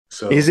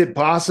So is it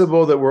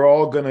possible that we're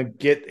all going to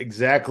get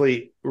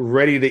exactly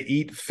ready to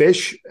eat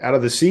fish out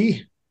of the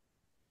sea?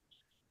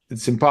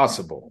 It's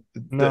impossible.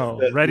 No,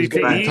 ready there's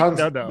to gonna be eat? tons,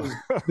 No. there's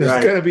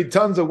Right. going to be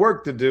tons of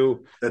work to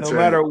do. That's No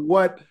right. matter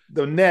what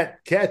the net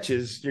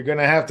catches, you're going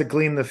to have to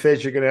clean the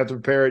fish. You're going to have to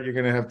prepare it. You're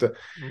going to have to.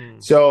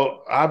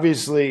 So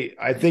obviously,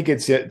 I think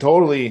it's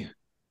totally.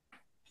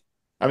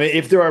 I mean,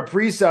 if there are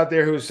priests out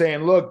there who are saying,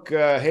 "Look,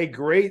 hey,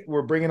 great,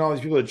 we're bringing all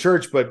these people to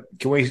church, but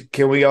can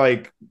we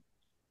like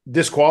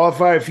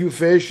disqualify a few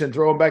fish and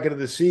throw them back into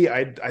the sea?"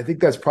 I think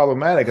that's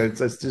problematic.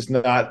 That's just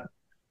not.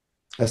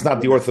 That's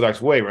not the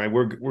Orthodox way, right?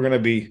 We're going to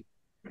be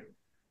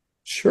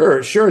sure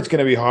it's going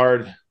to be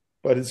hard,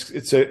 but it's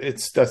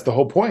that's the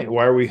whole point.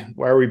 Why are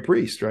we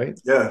priests, right?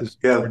 Yeah.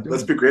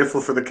 Let's be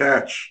grateful for the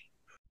catch.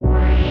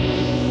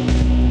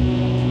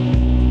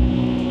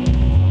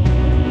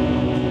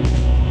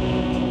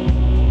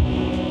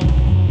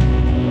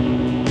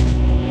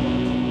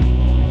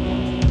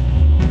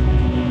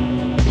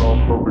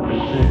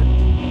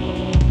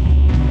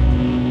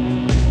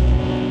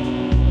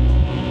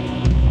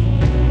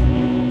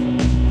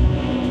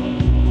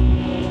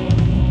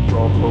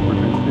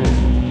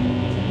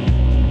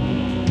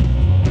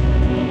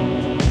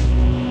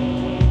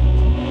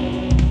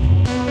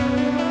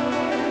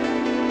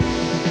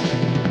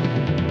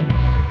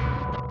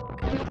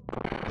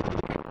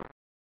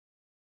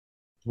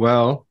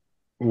 Well,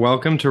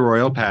 welcome to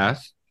Royal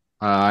Path.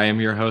 I am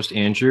your host,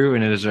 Andrew,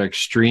 and it is an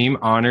extreme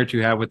honor to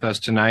have with us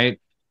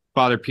tonight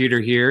Father Peter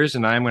Heers,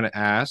 and I'm going to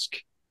ask,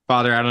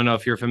 Father, I don't know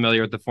if you're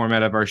familiar with the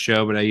format of our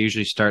show, but I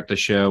usually start the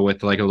show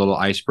with like a little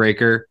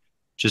icebreaker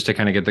just to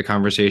kind of get the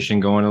conversation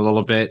going a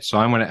little bit. So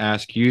I'm going to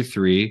ask you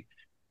three,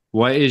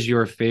 what is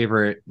your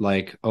favorite,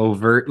 like,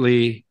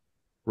 overtly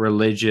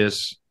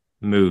religious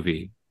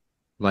movie?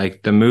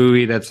 Like the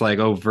movie that's like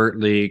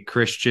overtly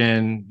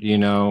Christian, you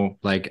know,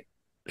 like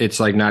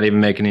it's like not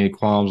even making any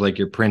qualms, like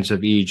your Prince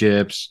of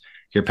Egypt's,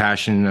 your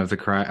Passion of the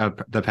Christ,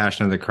 the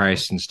Passion of the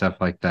Christ, and stuff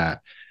like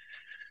that.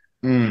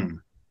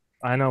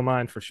 I know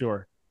mine for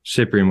sure.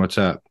 Cyprian, what's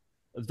up?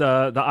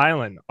 The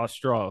Island,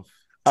 Ostrov.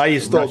 You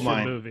stole Russian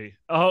mine. Movie.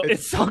 Oh,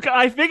 it's so good.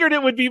 I figured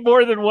it would be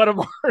more than one of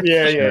ours.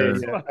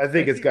 Yeah. I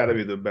think it's got to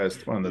be the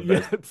best. One of the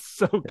best. It's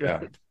so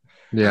good.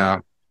 Yeah.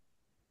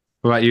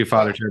 What about you,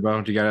 Father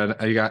Turbo? Do you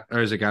got, or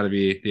has it got to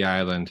be The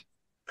Island?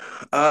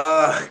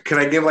 Can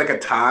I give like a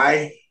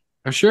tie?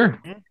 Oh,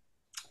 sure.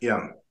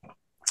 Yeah.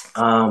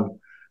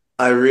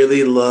 I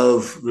really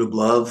love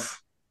Rublev.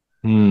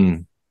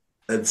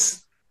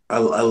 I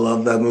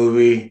love that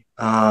movie.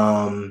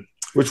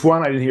 Which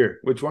one? I didn't hear.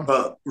 Which one?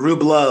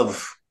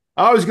 Rublev.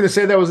 I was going to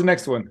say that was the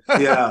next one.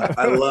 Yeah,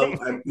 I love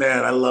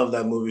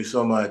that movie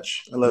so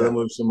much. I love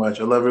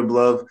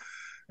Rublev.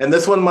 And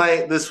this one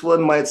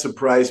might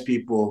surprise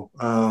people.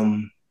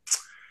 I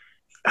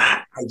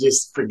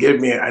just, forgive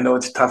me, I know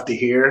it's tough to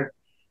hear,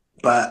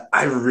 but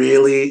I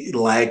really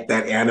like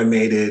that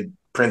animated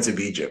Prince of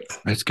Egypt.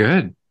 It's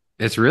good.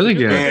 It's really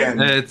good.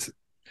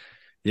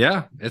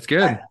 It's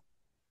good.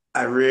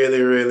 I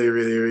really, really,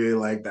 really, really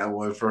like that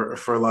one for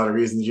a lot of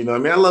reasons. You know, I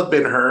mean, I love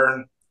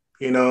Ben-Hur.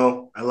 You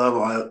know, I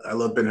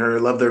love Ben-Hur. I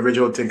love the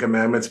original Ten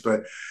Commandments,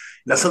 but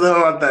that's something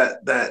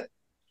about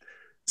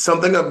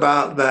something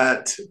about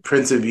that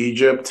Prince of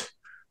Egypt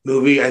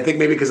movie. I think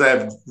maybe because I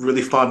have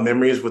really fond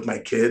memories with my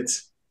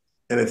kids,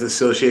 and it's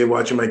associated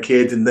watching my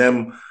kids and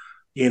them,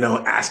 you know,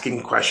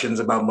 asking questions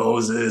about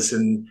Moses,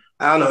 and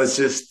I don't know. It's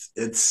just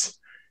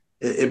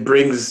it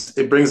brings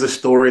the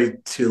story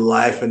to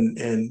life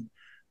in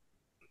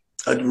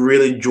a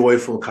really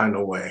joyful kind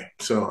of way.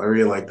 So I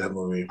really like that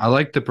movie. I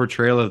like the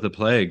portrayal of the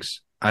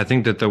plagues. I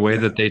think that the way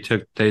that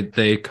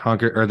they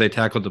conquered or they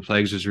tackled the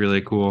plagues is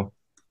really cool.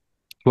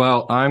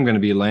 Well, I'm going to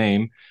be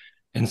lame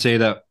and say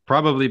that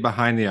probably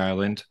Behind the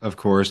Island, of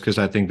course, because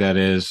I think that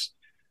is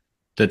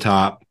the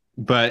top,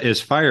 but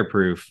is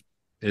Fireproof.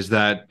 Is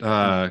that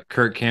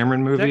Kirk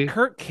Cameron movie? Is that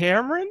Kirk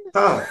Cameron?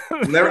 Oh,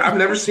 I've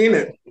never seen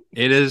it.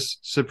 It is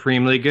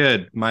supremely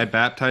good. My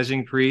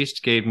baptizing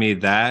priest gave me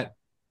that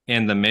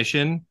and The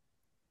Mission,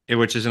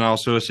 which is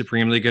also a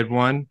supremely good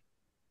one.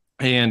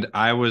 And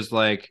I was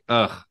like,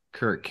 ugh,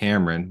 Kirk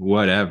Cameron,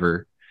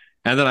 whatever.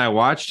 And then I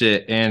watched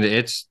it, and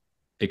it's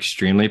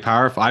extremely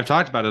powerful. I've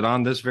talked about it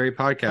on this very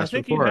podcast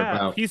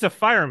before. He's a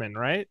fireman,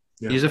 right?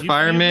 Yeah. He's a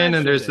fireman,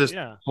 and there's this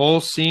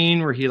whole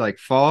scene where he like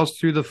falls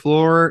through the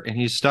floor, and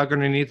he's stuck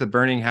underneath a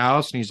burning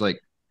house, and he's like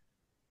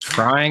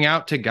crying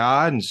out to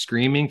God and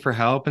screaming for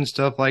help and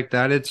stuff like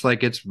that. He's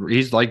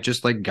like,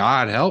 just like,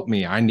 God, help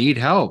me. I need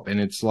help. And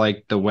it's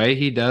like the way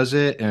he does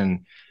it,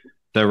 and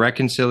the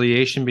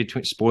reconciliation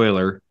between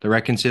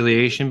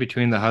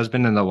the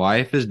husband and the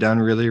wife is done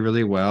really,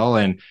 really well.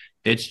 And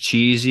it's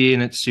cheesy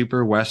and it's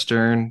super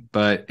Western,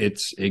 but it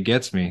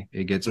gets me.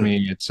 It gets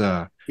me. It's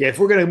if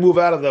we're gonna move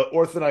out of the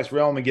Orthodox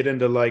realm and get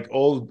into like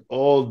old,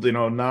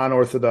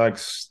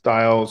 non-Orthodox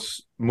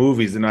styles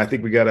movies, then I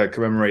think we gotta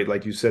commemorate,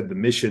 like you said, The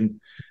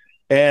Mission.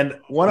 And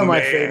one of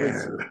my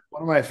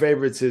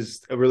favorites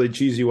is a really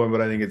cheesy one, but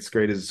I think it's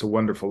great. Is It's a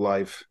Wonderful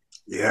Life.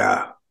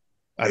 Yeah.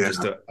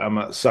 I'm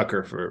a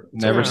sucker for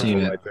Never seen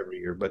it. Life every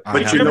year, but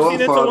But You've you never know,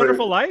 seen It's a Father,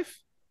 Wonderful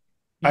Life?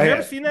 You've I never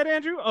have. seen that,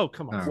 Andrew? Oh,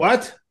 come on.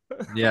 What?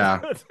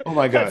 Yeah. Oh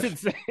my gosh.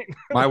 That's insane.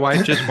 My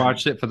wife just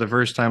watched it for the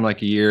first time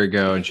like a year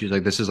ago, and she's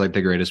like, "This is like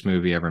the greatest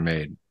movie ever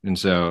made." And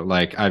so,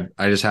 like, I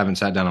just haven't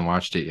sat down and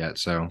watched it yet.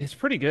 So It's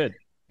pretty good.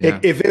 yeah.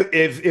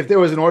 If there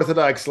was an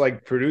Orthodox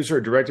like producer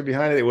or director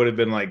behind it, it would have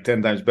been like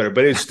 10 times better.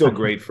 But it's still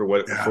great for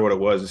what it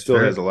was. It still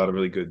has a lot of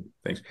really good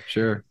things.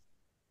 Sure.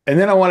 And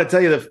then I want to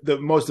tell you the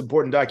most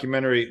important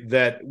documentary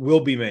that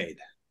will be made.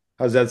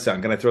 How's that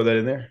sound? Can I throw that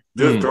in there?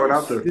 just throw it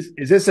out there.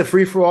 Is this a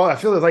free for all? I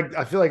feel like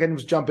I'm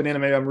just jumping in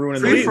and maybe I'm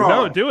ruining Free for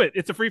all. No, do it.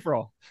 It's a free for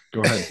all.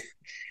 Go ahead.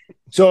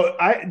 So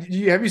have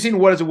you seen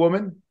What Is a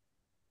Woman?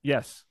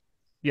 Yes.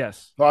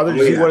 Father, did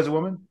you see What Is a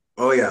Woman?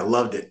 Oh yeah,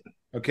 loved it.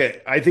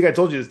 Okay, I think I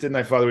told you this, didn't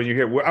I, Father? When you're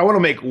here, I want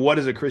to make What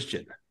Is a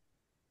Christian.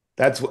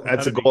 That's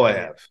a goal I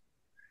have.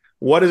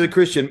 What is a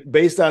Christian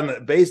based on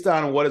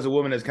What Is a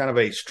Woman as kind of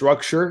a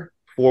structure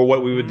for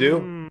what we would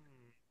do.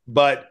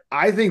 But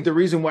I think the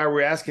reason why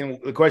we're asking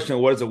the question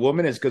of what is a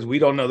woman is because we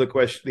don't know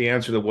the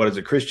answer to what is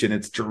a Christian.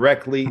 It's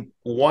directly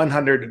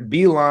 100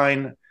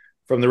 beeline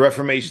from the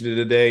Reformation to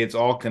today. It's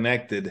all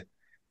connected.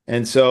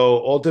 And so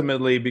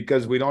ultimately,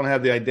 because we don't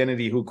have the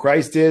identity who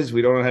Christ is,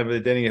 we don't have the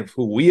identity of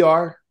who we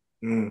are.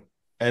 And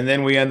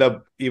then we end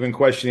up even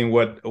questioning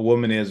what a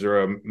woman is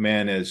or a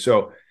man is.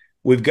 So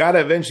we've got to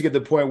eventually get to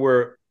the point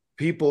where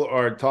people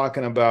are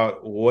talking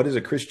about what is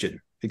a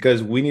Christian,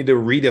 because we need to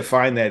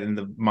redefine that in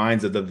the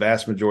minds of the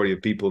vast majority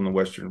of people in the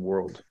Western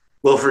world.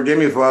 Well, forgive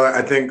me, Father.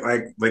 I think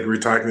like we were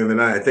talking the other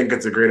night, I think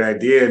it's a great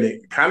idea. And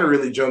it kind of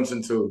really jumps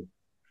into,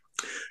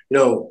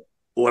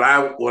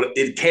 what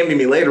it came to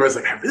me later. I was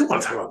like, I really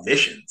want to talk about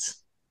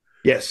missions.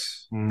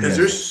 Yes. Because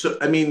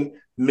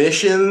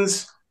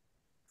missions,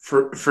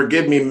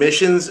 forgive me,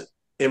 missions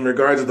in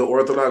regards to the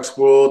Orthodox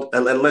world,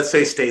 and let's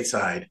say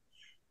stateside,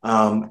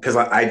 because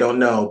I don't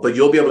know, but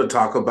you'll be able to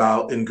talk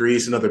about in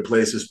Greece and other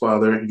places,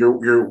 Father.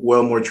 You're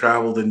well more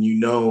traveled and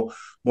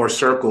more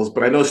circles.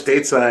 But I know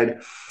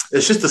stateside,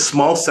 it's just a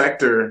small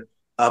sector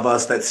of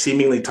us that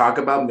seemingly talk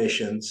about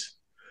missions.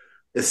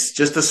 It's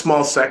just a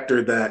small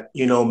sector that,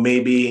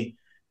 maybe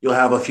you'll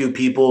have a few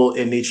people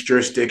in each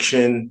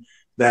jurisdiction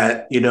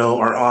that,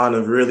 are on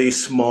a really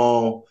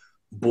small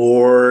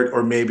board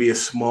or maybe a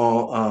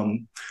small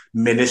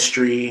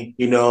ministry,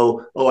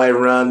 I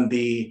run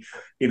the,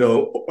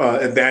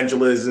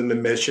 evangelism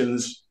and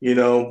missions,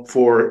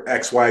 for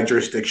XY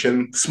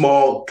jurisdiction,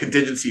 small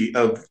contingency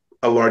of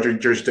a larger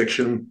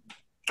jurisdiction.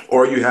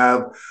 Or you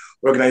have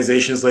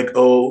organizations like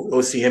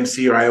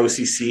OCMC or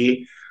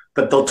IOCC,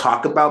 that they'll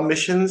talk about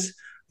missions.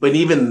 But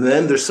even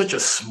then, there's such a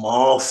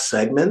small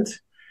segment.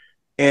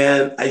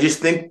 And I just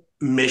think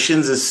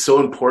missions is so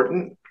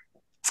important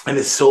and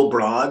it's so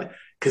broad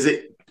because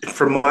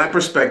from my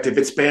perspective,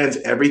 it spans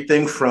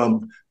everything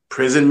from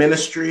prison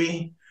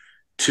ministry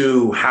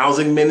to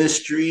housing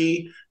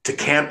ministry to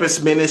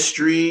campus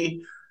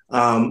ministry.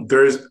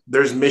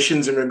 There's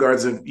missions in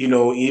regards of,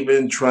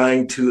 even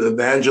trying to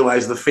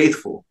evangelize the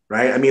faithful,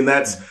 right? I mean,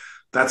 that's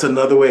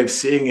another way of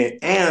seeing it.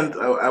 And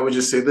I would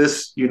just say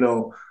this,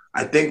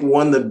 I think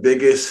one of the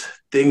biggest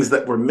things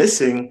that we're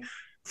missing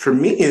for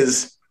me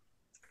is,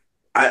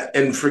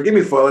 and forgive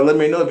me, Father, let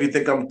me know if you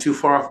think I'm too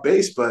far off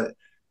base, but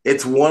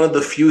it's one of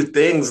the few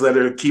things that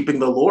are keeping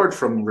the Lord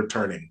from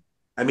returning.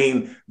 I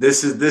mean,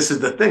 this is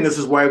the thing. This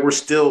is why we're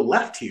still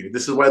left here.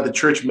 This is why the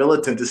church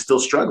militant is still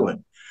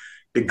struggling,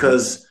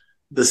 because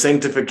the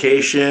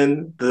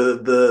sanctification,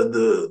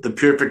 the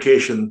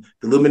purification,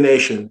 the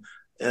illumination,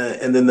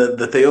 and then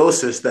the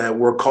theosis that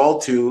we're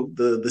called to,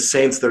 the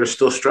saints that are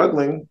still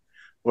struggling,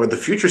 or the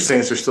future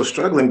saints are still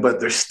struggling, but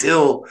they're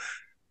still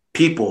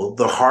people.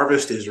 The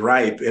harvest is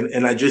ripe.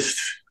 And I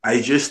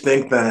just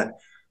think that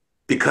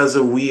because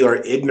we are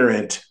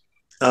ignorant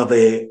of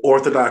a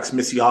Orthodox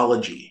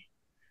missiology,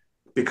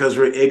 because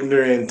we're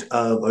ignorant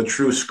of a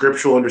true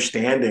scriptural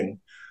understanding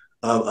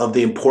of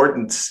the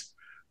importance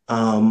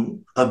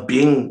of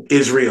being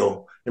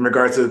Israel in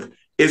regards of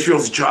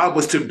Israel's job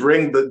was to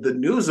bring the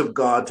news of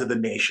God to the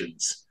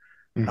nations.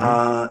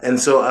 And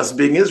so us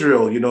being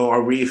Israel,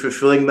 are we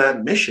fulfilling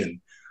that mission?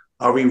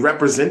 Are we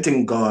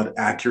representing God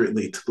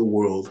accurately to the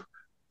world?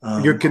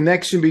 Your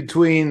connection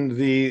between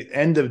the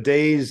end of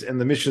days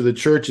and the mission of the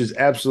church is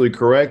absolutely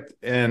correct.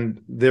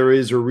 And there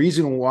is a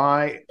reason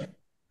why,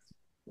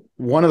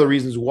 one of the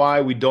reasons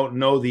why we don't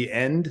know the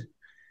end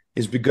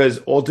is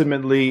because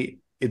ultimately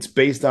it's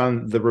based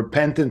on the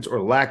repentance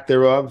or lack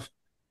thereof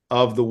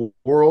of the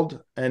world.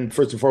 And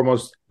first and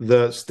foremost,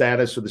 the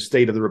status or the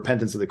state of the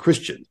repentance of the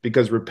Christian,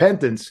 because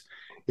repentance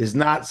is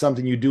not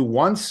something you do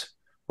once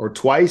or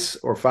twice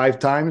or 5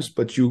 times,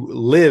 but you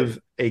live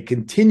a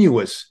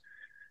continuous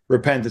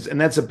repentance.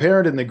 And that's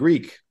apparent in the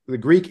Greek. The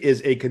Greek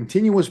is a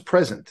continuous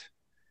present.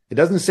 It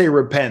doesn't say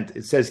repent.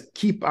 It says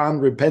keep on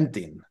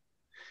repenting.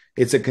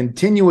 It's a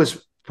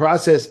continuous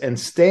process and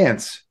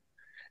stance.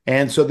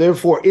 And so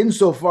therefore,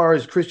 insofar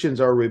as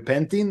Christians are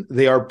repenting,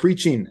 they are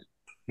preaching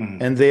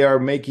and they are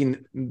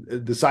making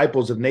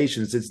disciples of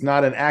nations. It's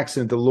not an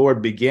accident the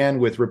Lord began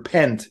with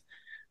repent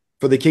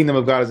for the kingdom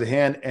of God is at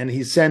hand, and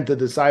he sent the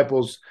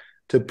disciples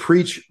to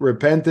preach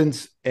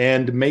repentance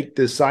and make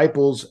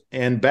disciples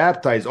and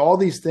baptize. All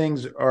these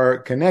things are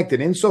connected.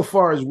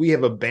 Insofar as we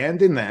have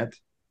abandoned that,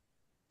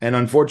 and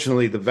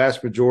unfortunately the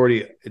vast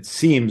majority, it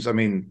seems, I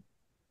mean,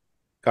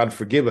 God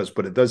forgive us,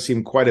 but it does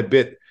seem quite a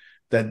bit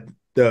that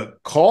the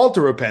call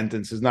to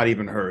repentance is not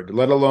even heard,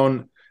 let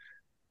alone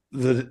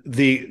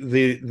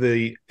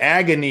the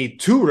agony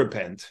to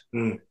repent.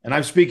 And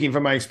I'm speaking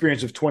from my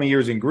experience of 20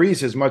 years in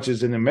Greece as much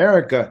as in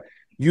America.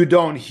 You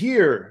don't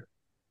hear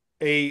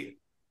a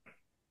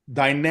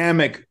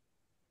dynamic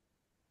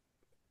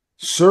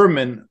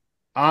sermon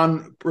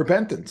on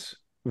repentance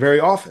very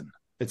often.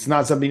 It's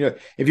not something,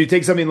 if you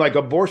take something like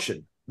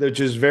abortion, which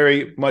is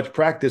very much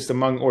practiced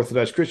among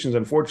Orthodox Christians,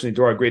 unfortunately,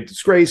 to our great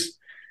disgrace,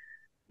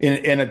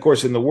 and of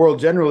course in the world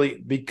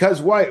generally,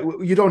 because why?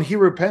 You don't hear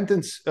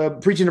repentance,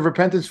 preaching of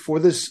repentance for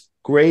this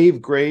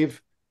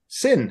grave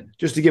sin,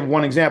 just to give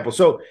one example.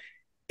 So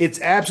it's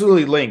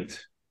absolutely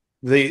linked.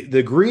 The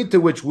degree to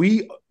which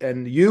we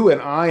and you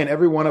and I and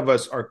every one of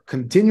us are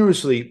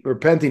continuously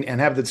repenting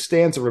and have the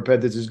stance of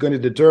repentance is going to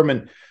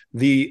determine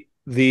the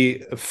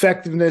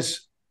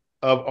effectiveness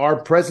of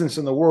our presence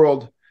in the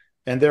world,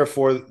 and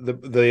therefore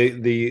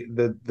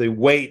the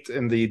weight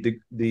and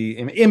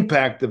the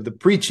impact of the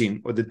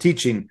preaching or the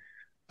teaching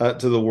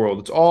to the world.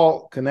 It's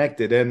all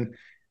connected,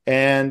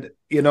 and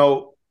you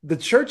know, the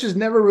church has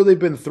never really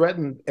been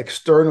threatened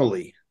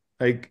externally.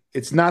 Like,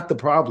 it's not the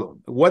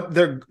problem. What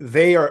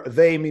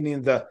they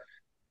meaning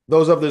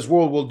those of this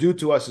world will do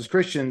to us as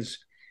Christians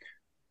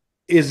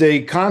is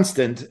a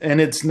constant, and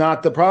it's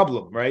not the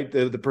problem, right?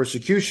 The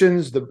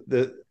persecutions,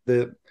 the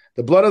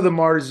blood of the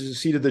martyrs is the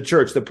seed of the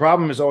church. The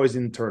problem is always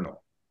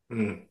internal.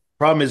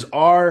 Problem is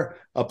our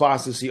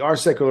apostasy, our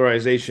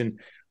secularization,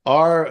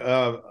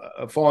 our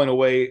falling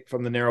away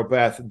from the narrow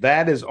path.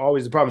 That is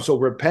always the problem. So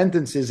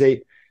repentance is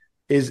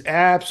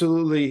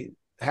absolutely,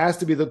 has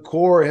to be the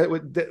core.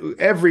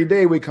 Every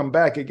day we come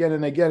back again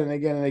and again and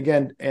again and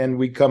again, and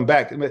we come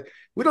back.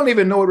 We don't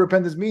even know what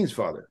repentance means,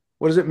 Father.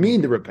 What does it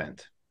mean to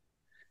repent?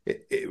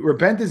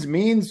 Repentance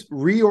means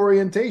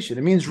reorientation.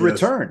 It means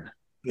return.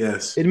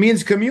 Yes. It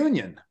means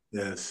communion.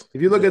 Yes.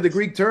 If you look at the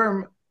Greek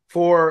term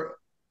for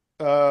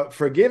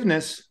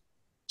forgiveness,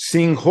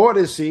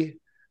 synchorisi,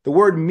 the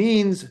word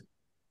means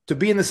to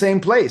be in the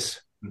same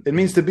place. It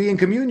means to be in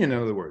communion, in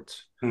other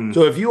words.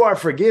 So if you are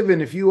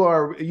forgiven, if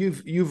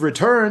you've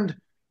returned,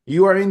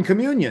 you are in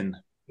communion.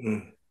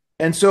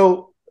 And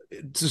so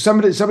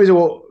somebody said,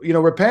 well, you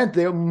know, repent.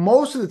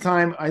 Most of the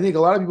time, I think a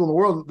lot of people in the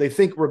world, they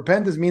think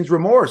repentance means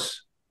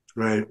remorse.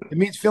 Right. It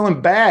means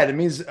feeling bad. It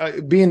means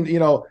being, you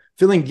know,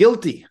 feeling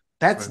guilty.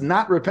 That's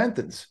not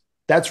repentance.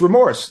 That's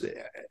remorse.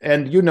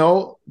 And you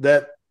know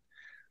that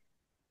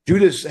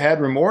Judas had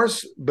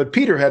remorse, but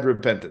Peter had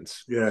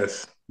repentance.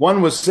 Yes.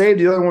 One was saved,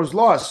 the other one was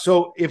lost.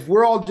 So if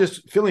we're all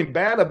just feeling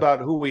bad about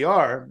who we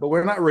are, but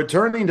we're not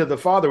returning to the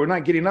Father, we're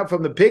not getting up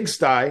from the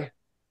pigsty,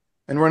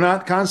 and we're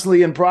not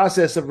constantly in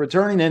process of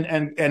returning,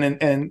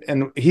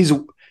 and He's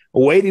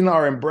awaiting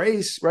our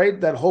embrace, right?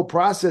 That whole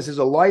process is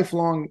a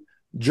lifelong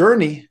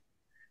journey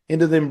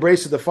into the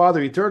embrace of the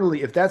Father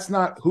eternally. If that's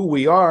not who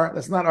we are,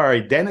 that's not our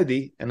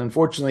identity, and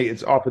unfortunately,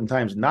 it's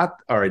oftentimes not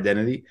our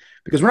identity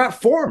because we're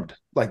not formed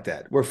like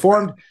that. We're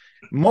formed.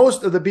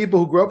 Most of the people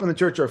who grew up in the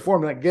church are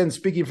formed, and again,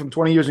 speaking from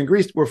 20 years in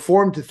Greece, we're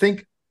formed to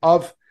think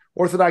of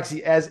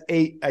Orthodoxy as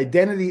a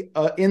identity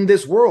in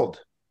this world,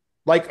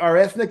 like our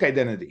ethnic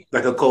identity.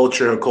 Like a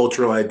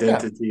cultural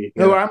identity.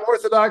 Yeah. No, I'm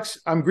Orthodox,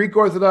 I'm Greek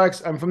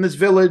Orthodox, I'm from this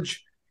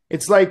village.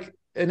 It's like,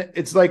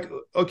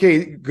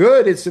 okay,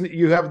 good.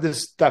 You have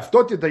this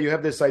taftotita, you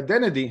have this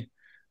identity.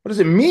 What does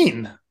it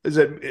mean?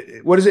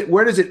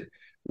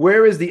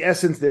 Where is the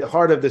essence, the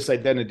heart of this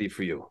identity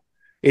for you?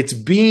 It's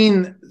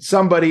being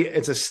somebody,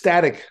 it's a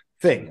static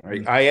thing,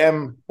 right? I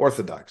am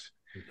Orthodox.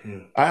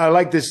 I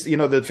like this, you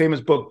know, the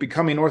famous book,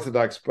 Becoming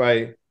Orthodox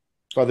by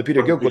Father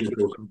Peter Heers, which is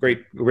a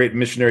great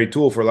missionary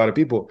tool for a lot of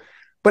people.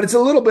 But it's a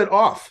little bit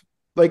off.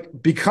 Like,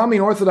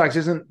 becoming Orthodox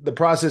isn't the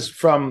process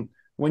from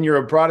when you're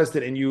a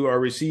Protestant and you are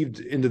received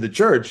into the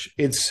church.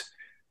 It's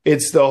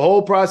the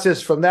whole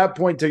process from that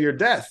point to your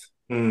death,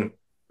 right?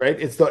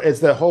 It's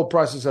the whole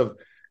process of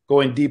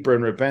going deeper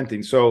and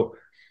repenting. So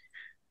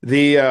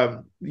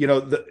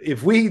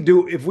if we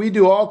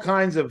do all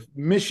kinds of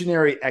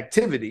missionary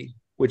activity,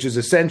 which is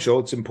essential,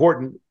 it's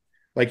important,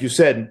 like you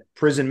said,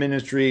 prison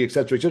ministry, et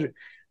cetera,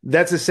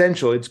 that's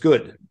essential, it's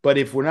good. But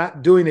if we're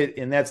not doing it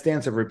in that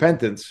stance of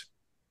repentance,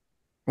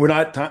 we're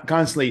not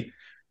constantly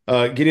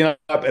getting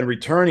up and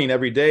returning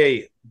every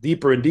day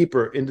deeper and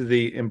deeper into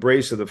the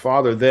embrace of the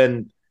Father,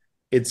 then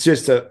it's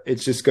just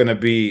going to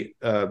be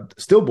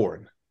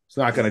stillborn. It's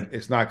not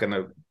going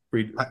to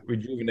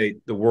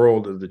rejuvenate the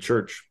world of the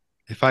church.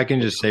 If I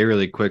can just say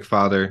really quick,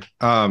 Father,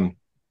 I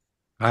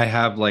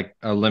have like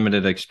a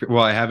limited experience.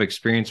 Well, I have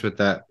experience with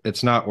that.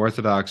 It's not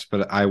Orthodox,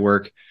 but I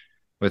work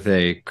with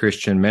a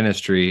Christian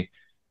ministry.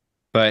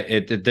 but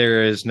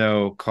there is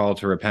no call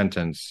to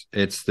repentance.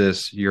 It's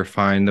this, you're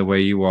fine the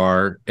way you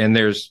are. And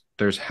there's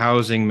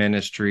housing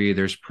ministry,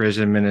 there's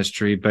prison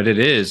ministry, but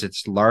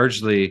it's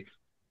largely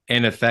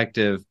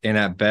ineffective. And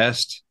at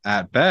best,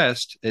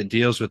 it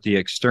deals with the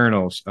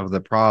externals of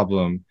the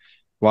problem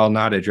while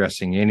not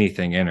addressing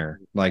anything inner.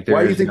 Like,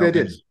 why do you think that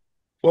is?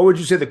 What would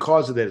you say the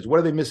cause of that is? What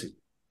are they missing?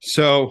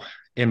 So,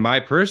 in my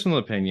personal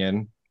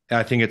opinion,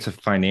 I think it's a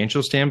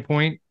financial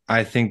standpoint.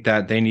 I think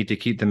that they need to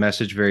keep the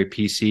message very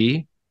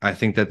PC. I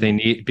think that they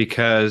need,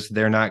 because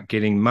they're not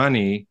getting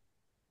money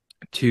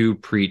to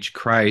preach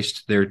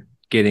Christ. They're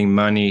getting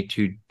money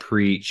to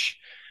preach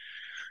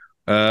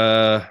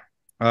soothing,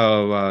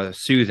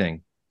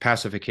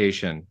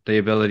 pacification, the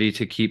ability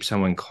to keep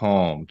someone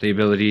calm, the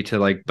ability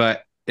to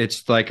but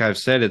it's like I've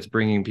said, it's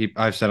bringing people,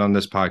 I've said on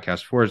this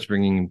podcast before, it's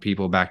bringing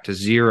people back to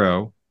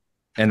zero,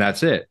 and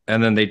that's it.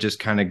 And then they just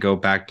kind of go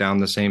back down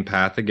the same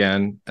path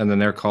again, and then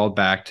they're called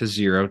back to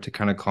zero to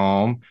kind of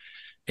calm.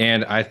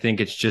 And I think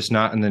it's just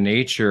not in the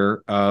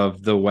nature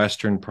of the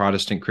Western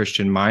Protestant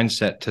Christian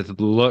mindset to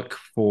look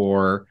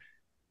for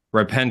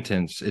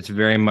repentance. It's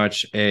very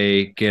much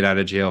a get out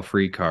of jail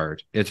free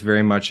card. It's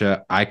very much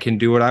I can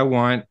do what I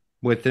want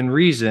within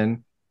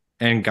reason,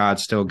 and God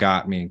still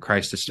got me, and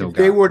Christ is still got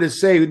me. If they were to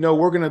say, no,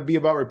 we're going to be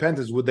about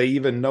repentance, would they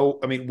even know?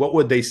 I mean, what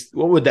would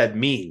that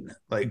mean?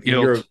 Like,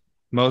 guilt.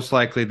 Most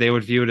likely they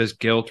would view it as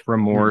guilt,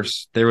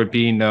 remorse. There would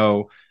be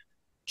no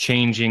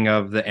changing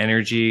of the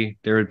energy.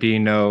 There would be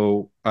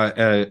no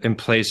in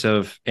place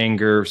of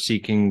anger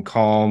seeking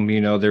calm,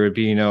 there would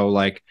be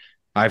no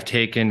I've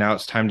taken, now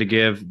it's time to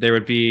give. There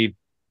would be,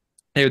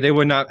 they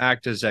would not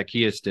act as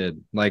Zacchaeus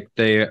did.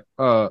 Zacchaeus.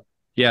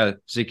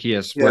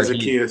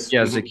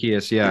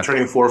 Zacchaeus. Yeah.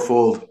 Returning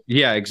fourfold.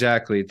 Yeah,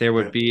 exactly. There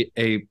would be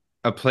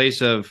a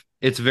place of,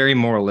 it's very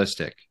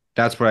moralistic.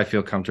 That's what I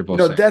feel comfortable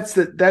saying. That's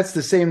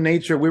the same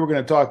nature. We were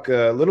going to talk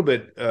a little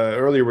bit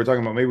earlier. We're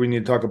talking about, maybe we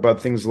need to talk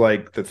about things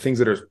like the things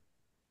that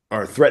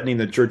are threatening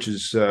the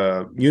church's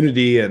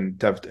unity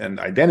and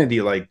identity,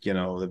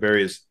 the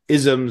various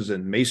isms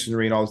and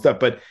masonry and all this stuff.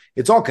 But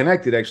it's all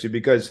connected, actually,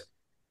 because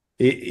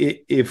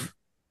the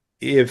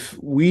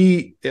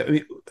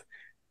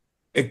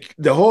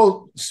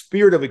whole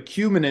spirit of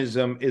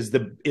ecumenism is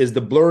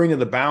the blurring of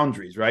the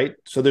boundaries, right?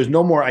 So there's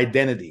no more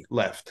identity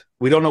left.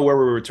 We don't know where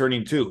we're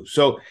returning to.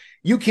 So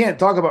you can't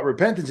talk about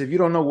repentance if you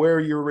don't know where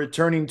you're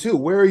returning to.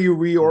 Where are you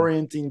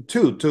reorienting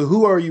to? To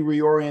who are you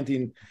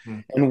reorienting?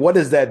 And what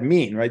does that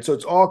mean, right? So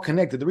it's all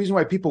connected. The reason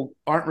why people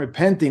aren't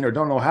repenting or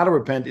don't know how to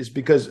repent is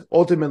because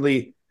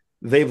ultimately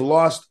they've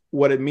lost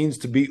what it means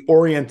to be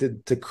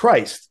oriented to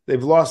Christ.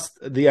 They've lost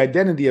the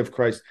identity of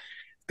Christ.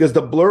 Because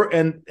the blur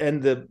and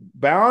the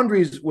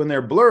boundaries, when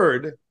they're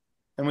blurred,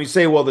 and we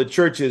say, well, the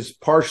church is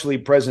partially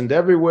present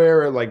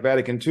everywhere, like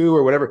Vatican II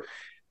or whatever,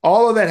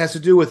 all of that has to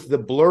do with the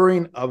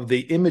blurring of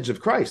the image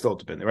of Christ,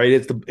 ultimately, right?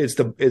 It's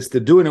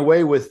the doing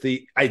away with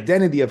the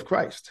identity of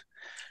Christ.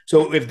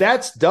 So if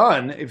that's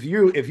done, if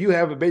you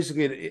have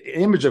basically an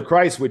image of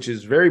Christ which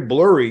is very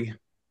blurry,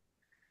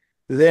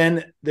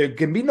 then there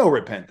can be no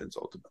repentance.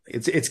 Ultimately,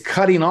 it's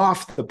cutting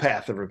off the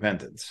path of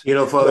repentance.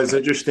 Father, it's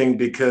interesting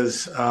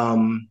because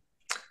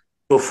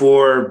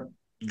before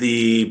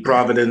the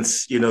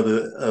providence,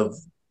 of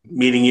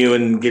meeting you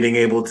and getting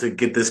able to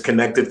get this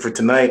connected for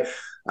tonight,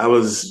 I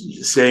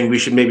was saying we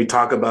should maybe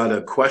talk about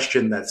a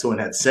question that someone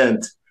had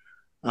sent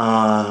to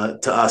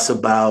us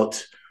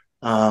about.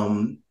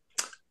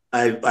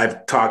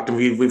 I've talked, and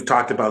we've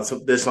talked about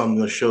this on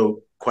the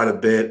show quite a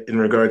bit in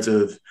regards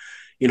of,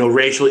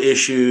 racial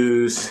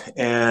issues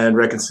and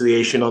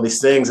reconciliation, all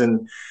these things,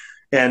 and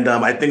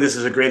I think this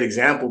is a great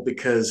example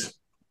because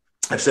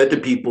I've said to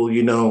people,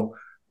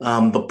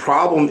 the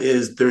problem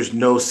is there's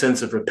no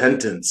sense of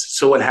repentance.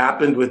 So what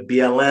happened with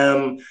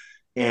BLM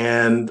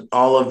and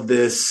all of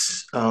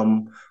this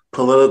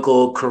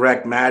political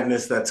correct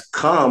madness that's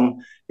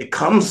it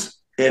comes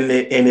in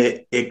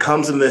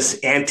this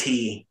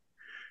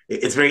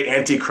it's very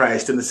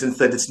antichrist in the sense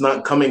that it's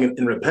not coming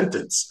in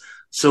repentance.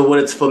 So what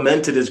it's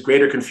fomented is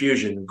greater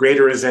confusion,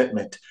 greater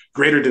resentment,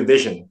 greater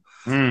division,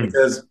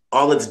 because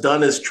all it's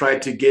done is try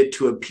to get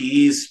to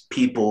appease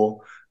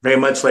people, very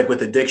much like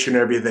with addiction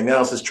or everything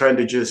else, is trying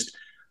to just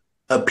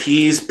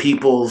appease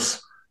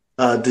people's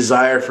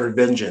desire for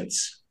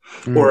vengeance.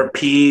 Or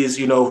appease,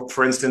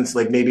 for instance,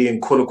 like maybe in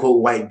quote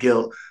unquote white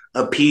guilt,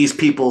 appease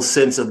people's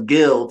sense of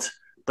guilt,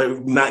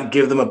 but not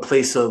give them a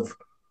place of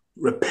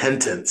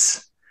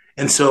repentance.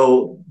 And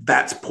so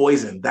that's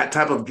poison. That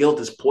type of guilt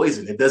is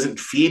poison. It doesn't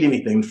feed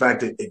anything. In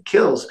fact, it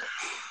kills.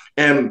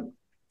 And,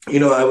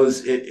 I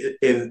was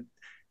in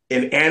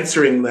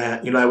answering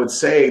that, I would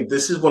say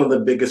this is one of the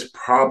biggest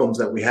problems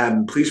that we have.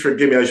 And please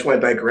forgive me. I just want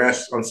to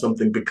digress on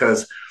something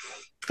because,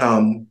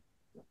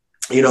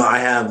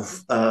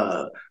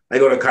 I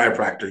go to a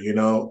chiropractor,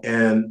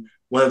 and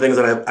one of the things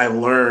that I've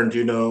learned,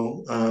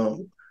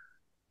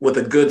 with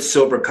a good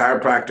sober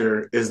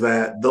chiropractor is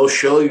that they'll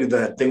show you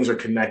that things are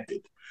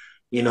connected.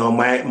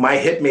 My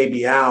hip may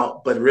be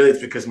out, but really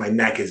it's because my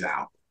neck is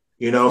out,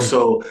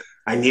 so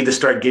I need to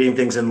start getting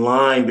things in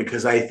line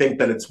because I think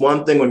that it's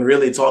one thing when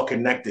really it's all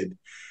connected.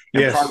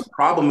 And part of Yes. the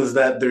problem is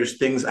that there's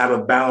things out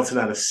of balance and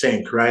out of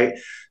sync, right?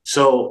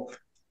 So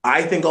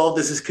I think all of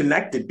this is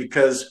connected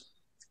because,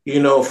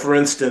 for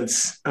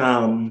instance,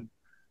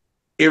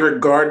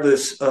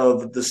 irregardless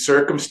of the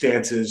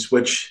circumstances,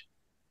 which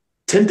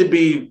tend to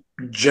be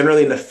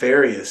generally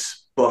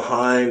nefarious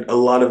behind a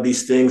lot of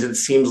these things, it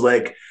seems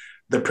like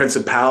the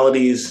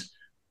principalities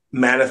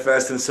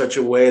manifest in such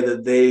a way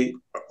that they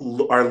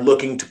are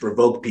looking to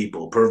provoke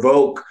people,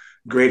 provoke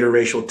greater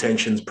racial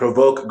tensions,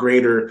 provoke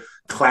greater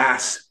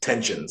class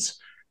tensions,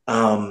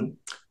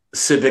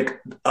 civic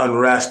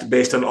unrest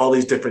based on all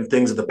these different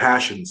things of the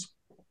passions.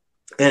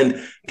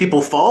 And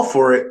people fall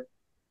for it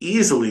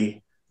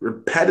easily,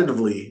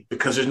 repetitively,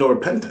 because there's no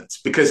repentance,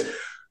 because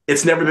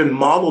it's never been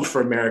modeled for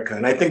America.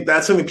 And I think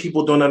that's something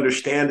people don't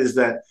understand is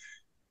that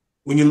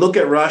when you look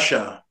at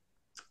Russia,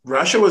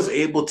 Russia was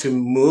able to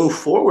move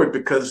forward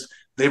because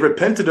they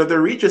repented of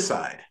their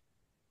regicide.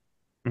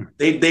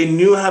 They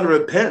knew how to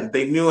repent.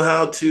 They knew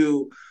how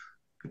to,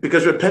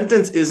 because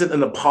repentance isn't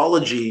an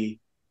apology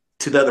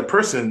to the other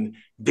person.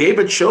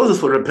 David shows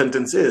us what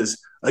repentance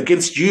is.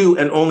 Against you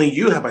and only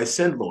you have I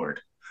sinned,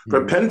 Lord.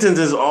 Repentance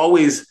is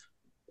always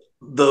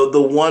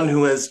the one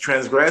who has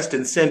transgressed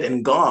and sinned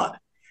in God.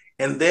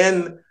 And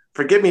then,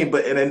 forgive me,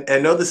 but and I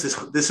know this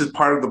is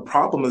part of the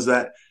problem is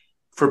that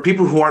for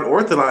people who aren't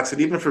Orthodox,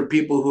 and even for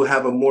people who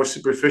have a more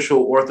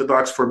superficial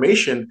Orthodox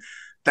formation,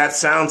 that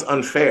sounds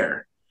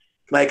unfair.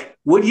 Like,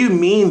 what do you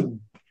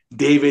mean,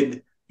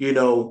 David,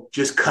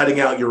 just cutting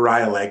out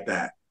Uriah like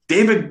that?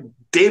 David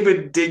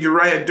did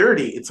Uriah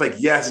dirty. It's like,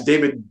 yes,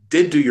 David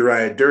did do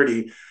Uriah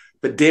dirty,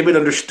 but David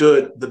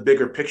understood the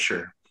bigger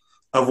picture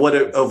of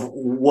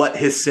what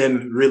his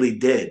sin really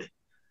did.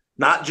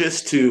 Not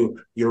just to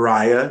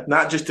Uriah,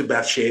 not just to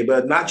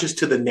Bathsheba, not just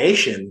to the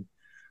nation,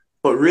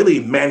 but really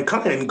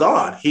mankind and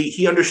God.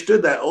 He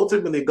understood that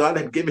ultimately God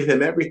had given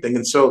him everything.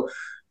 And so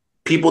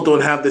people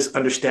don't have this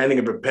understanding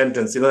of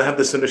repentance. They don't have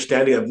this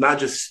understanding of not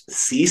just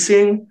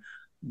ceasing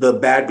the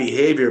bad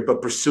behavior,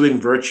 but pursuing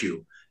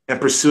virtue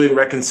and pursuing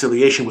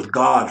reconciliation with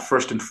God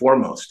first and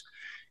foremost.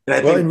 And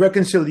I think in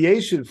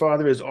reconciliation,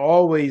 Father, is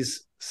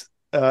always,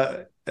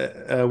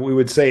 we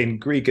would say in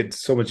Greek,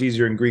 it's so much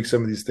easier in Greek,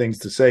 some of these things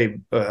to say,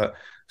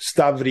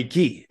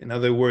 stavriki. In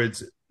other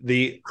words,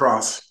 the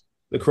cross.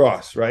 The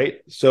cross, right?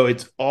 So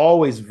it's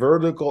always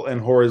vertical and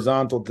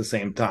horizontal at the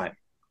same time.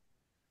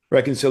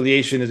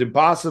 Reconciliation is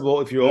impossible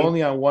if you're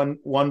only on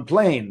one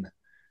plane.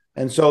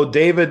 And so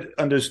David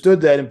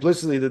understood that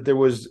implicitly, that it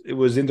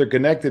was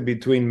interconnected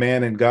between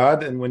man and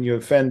God. And when you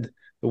offend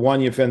the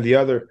one, you offend the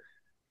other.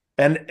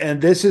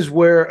 And this is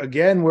where,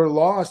 again, we're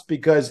lost,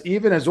 because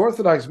even as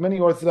Orthodox, many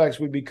Orthodox,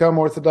 we become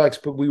Orthodox,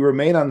 but we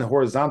remain on the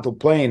horizontal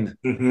plane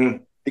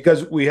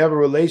because we have a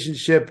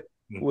relationship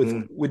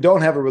we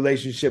don't have a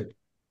relationship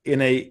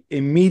in a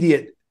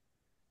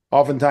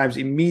oftentimes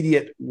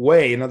immediate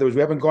way. In other words,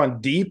 we haven't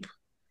gone deep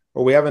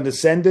or we haven't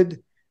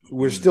ascended.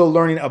 We're still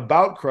learning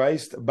about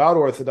Christ, about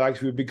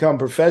Orthodox. We become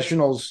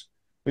professionals.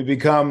 We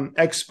become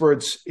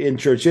experts in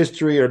church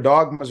history or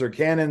dogmas or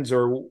canons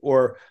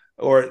or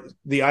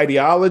the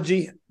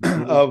ideology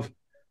of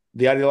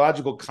the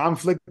ideological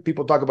conflict.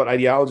 People talk about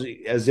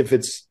ideology as if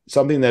it's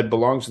something that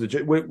belongs to the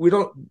church. We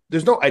don't.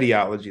 There's no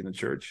ideology in the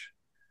church.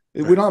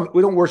 We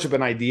don't worship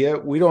an idea.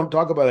 We don't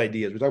talk about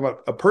ideas. We talk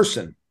about a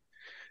person,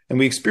 and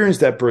we experience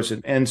that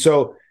person. And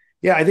so,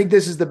 yeah, I think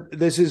this is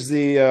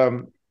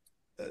the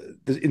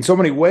in so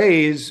many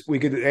ways we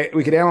could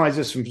analyze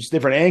this from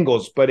different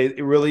angles, but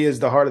it really is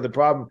the heart of the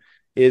problem.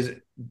 Is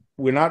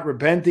we're not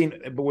repenting,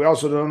 but we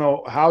also don't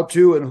know how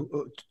to and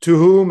to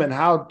whom and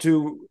how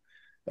to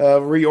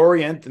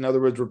reorient. In other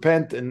words,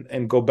 repent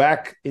and go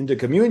back into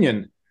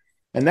communion.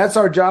 And that's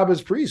our job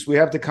as priests. We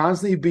have to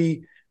constantly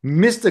be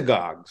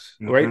mystagogues,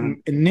 right?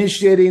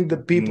 Initiating the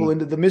people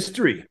into the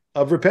mystery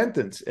of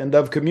repentance and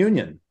of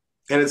communion.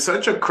 And it's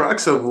such a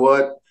crux of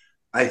what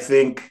I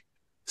think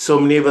so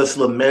many of us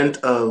lament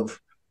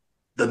of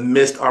the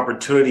missed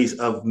opportunities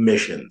of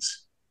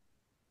missions.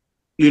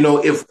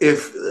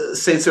 If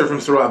Saint Seraphim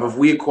Sarov, if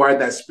we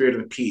acquired that spirit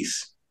of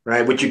peace,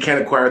 right, which you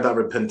can't acquire without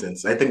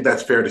repentance, I think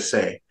that's fair to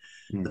say.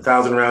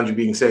 1,000 rounds you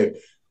being saved.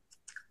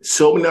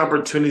 So many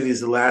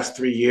opportunities the last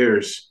 3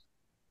 years,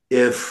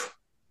 if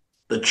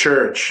the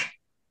church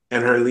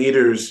and her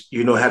leaders,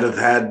 had have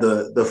had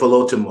the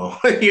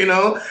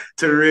philotimo,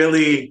 to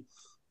really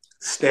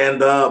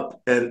stand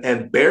up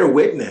and bear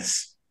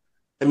witness.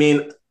 I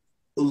mean,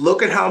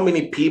 look at how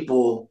many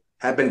people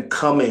have been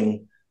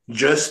coming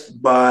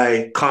just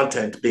by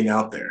content being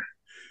out there.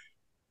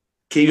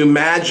 Can you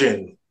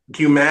imagine,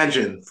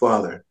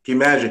 Father? Can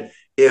you imagine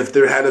if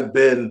there had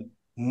been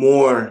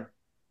more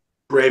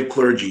brave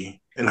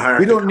clergy and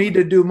hierarchy? We don't need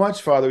to do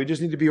much, Father. We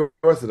just need to be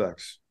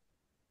Orthodox.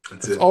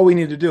 That's all we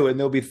need to do. And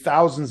there'll be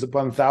thousands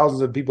upon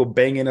thousands of people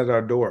banging at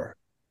our door.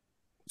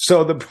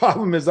 So the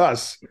problem is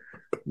us.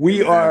 We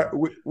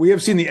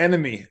have seen the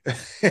enemy.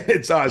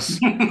 It's us.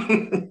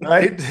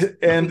 Right?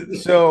 And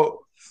so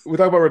we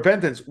talk about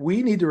repentance.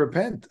 We need to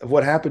repent of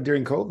what happened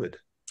during COVID.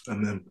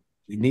 Amen.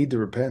 We need to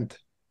repent.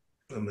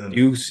 Amen.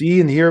 You see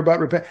and hear about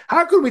repent.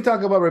 How could we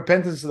talk about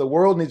repentance if the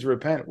world needs to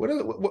repent? What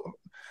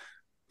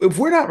if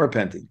we're not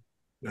repenting?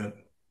 Yeah.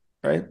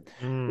 Right?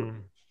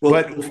 Mm.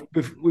 Well,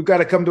 But we've got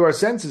to come to our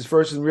senses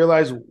first and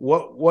realize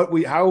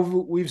how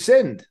we've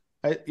sinned,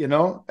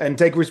 and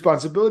take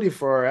responsibility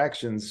for our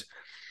actions.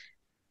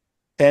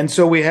 And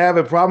so we have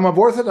a problem of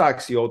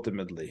orthodoxy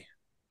ultimately,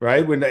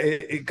 right?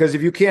 Because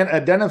if you can't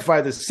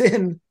identify the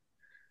sin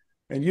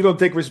and you don't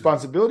take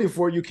responsibility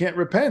for it, you can't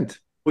repent.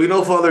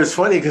 well, Father, it's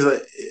funny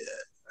because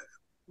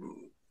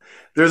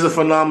there's a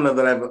phenomenon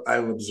that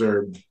I've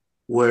observed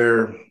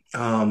where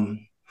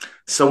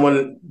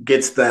someone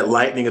gets that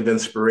lightning of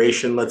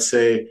inspiration. Let's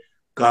say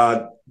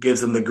God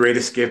gives them the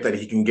greatest gift that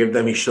He can give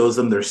them. He shows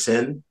them their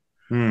sin.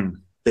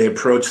 They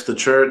approach the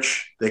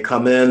church. They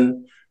come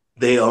in.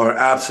 They are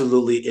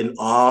absolutely in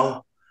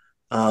awe.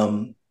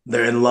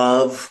 They're in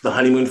love. The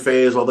honeymoon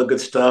phase, all the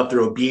good stuff.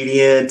 They're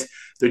obedient.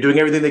 They're doing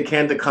everything they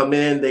can to come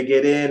in. They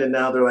get in, and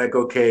now they're like,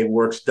 okay,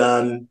 work's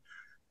done.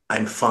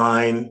 I'm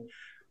fine.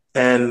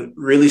 And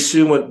really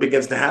soon what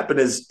begins to happen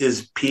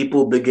is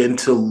people begin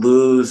to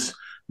lose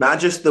not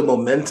just the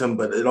momentum,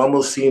 but it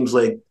almost seems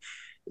like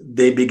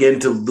they begin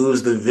to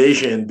lose the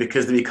vision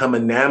because they become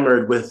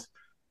enamored with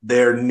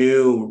their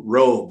new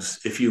robes,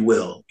 if you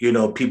will.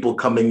 People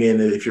coming in,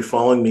 if you're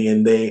following me,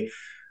 and the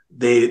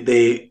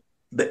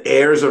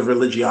airs of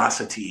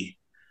religiosity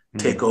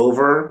take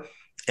over,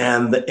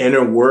 and the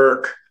inner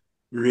work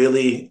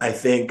really, I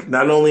think,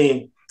 not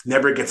only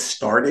never gets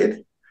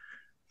started,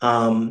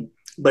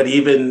 but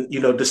even,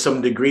 to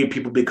some degree,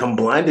 people become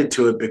blinded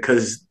to it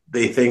because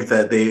they think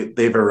that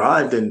they've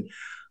arrived. And,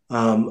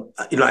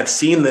 I've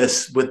seen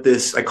this with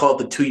this, I call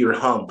it the 2-year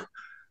hump,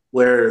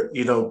 where,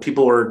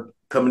 people are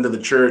coming to the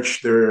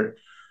church, they're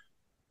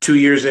 2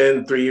 years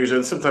in, 3 years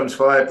in, sometimes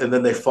 5, and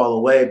then they fall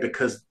away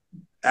because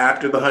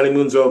after the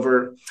honeymoon's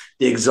over,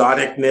 the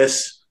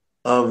exoticness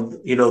of,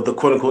 the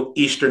quote unquote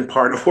Eastern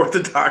part of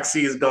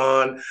Orthodoxy is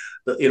gone,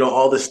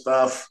 all this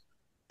stuff.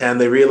 And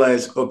they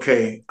realize,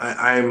 okay,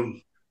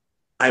 I'm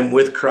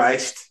with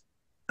Christ.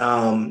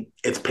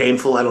 It's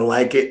painful. I don't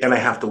like it. And I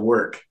have to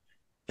work.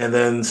 And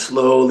then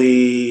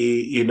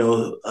slowly,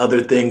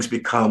 other things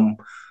become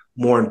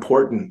more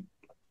important.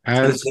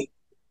 As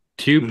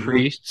two Mhm.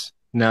 priests,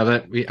 now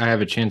that I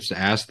have a chance to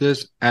ask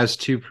this, as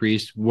two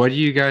priests, what do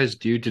you guys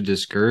do to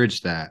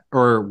discourage that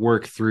or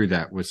work through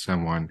that with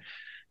someone?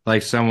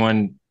 Like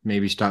someone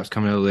maybe stops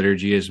coming to the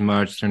liturgy as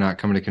much, they're not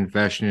coming to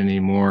confession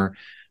anymore.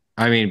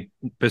 I mean,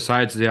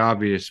 besides the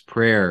obvious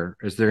prayer,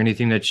 is there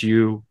anything that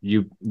you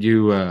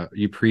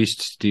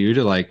priests do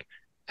to like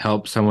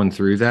help someone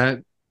through that?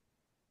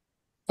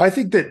 I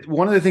think that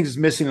one of the things that's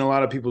missing in a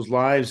lot of people's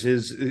lives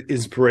is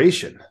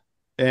inspiration.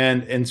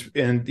 And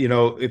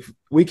if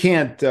we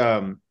can't,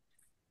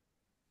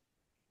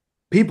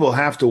 people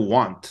have to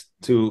want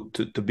to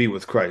be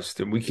with Christ,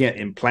 and we can't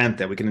implant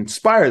that. We can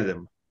inspire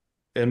them,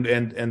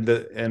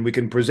 and we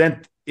can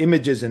present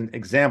images and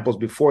examples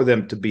before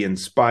them to be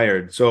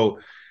inspired. So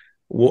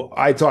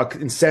I talk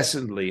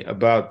incessantly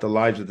about the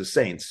lives of the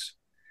saints,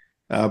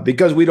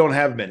 because we don't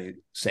have many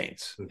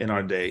saints in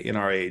our day, in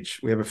our age.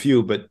 We have a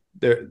few, but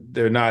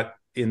they're not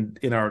in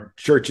our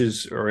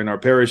churches or in our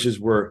parishes.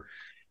 Where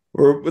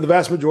the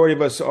vast majority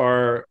of us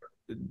are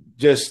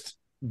just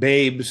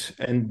babes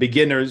and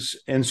beginners,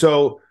 and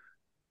so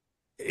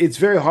it's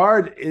very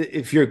hard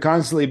if you're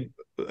constantly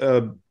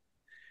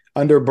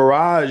under a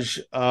barrage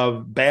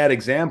of bad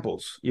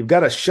examples. You've got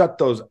to shut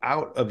those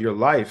out of your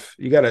life.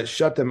 You got to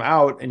shut them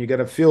out, and you got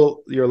to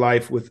fill your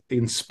life with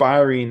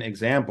inspiring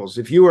examples.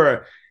 If you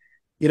were,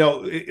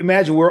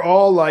 imagine we're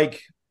all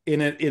like in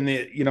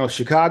the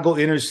Chicago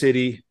inner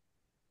city,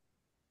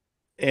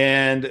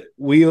 and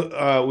we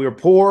were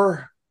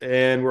poor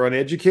and we're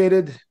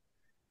uneducated,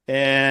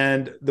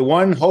 and the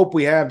one hope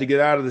we have to get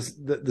out of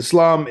the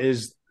slum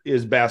is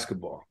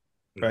basketball,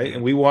 right? Mm-hmm.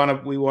 And we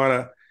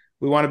want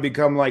to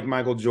become like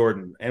Michael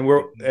Jordan, and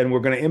we're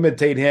going to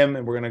imitate him,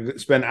 and we're going to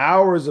spend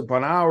hours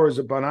upon hours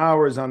upon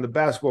hours on the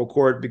basketball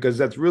court, because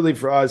that's really,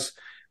 for us,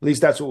 at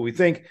least that's what we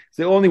think, it's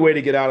the only way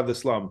to get out of the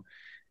slum.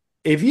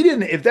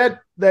 If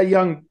that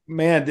young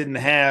man didn't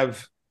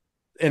have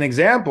an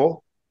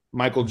example,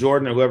 Michael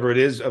Jordan or whoever it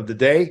is of the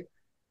day,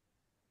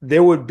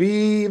 there would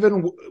be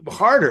even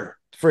harder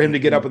for him to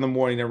get up in the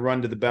morning and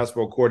run to the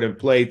basketball court and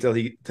play till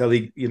he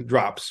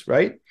drops,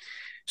 right?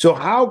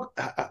 So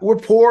we're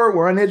poor,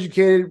 we're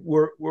uneducated,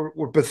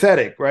 we're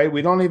pathetic, right?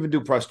 We don't even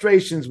do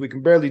prostrations. We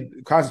can barely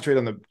concentrate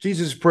on the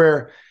Jesus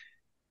prayer.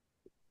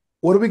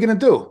 What are we going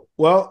to do?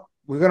 Well,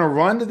 we're going to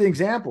run to the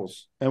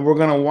examples, and we're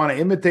going to want to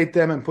imitate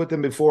them and put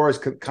them before us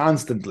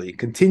constantly,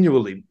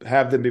 continually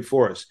have them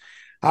before us.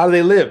 How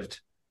they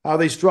lived, how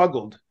they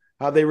struggled,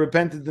 how they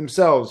repented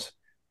themselves,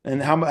 and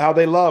how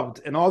they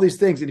loved, and all these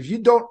things. And if you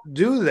don't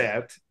do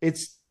that,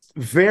 it's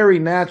very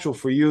natural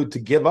for you to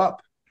give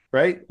up,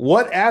 right?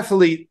 What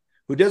athlete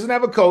who doesn't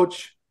have a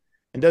coach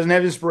and doesn't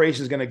have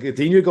inspiration is going to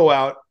continue to go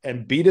out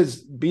and beat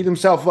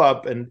himself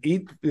up and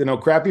eat,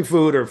 crappy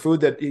food or food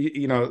that,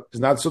 is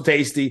not so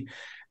tasty,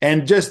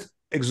 and just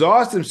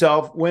exhaust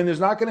himself when there's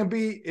not going to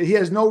be, he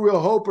has no real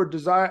hope or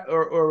desire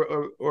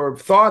or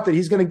thought that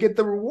he's going to get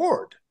the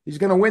reward. He's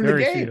going to win the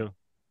game.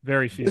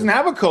 Very few. He doesn't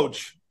have a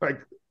coach.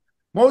 Like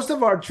most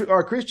of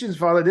our Christians,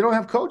 Father, they don't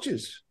have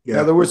coaches. Yeah. In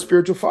other words,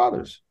 spiritual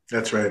fathers.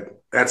 That's right.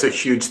 That's a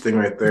huge thing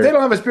right there. If they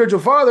don't have a spiritual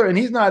father and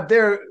he's not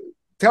there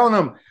telling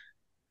them,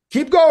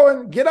 keep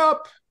going, get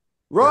up,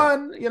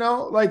 run,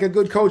 like a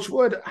good coach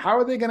would, how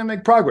are they going to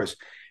make progress?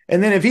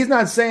 And then if he's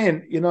not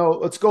saying,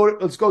 let's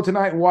go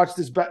tonight and watch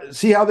this,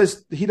 see how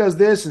he does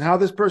this and how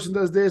this person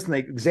does this, and they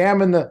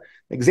examine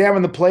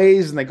the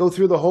plays and they go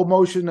through the whole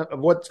motion of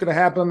what's going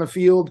to happen on the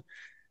field.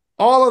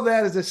 All of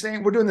that is the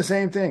same. We're doing the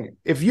same thing.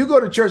 If you go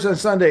to church on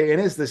Sunday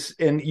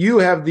and you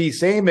have the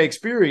same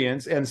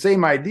experience and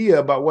same idea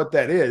about what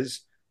that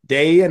is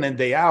day in and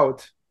day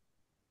out,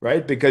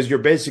 right? Because you're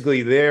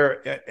basically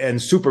there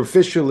and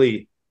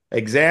superficially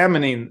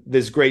examining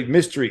this great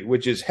mystery,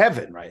 which is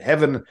heaven, right?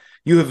 Heaven,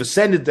 you have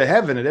ascended to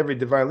heaven at every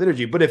divine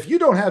liturgy. But if you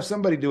don't have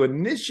somebody to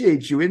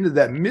initiate you into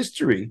that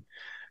mystery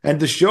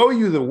and to show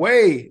you the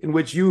way in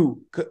which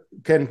you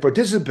can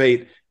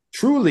participate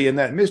truly in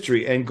that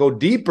mystery and go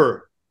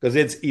deeper, because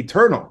it's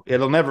eternal,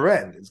 it'll never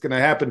end. It's going to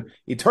happen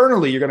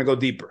eternally. You're going to go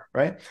deeper,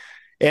 right?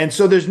 And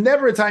so there's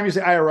never a time you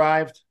say, I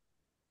arrived.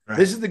 Right.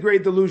 This is the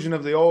great delusion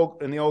of the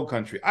old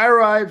country. I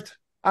arrived.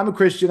 I'm a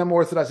Christian. I'm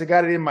Orthodox. I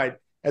got it in my,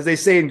 as they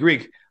say in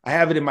Greek, I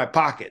have it in my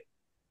pocket.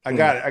 I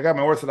got it. I got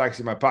my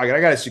Orthodoxy in my pocket.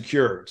 I got it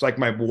secure. It's like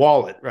my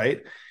wallet,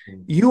 right?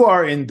 You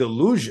are in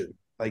delusion.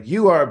 Like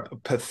you are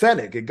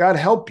pathetic. God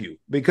help you,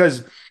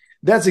 because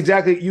that's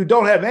exactly, you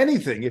don't have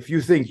anything if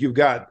you think you've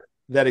got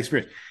that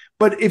experience.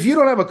 But if you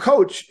don't have a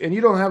coach and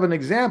you don't have an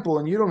example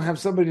and you don't have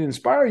somebody to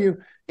inspire you,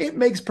 it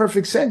makes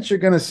perfect sense. You're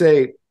going to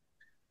say,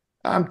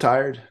 I'm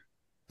tired.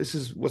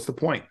 What's the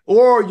point?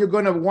 Or you're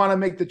going to want to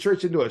make the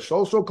church into a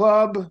social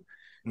club.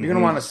 You're going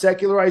to want to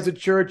secularize the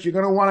church. You're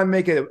going to want to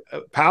make it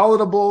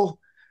palatable.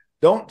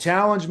 Don't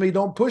challenge me.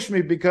 Don't push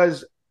me,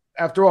 because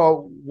after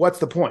all, what's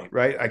the point,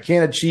 right?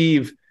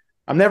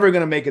 I'm never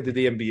going to make it to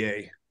the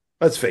NBA.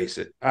 Let's face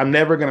it. I'm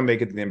never going to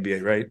make it to the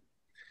NBA, right?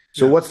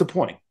 So what's the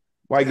point?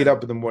 Why get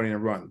up in the morning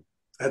and run?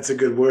 That's a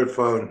good word,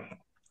 Father.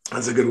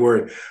 That's a good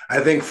word. I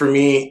think for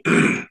me,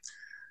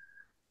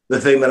 the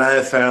thing that I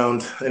have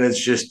found, and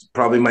it's just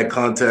probably my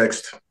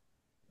context,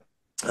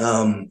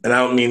 and I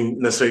don't mean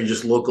necessarily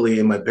just locally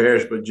in my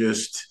parish, but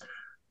just,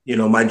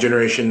 my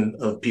generation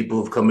of people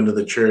who've come into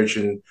the church,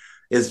 and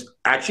is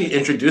actually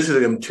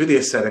introducing them to the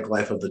ascetic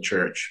life of the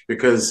church,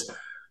 because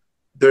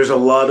there's a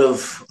lot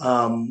of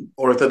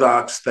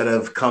Orthodox that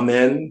have come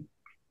in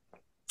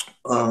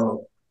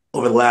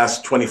over the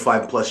last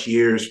 25 plus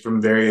years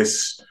from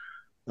various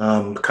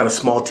kind of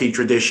small T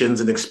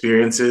traditions and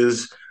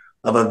experiences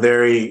of a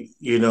very,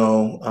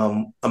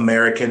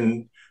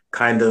 American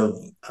kind of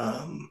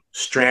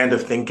strand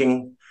of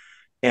thinking.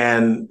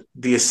 And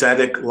the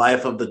ascetic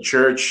life of the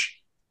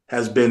church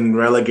has been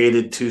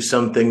relegated to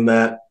something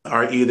that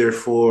are either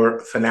for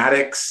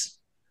fanatics,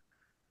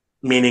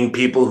 meaning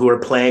people who are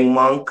playing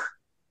monk,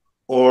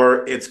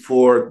 or it's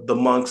for the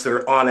monks that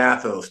are on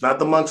Ethos, not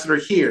the monks that are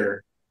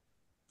here,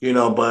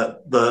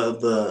 but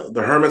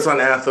the hermits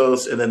on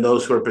Ethos, and then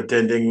those who are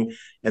pretending,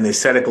 and the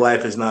ascetic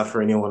life is not for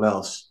anyone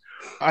else.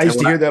 I used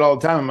to hear that all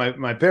the time in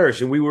my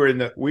parish, and we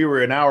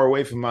were an hour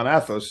away from Mount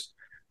Ethos,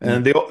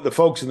 and the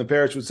folks in the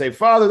parish would say,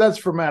 "Father, that's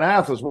for Mount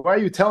Ethos. Why are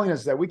you telling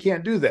us that? We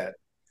can't do that."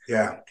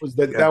 Yeah,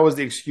 that was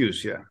the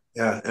excuse. Yeah,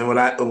 yeah. And what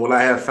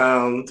I have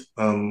found,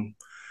 and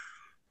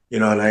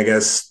I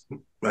guess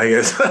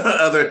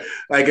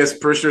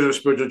parishioners of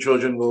spiritual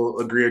children will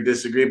agree or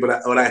disagree,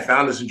 but what I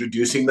found is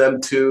introducing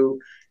them to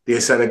the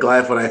ascetic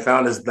life. What I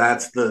found is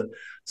that's the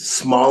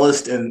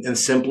smallest and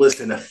simplest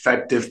and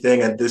effective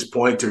thing at this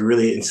point to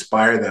really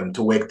inspire them,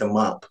 to wake them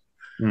up.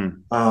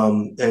 And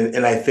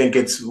I think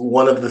it's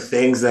one of the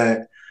things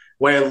that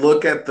when I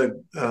look at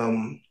the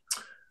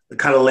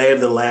kind of lay of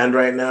the land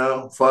right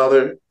now,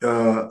 Father,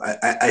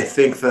 I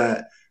think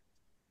that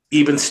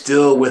even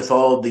still, with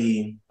all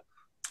the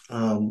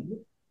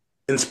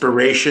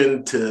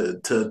inspiration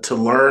to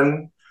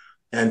learn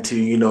and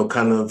to,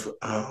 kind of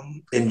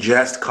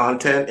ingest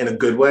content in a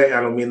good way.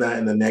 I don't mean that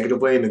in a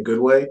negative way, in a good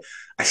way.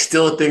 I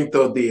still think,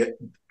 though, the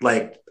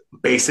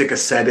basic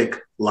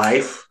ascetic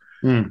life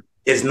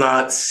is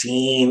not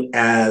seen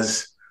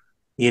as,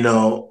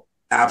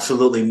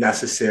 absolutely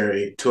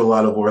necessary to a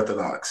lot of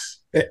Orthodox.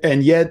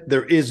 And yet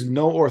there is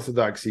no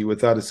orthodoxy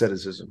without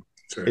asceticism.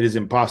 Right. It is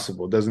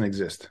impossible. It doesn't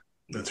exist.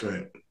 That's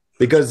right.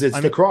 Because it's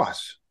the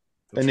cross.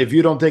 And if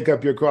you don't take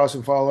up your cross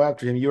and follow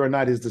after him, you are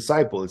not his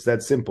disciple. It's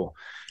that simple.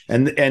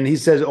 And he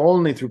says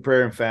only through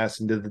prayer and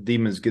fasting do the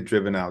demons get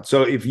driven out.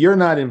 So if you're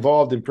not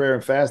involved in prayer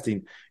and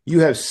fasting, you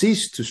have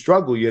ceased to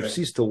struggle. You have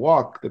ceased to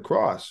walk the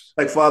cross.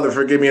 Like, Father,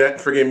 forgive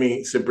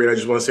me, Cyprian. I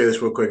just want to say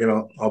this real quick,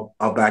 and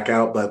I'll back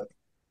out. But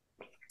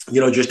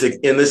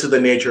and this is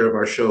the nature of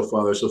our show,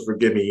 Father. So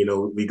forgive me.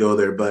 We go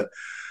there, but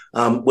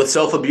with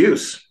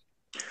self-abuse,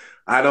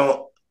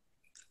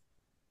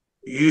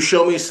 you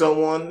show me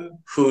someone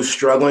who's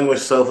struggling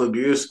with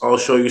self-abuse, I'll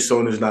show you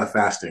someone who's not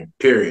fasting,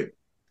 period.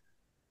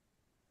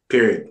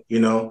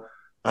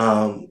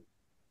 Um,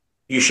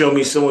 you show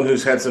me someone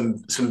who's had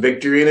some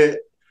victory in it,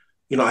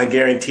 I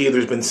guarantee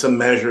there's been some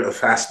measure of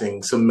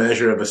fasting, some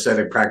measure of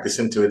ascetic practice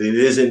into it. It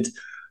isn't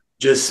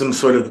just some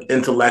sort of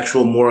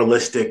intellectual,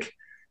 moralistic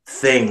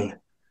thing.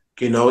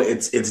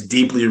 It's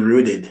deeply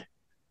rooted,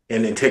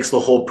 and it takes the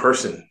whole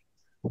person,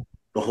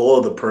 the whole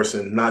of the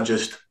person, not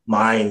just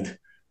mind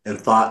and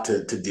thought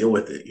to deal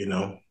with it.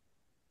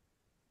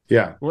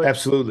 Yeah,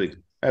 absolutely.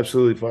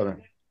 Absolutely,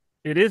 Father.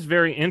 It is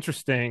very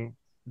interesting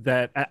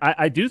that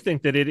I do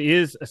think that it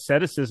is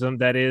asceticism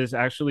that is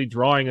actually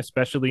drawing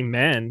especially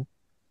men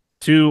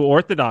to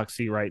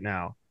orthodoxy right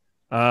now.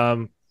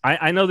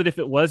 I know that if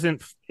it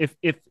wasn't, if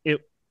it,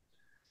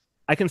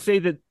 I can say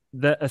that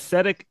the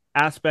ascetic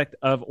aspect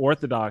of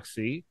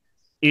orthodoxy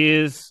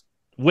is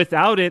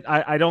without it,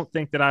 I don't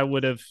think that I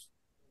would have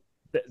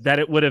that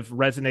it would have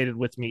resonated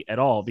with me at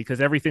all,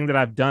 because everything that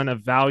I've done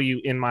of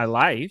value in my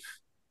life,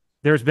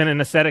 there's been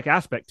an ascetic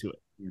aspect to it.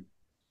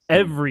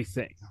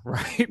 Everything,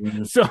 right?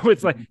 So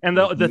it's like, and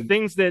the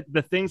things that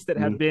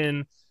have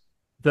been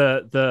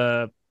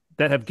the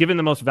that have given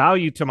the most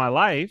value to my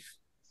life,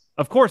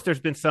 of course there's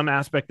been some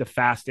aspect of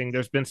fasting,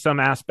 there's been some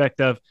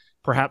aspect of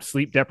perhaps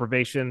sleep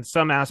deprivation,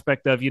 some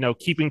aspect of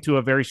keeping to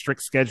a very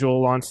strict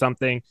schedule on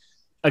something,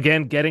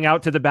 again getting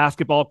out to the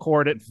basketball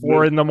court at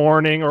 4 a.m.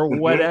 or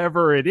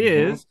whatever it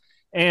is.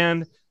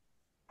 And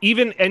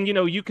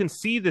you can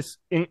see this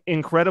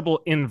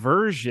incredible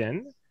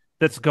inversion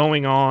that's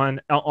going on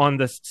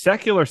the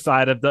secular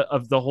side of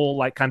the whole,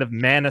 like, kind of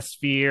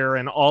manosphere,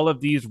 and all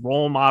of these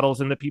role models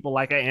and the people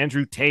like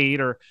Andrew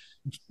Tate or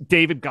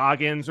David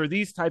Goggins or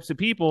these types of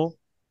people,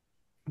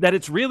 that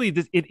it's really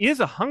it is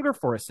a hunger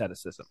for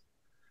asceticism.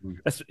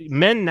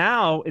 Men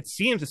now, it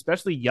seems,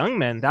 especially young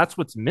men, that's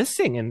what's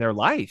missing in their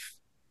life,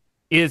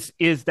 is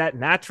that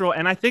natural.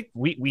 And I think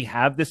we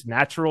have this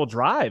natural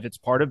drive. It's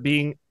part of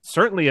being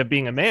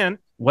a man.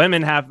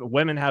 Women are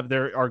going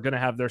to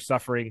have their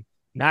suffering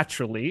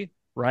naturally,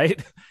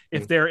 right?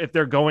 If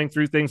they're going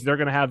through things, they're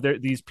going to have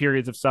these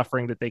periods of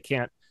suffering that they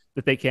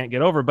can't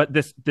get over. But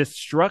this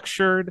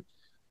structured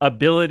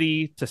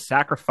ability to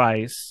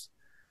sacrifice,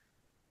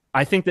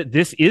 I think that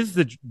this is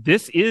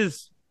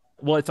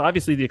it's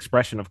obviously the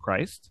expression of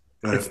Christ.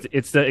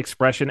 It's the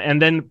expression,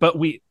 and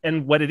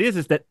what it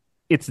is that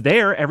it's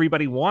there,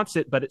 everybody wants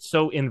it, but it's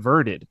so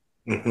inverted.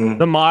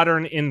 The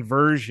modern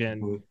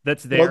inversion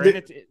that's there.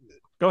 Well,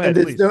 go ahead,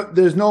 please.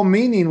 There's no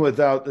meaning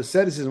without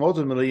asceticism.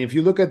 Ultimately, if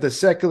you look at the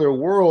secular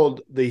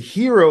world, the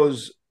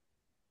heroes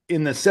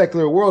in the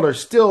secular world are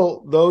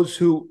still those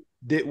who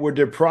were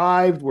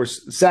deprived, were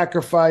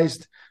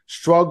sacrificed,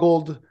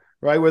 struggled,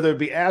 right? Whether it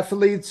be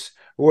athletes,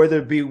 or whether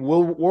it be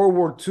World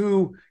War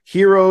II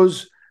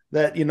heroes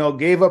that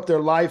gave up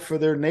their life for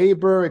their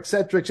neighbor, et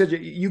cetera, et cetera.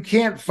 You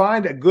can't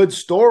find a good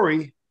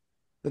story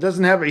that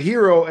doesn't have a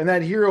hero, and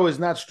that hero is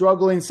not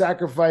struggling,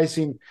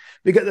 sacrificing.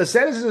 Because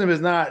asceticism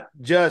is not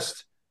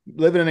just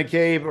living in a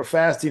cave or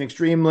fasting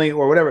extremely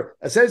or whatever.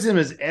 Asceticism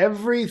is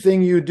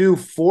everything you do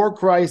for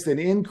Christ and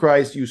in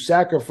Christ, you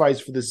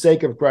sacrifice for the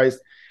sake of Christ.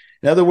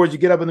 In other words, you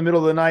get up in the middle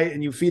of the night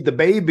and you feed the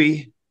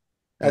baby.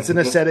 That's an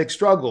ascetic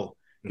struggle.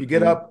 You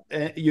get up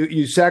and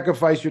you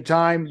sacrifice your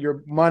time,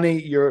 your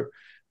money, your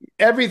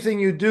everything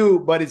you do,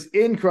 but it's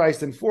in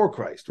Christ and for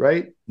Christ,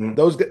 right?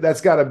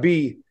 That's got to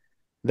be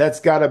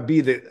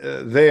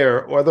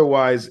there.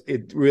 Otherwise,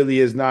 it really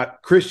is not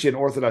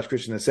Orthodox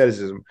Christian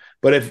asceticism.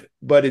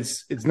 But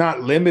it's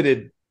not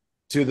limited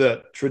to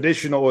the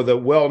traditional or the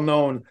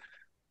well-known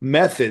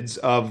methods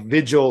of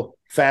vigil,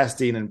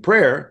 fasting, and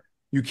prayer.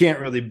 You can't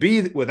really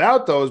be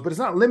without those, but it's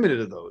not limited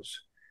to those.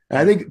 And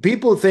I think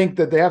people think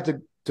that they have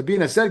to be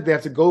an ascetic, they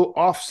have to go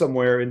off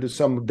somewhere into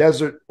some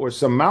desert or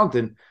some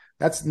mountain.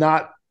 That's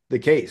not the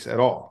case at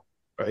all,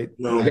 right?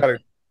 No.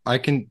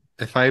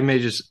 If I may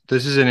this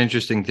is an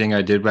interesting thing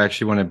I did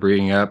actually want to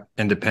bring up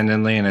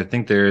independently, and I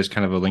think there is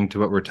kind of a link to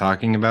what we're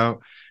talking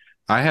about.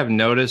 I have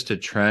noticed a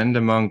trend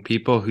among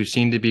people who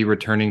seem to be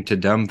returning to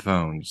dumb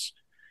phones.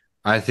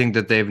 I think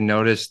that they've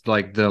noticed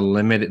like the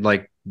limit,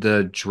 like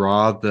the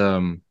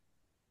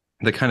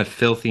kind of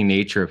filthy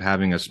nature of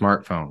having a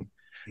smartphone.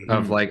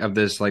 Of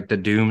the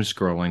doom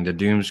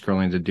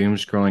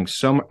scrolling.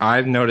 So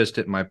I've noticed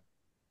it in my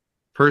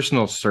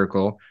personal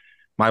circle.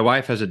 My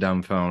wife has a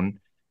dumb phone,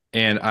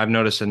 and I've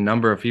noticed a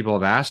number of people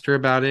have asked her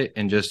about it.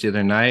 And just the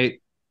other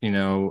night,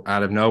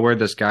 out of nowhere,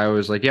 this guy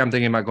was like, "Yeah, I'm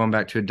thinking about going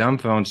back to a dumb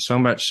phone." So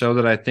much so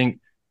that I think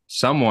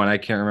someone, I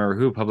can't remember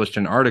who, published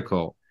an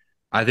article.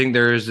 I think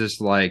there is this,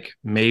 like,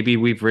 maybe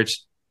we've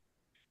reached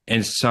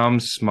in some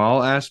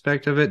small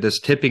aspect of it, this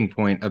tipping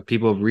point of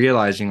people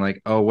realizing,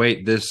 like, oh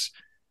wait,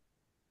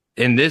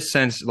 in this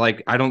sense,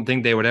 like, I don't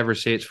think they would ever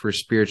say it's for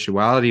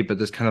spirituality, but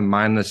this kind of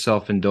mindless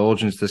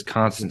self-indulgence, this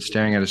constant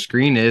staring at a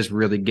screen is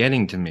really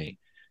getting to me.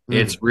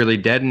 It's really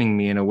deadening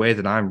me in a way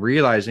that I'm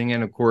realizing.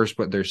 And of course,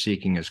 what they're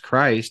seeking is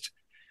Christ.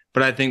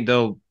 But I think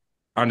they'll,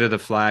 under the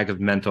flag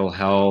of mental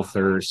health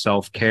or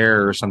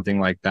self-care or something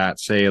like that,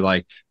 say,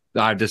 like,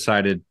 I've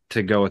decided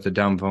to go with the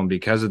dumb phone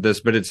because of this.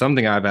 But it's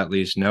something I've at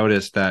least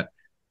noticed, that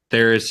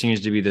there seems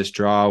to be this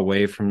draw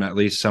away from at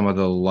least some of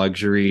the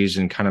luxuries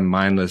and kind of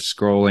mindless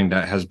scrolling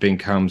that has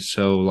become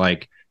so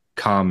like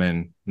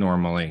common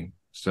normally.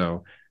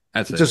 So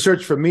it's a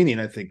search for meaning.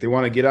 I think they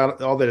want to get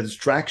out all that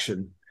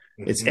distraction.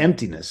 It's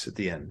emptiness at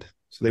the end.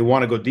 So they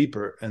want to go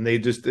deeper, and they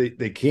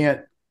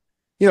can't,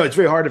 it's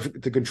very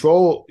hard to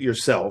control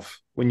yourself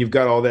when you've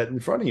got all that in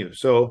front of you.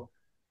 So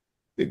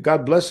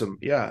God bless them.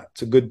 Yeah.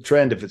 It's a good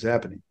trend if it's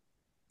happening.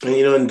 And,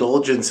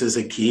 indulgence is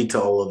a key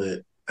to all of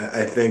it.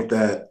 I think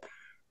that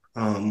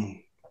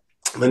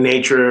the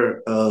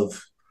nature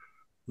of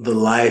the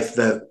life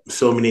that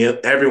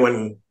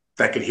everyone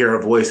that could hear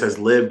a voice has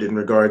lived in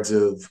regards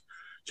of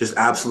just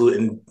absolute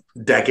and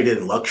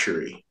decadent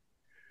luxury,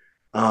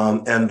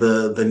 and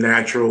the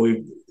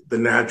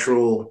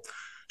natural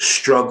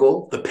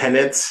struggle, the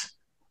penance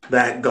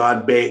that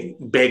God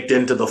baked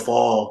into the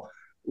fall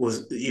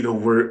was,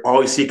 we're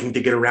always seeking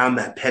to get around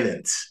that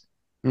penance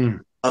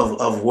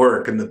of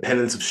work and the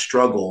penance of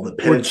struggle.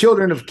 We're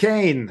children of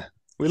Cain.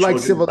 We like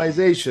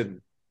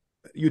civilization,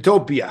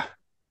 utopia.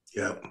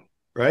 Yeah.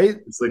 Right?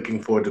 It's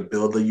looking forward to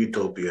build a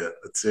utopia.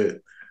 That's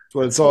it. That's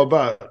what it's all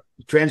about.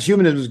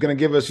 Transhumanism is going to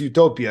give us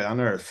utopia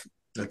on Earth.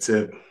 That's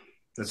it.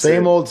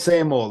 Same old,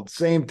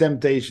 same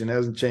temptation.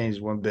 Hasn't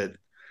changed one bit.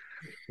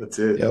 That's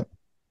it. Yep.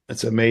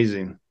 It's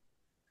amazing.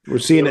 We're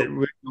seeing it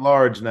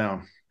large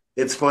now.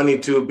 It's funny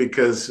too,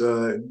 because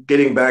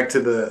getting back to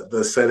the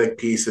ascetic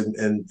piece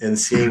and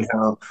seeing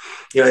how,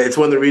 it's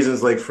one of the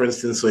reasons, like, for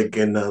instance, like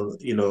in,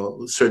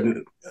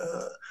 certain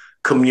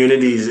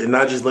communities, and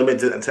not just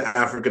limited to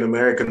African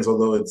Americans,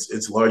 although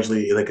it's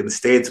largely like in the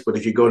States, but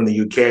if you go in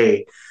the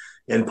UK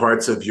and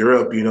parts of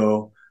Europe,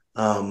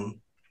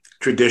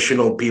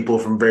 traditional people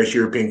from various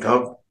European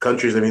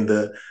countries, I mean,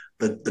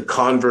 the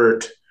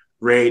convert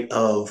rate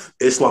of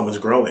Islam is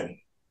growing.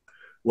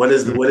 What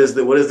is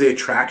the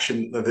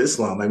attraction of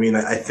Islam? I mean,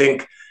 I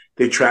think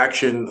the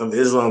attraction of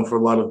Islam for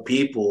a lot of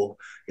people,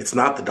 it's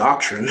not the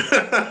doctrine.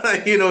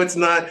 It's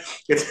not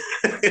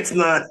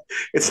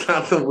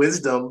the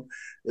wisdom,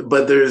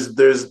 but there's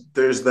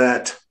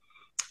that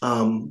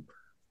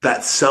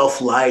that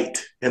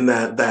self-light and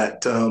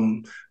that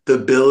the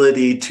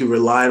ability to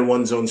rely on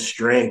one's own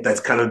strength that's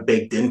kind of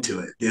baked into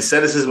it. The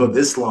asceticism of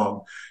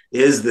Islam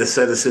is the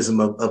asceticism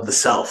of the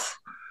self.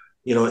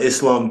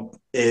 Islam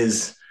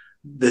is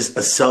a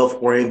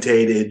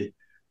self-orientated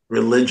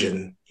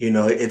religion.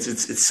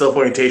 It's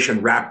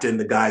self-orientation wrapped in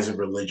the guise of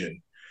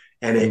religion.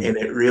 And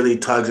it really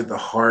tugs at the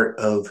heart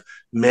of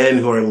men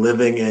who are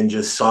living in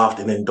just soft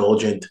and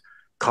indulgent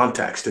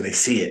context, and they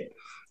see it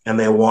and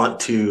they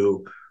want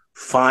to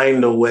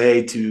find a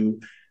way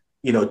to,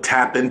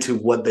 tap into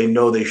what they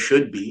know they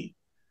should be.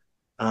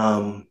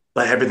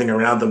 But everything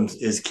around them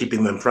is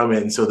keeping them from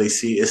it. And so they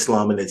see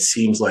Islam and it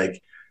seems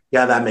like,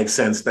 yeah, that makes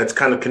sense. That's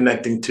kind of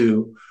connecting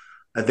to,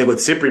 I think,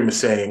 what Cyprian was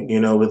saying,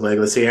 with, like,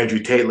 let's say Andrew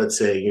Tate,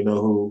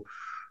 who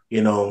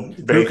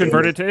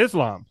converted to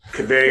Islam,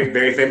 very,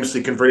 very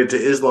famously converted to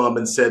Islam,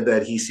 and said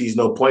that he sees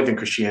no point in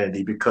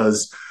Christianity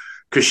because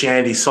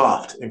Christianity's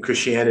soft, and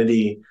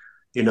Christianity,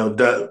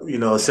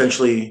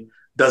 essentially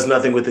does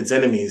nothing with its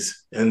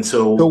enemies. And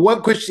so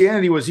what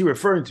Christianity was he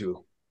referring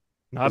to?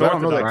 Not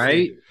Orthodox,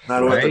 right?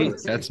 Not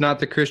Orthodox. That's not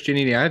the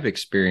Christianity I've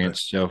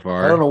experienced so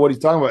far. I don't know what he's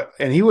talking about.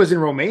 And he was in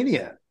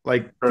Romania.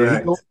 Like,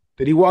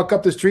 did he walk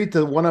up the street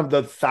to one of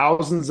the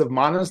thousands of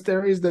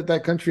monasteries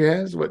that country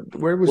has?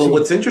 Where was he? Well,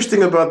 what's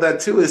interesting about that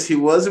too is he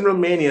was in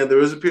Romania. There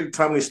was a period of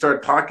time when he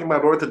started talking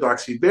about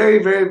Orthodoxy very,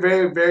 very,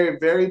 very, very,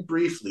 very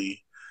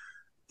briefly.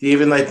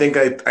 Even, I think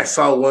I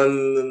saw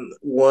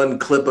one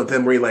clip of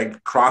him where he,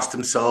 like, crossed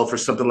himself or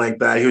something like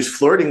that. He was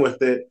flirting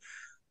with it.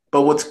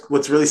 But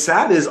what's really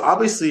sad is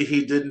obviously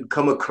he didn't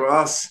come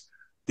across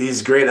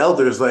these great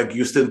elders like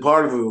Justin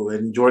Parvu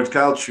and George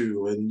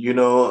Calciu and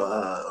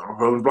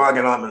Roman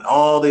Braganam and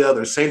all the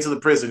other saints of the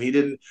prison. He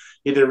didn't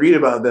read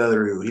about the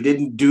other. He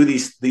didn't do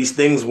these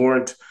things.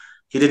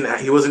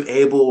 He wasn't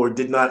able or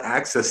did not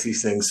access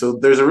these things. So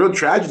there's a real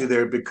tragedy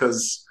there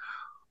because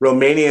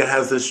Romania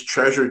has this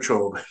treasure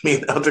trove. I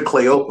mean, Elder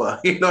Cleopa.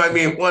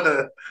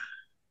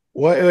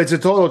 Well, it's a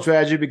total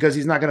tragedy because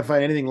he's not going to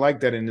find anything like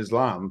that in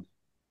Islam.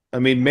 I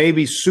mean,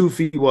 maybe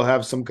Sufi will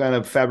have some kind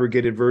of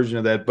fabricated version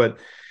of that, but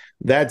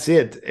that's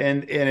it.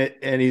 And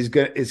it's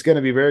going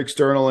to be very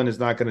external, and it's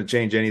not going to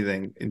change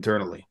anything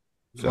internally.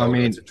 So I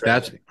mean,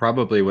 that's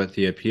probably what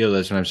the appeal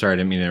is. And I'm sorry, I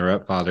didn't mean to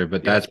interrupt, Father,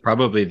 but that's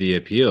probably the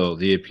appeal.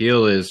 The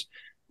appeal is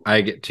I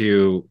get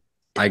to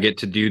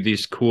do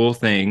these cool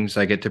things.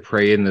 I get to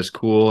pray in this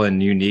cool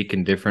and unique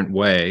and different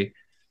way.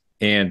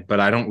 But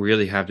I don't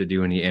really have to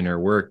do any inner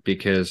work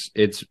because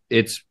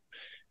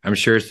I'm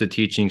sure it's the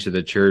teachings of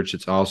the church.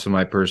 It's also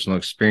my personal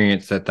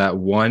experience that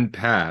one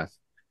path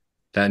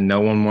that no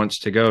one wants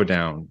to go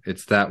down.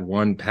 It's that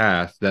one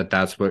path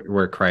that's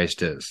where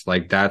Christ is.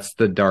 Like, that's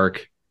the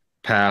dark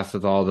path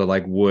with all the,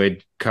 like,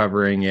 wood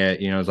covering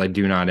it, it's like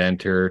do not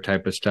enter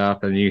type of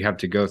stuff. And you have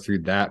to go through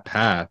that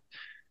path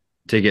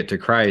to get to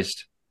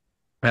Christ.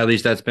 At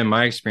least that's been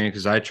my experience,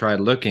 because I tried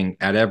looking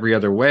at every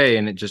other way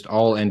and it just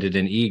all ended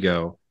in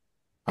ego.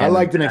 I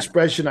liked an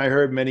expression I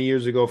heard many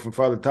years ago from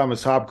Father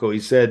Thomas Hopko. He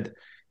said,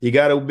 you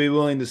got to be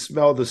willing to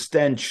smell the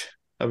stench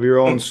of your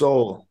own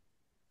soul.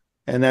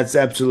 And that's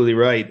absolutely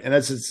right. And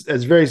that's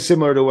very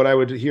similar to what I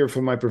would hear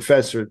from my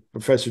professor,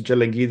 Professor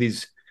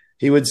Chalengidis.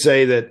 He would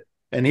say that,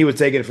 and he would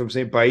take it from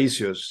St.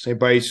 Paisios. St.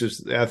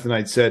 Paisios, the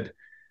Athonite, said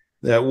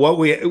that what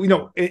we,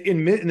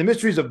 in the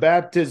mysteries of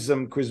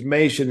baptism,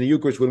 chrismation, the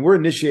Eucharist, when we're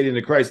initiated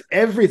into Christ,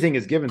 everything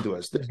is given to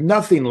us. There's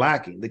nothing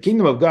lacking. The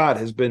kingdom of God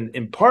has been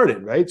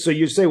imparted, right? So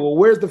you say, well,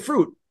 where's the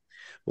fruit?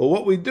 Well,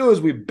 what we do is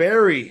we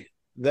bury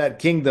that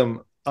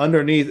kingdom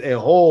underneath a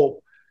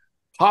whole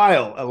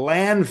pile, a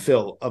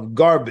landfill of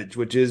garbage,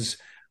 which is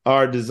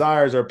our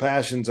desires, our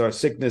passions, our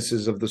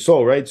sicknesses of the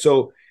soul, right?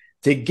 So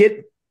to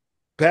get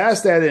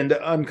past that and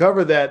to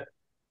uncover that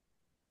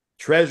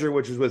treasure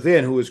which is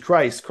within, who is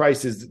Christ.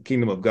 Christ is the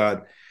kingdom of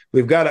God.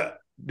 We've got to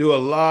do a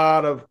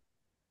lot of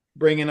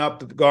bringing up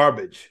the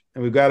garbage,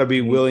 and we've got to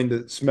be willing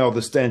to smell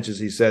the stench, as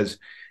he says.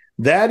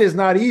 That is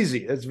not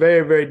easy. It's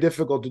very, very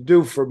difficult to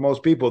do for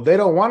most people. They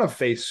don't want to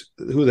face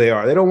who they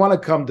are. They don't want to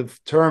come to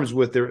terms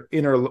with their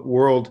inner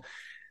world.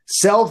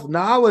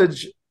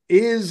 Self-knowledge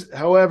is,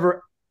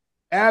 however,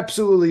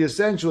 absolutely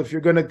essential if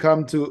you're going to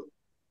come to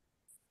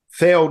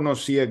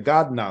theognosia,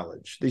 God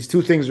knowledge. These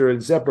two things are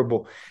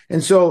inseparable.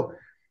 And so,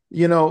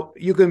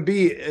 you can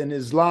be an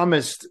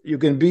Islamist, you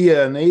can be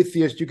an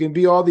atheist, you can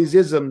be all these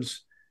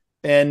isms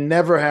and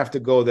never have to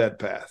go that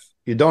path.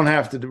 You don't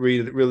have to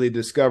really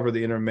discover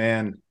the inner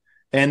man.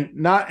 And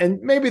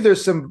maybe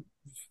there's some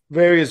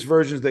various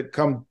versions that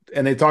come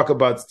and they talk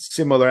about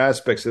similar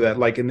aspects of that,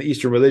 like in the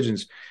Eastern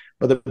religions.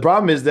 But the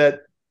problem is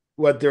that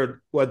what they're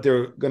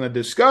going to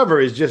discover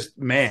is just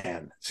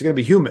man. It's going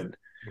to be human.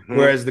 Mm-hmm.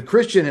 Whereas the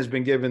Christian has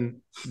been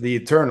given the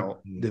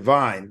eternal,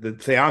 divine, the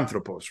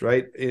theanthropos,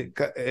 right?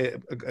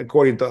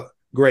 According to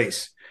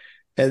grace.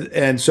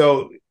 And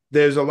so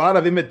there's a lot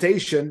of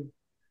imitation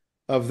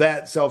of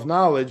that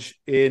self-knowledge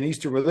in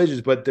Eastern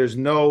religions, but there's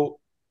no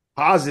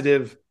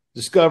positive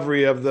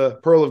discovery of the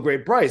pearl of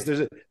great price.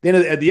 At the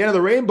end of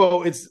the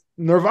rainbow, it's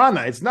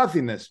nirvana, it's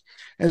nothingness.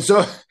 And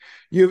so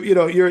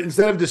you're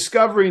instead of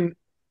discovering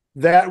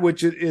that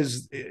which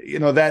is,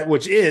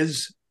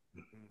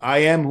 I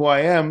am who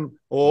I am,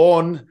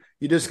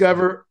 you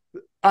discover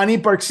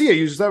aniparxia,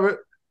 you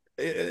discover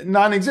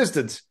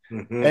non-existence.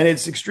 Mm-hmm. And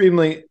it's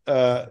extremely,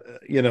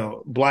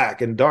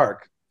 black and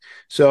dark.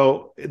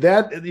 So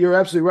that you're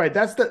absolutely right.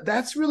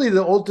 That's really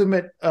the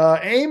ultimate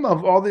aim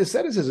of all the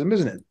asceticism,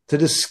 isn't it?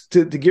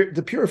 To get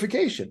the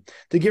purification,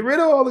 to get rid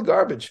of all the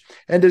garbage,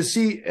 and to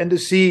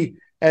see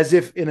as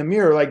if in a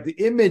mirror, like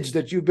the image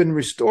that you've been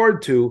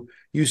restored to.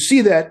 You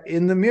see that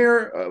in the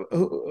mirror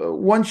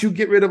once you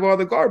get rid of all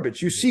the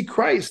garbage. You see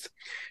Christ.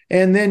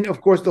 And then,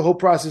 of course, the whole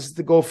process is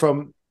to go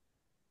from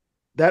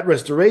that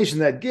restoration,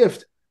 that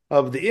gift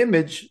of the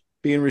image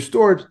being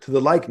restored to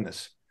the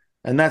likeness.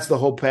 And that's the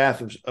whole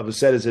path of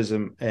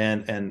asceticism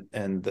and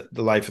the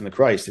life in the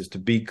Christ, is to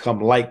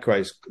become like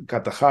Christ,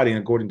 katachari,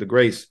 according to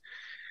grace.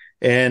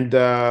 And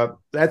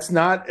that's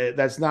not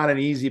an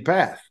easy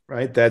path,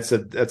 right? That's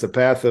a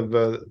path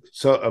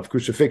of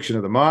crucifixion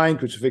of the mind,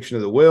 crucifixion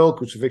of the will,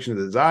 crucifixion of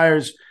the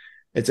desires.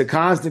 It's a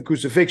constant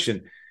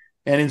crucifixion.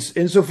 And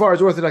insofar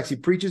as Orthodoxy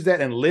preaches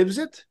that and lives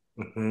it,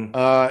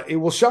 mm-hmm. It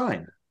will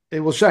shine. It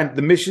will shine.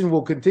 The mission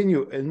will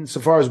continue.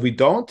 Insofar as we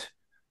don't,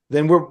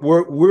 then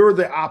we're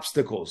the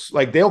obstacles.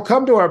 Like, they'll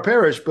come to our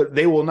parish, but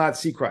they will not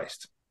see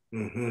Christ.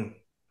 Mm-hmm.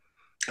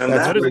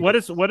 And what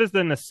is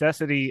the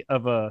necessity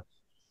of a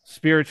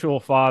spiritual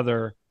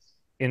father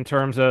in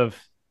terms of,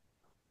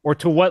 or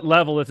to what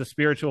level is a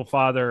spiritual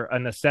father a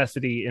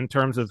necessity in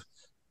terms of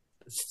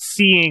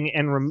seeing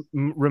and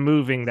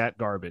removing that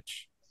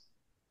garbage?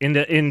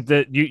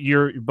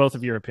 Your both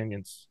of your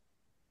opinions.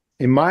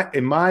 In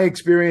my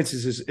experience,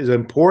 is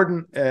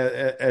important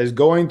as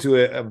going to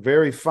a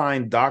very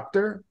fine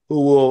doctor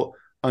who will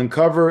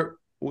uncover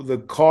the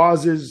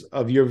causes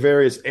of your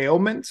various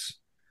ailments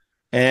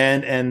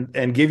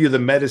and give you the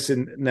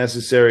medicine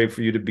necessary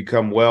for you to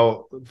become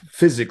well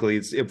physically.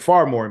 It's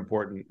far more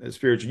important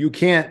spiritual. You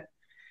can't.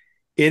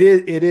 It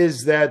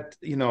is that,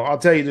 I'll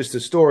tell you just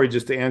a story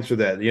just to answer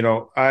that.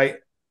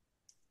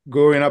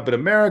 Growing up in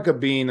America,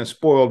 being a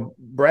spoiled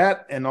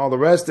brat and all the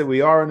rest that we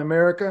are in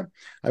America,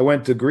 I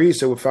went to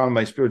Greece. I found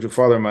my spiritual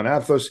father in Mount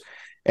Ethos,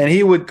 and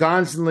he would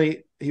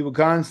constantly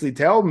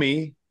tell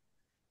me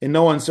in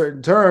no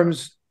uncertain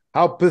terms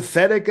how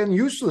pathetic and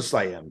useless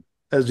I am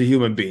as a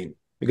human being,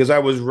 because I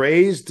was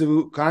raised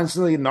to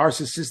constantly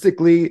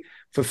narcissistically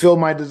fulfill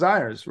my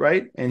desires,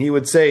 right? And he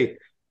would say,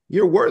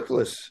 "You're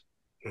worthless."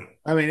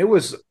 I mean, it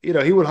was, he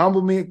would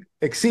humble me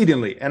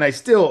exceedingly. And I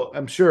still,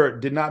 I'm sure,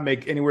 did not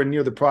make anywhere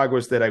near the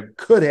progress that I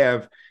could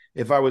have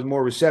if I was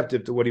more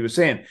receptive to what he was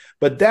saying.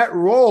 But that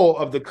role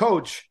of the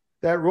coach,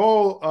 that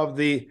role of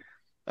the,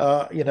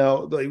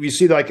 you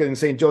see like in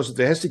St. Joseph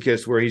the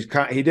Hesychist, where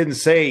he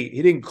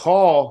didn't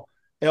call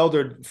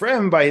Elder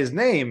Frem by his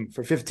name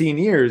for 15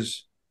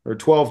 years or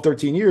 12,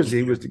 13 years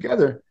he was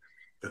together.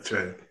 That's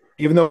right.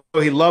 Even though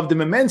he loved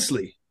him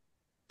immensely.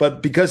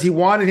 But because he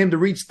wanted him to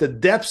reach the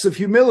depths of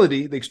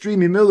humility, the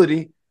extreme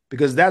humility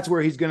because that's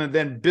where he's going to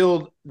then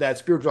build that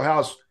spiritual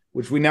house,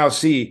 which we now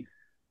see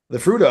the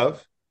fruit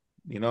of,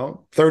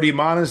 30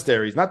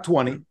 monasteries, not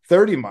 20,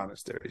 30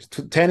 monasteries,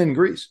 10 in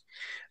Greece,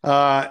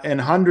 and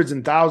hundreds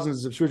and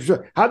thousands of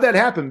spiritual. How'd that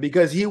happen?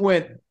 Because he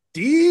went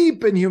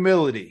deep in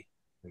humility,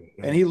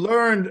 and he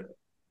learned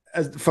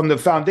from the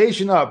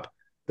foundation up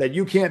that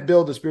you can't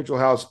build a spiritual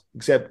house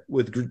except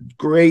with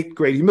great,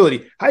 great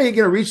humility. How are you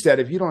going to reach that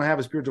if you don't have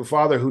a spiritual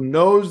father who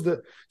knows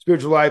the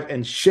spiritual life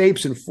and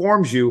shapes and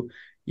forms you?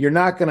 You're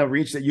not going to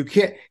reach that. You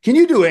can't. Can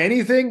you do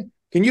anything?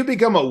 Can you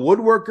become a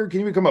woodworker?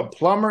 Can you become a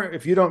plumber?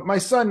 If you don't, my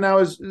son now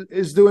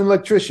is doing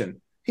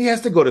electrician. He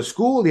has to go to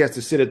school. He has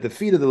to sit at the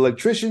feet of the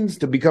electricians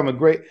to become a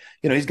great,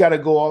 he's got to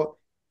go all.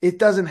 It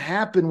doesn't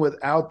happen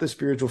without the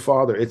spiritual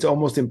father. It's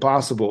almost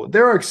impossible.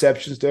 There are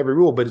exceptions to every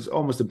rule, but it's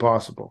almost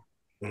impossible.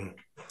 And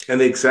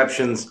the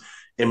exceptions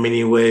in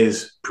many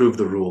ways prove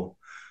the rule.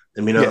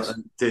 I mean, yes.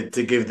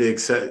 to give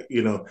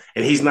the,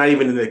 and he's not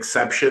even an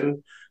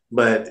exception,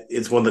 but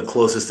it's one of the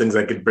closest things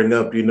I could bring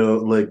up,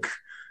 like,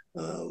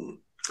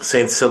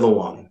 Saint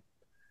Silouan.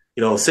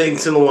 Saint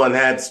Silouan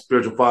had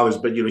spiritual fathers,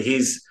 but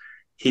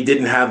he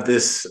didn't have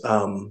this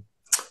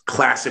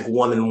classic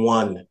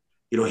one-on-one.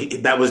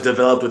 That was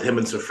developed with him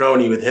and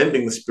Sophrony, with him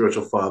being the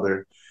spiritual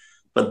father.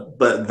 But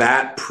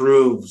that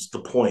proves the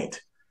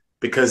point,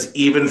 because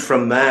even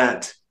from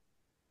that,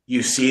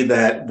 you see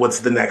that what's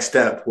the next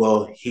step?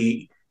 Well,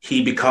 he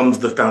becomes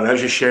the founder. I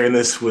was just sharing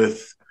this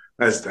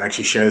I was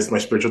actually sharing this with my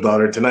spiritual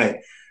daughter tonight.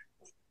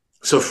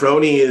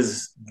 Sophrony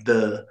is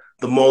the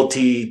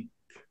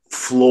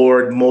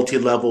multi-floored,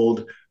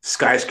 multi-leveled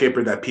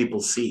skyscraper that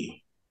people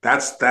see.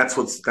 That's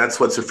what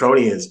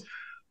Sophrony is.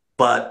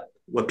 But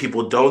what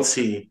people don't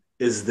see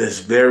is this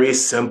very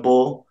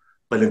simple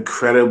but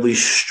incredibly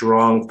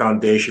strong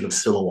foundation of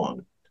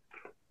Silouan.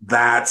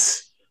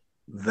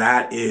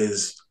 That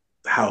is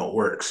how it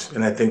works.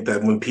 And I think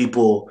that when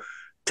people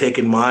take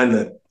in mind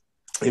that,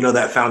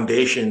 that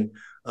foundation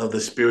of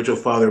the spiritual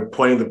father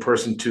pointing the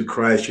person to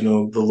Christ,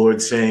 the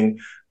Lord saying,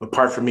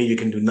 apart from me, you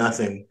can do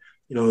nothing.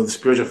 The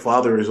spiritual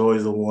father is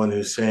always the one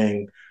who's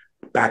saying,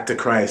 back to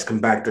Christ, come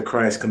back to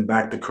Christ, come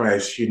back to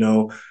Christ.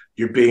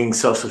 You're being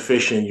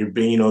self-sufficient. You're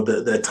being,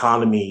 the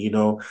autonomy,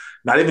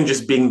 not even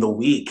just being the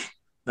weak,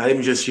 not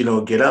even just,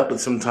 get up, but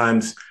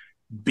sometimes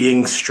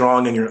being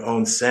strong in your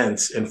own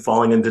sense and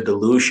falling into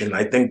delusion.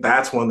 I think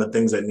that's one of the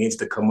things that needs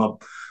to come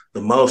up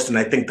the most. And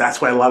I think that's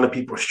why a lot of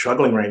people are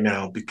struggling right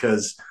now,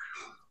 because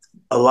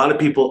a lot of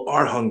people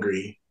are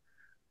hungry,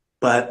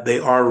 but they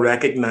are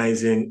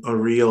recognizing a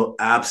real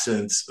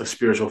absence of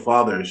spiritual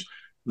fathers.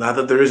 Not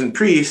that there isn't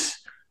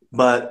priests,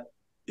 but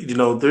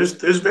there's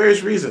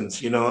various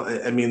reasons.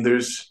 I mean,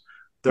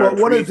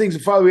 one of the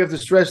things, Father, we have to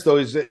stress though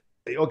is that,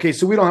 okay,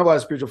 so we don't have a lot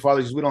of spiritual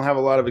fathers. We don't have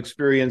a lot of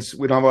experience.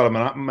 We don't have a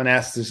lot of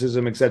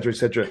monasticism, et cetera, et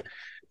cetera.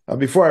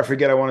 Before I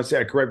forget, I want to say,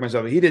 I correct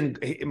myself.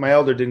 My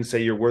elder didn't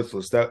say you're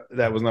worthless.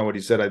 That was not what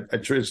he said. I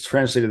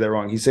translated that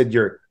wrong. He said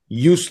you're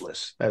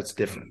useless. That's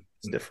different.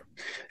 It's different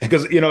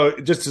because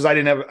just as I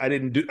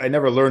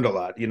never learned a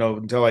lot.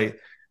 Until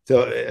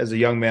as a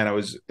young man,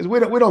 we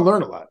don't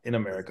learn a lot in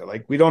America.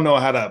 Like, we don't know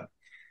how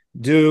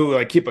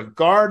to keep a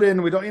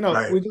garden. We don't.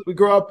 Right. We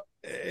grow up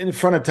in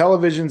front of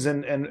televisions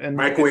and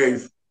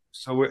microwave.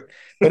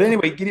 But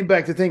anyway, getting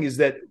back to the thing is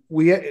that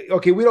we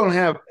don't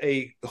have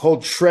a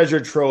whole treasure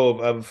trove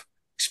of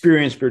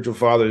experienced spiritual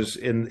fathers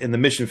in the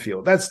mission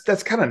field.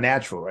 That's kind of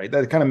natural, right?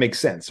 That kind of makes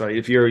sense, right?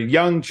 If you're a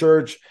young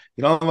church,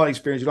 you don't have a lot of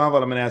experience, you don't have a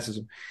lot of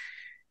monasticism.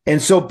 And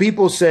so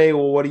people say,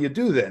 well, what do you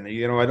do then?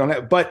 I don't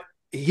have, but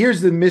here's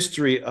the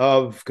mystery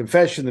of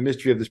confession, the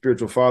mystery of the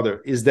spiritual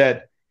father is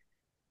that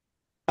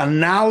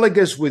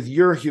analogous with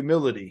your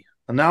humility,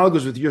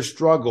 analogous with your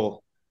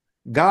struggle,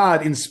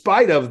 God, in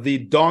spite of the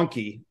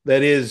donkey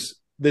that is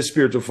this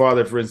spiritual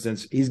father, for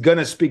instance, he's going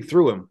to speak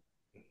through him.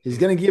 He's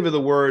going to give you the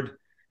word,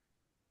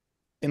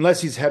 unless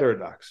he's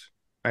heterodox,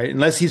 right?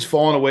 Unless he's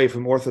fallen away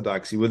from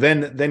orthodoxy. Well,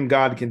 then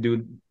God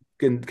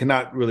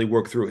cannot really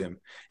work through him.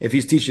 If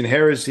he's teaching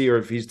heresy or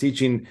if he's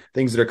teaching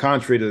things that are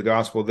contrary to the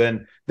gospel,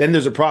 then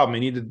there's a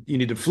problem. You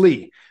need to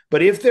flee.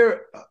 But if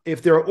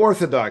they're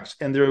orthodox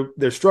and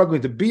they're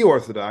struggling to be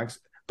orthodox,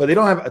 but they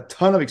don't have a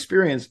ton of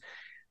experience,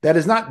 that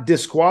does not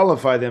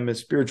disqualify them as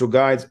spiritual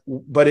guides,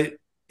 but it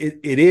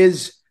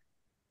is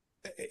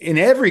in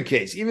every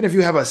case. Even if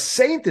you have a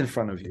saint in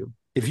front of you,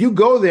 if you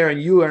go there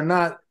and you are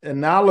not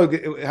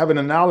have an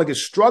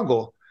analogous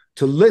struggle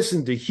to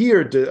listen, to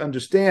hear, to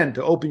understand,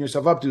 to open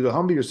yourself up to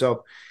humble yourself,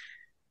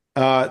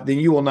 then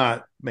you will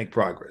not make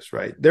progress,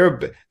 right?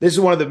 This is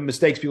one of the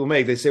mistakes people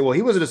make. They say, well,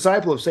 he was a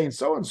disciple of Saint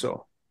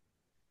so-and-so.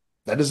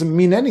 That doesn't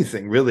mean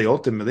anything, really,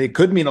 ultimately. It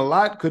could mean a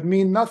lot, could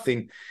mean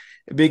nothing,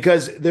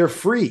 because they're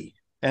free.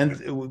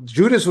 And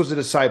Judas was a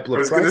disciple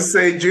of Christ. I was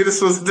going to say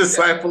Judas was a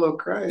disciple of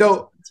Christ.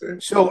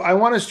 So I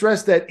want to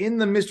stress that in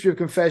the mystery of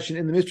confession,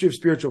 in the mystery of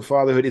spiritual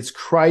fatherhood, it's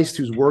Christ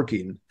who's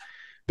working.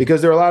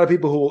 Because there are a lot of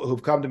people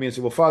who've come to me and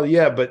say, well, Father,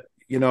 yeah, but,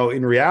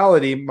 in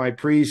reality, my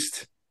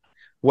priest,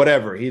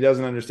 whatever, he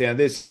doesn't understand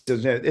this.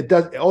 It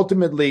does.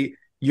 Ultimately,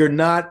 you're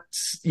not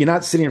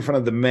sitting in front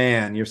of the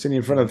man. You're sitting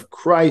in front of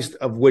Christ,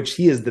 of which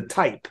he is the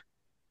type,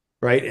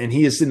 right? And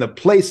he is in the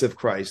place of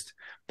Christ.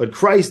 But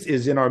Christ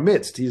is in our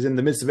midst. He's in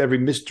the midst of every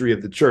mystery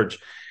of the church.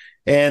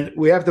 And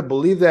we have to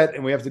believe that,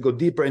 and we have to go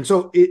deeper. And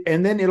so,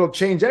 and then it'll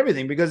change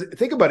everything, because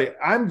think about it.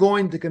 I'm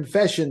going to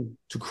confession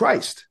to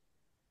Christ.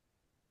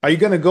 Are you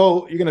going to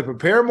go, you're going to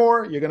prepare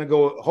more? You're going to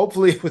go,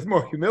 hopefully, with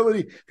more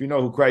humility, if you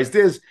know who Christ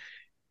is.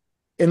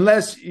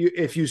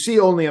 If you see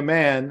only a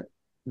man,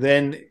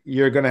 then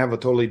you're going to have a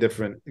totally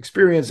different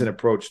experience and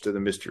approach to the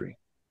mystery.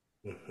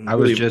 I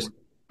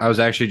was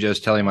actually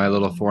just telling my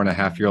little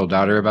 4.5-year-old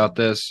daughter about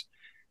this.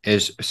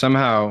 Is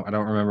somehow, I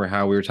don't remember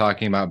how, we were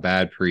talking about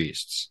bad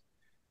priests.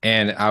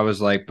 And I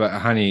was like, but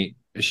honey,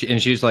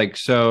 she's like,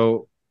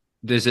 so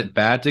is it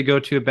bad to go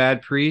to a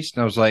bad priest?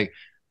 And I was like,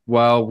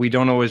 well, we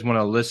don't always want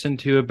to listen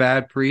to a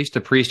bad priest.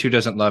 A priest who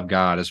doesn't love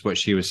God is what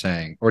she was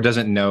saying, or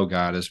doesn't know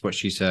God is what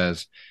she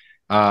says.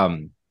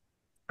 And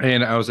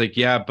I was like,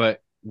 yeah,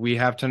 but we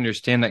have to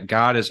understand that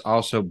God is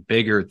also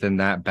bigger than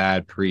that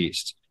bad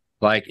priest.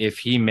 Like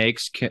if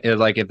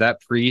if that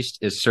priest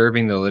is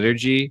serving the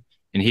liturgy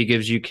and he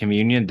gives you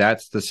communion,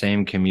 that's the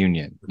same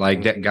communion.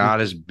 Like that God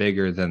is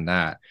bigger than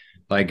that.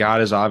 Like God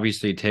has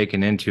obviously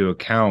taken into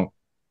account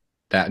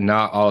that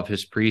not all of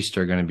his priests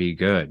are going to be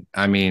good.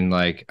 I mean,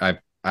 like I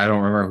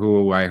don't remember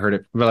who I heard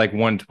it, but like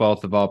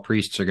 1/12 of all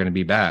priests are going to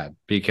be bad,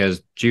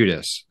 because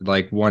Judas,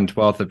 like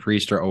 1/12 of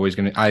priests are always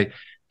going to, I can't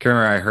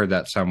remember, I heard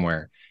that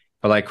somewhere,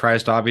 but like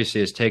Christ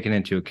obviously has taken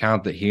into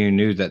account that he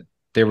knew that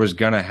there was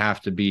going to have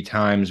to be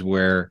times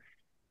where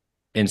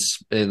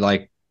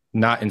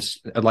not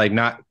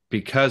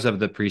because of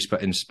the priest,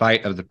 but in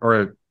spite of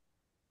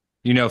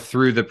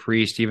through the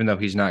priest, even though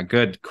he's not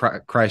good,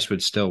 Christ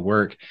would still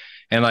work.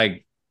 And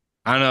like,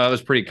 I don't know, it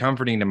was pretty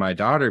comforting to my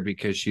daughter,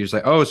 because she was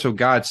like, oh, so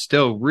God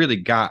still really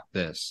got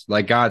this.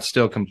 Like God's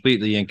still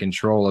completely in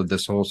control of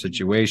this whole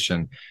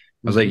situation. I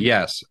was like,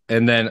 yes.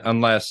 And then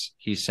unless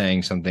he's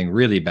saying something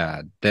really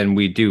bad, then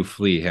we do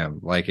flee him.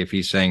 Like if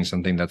he's saying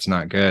something that's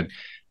not good.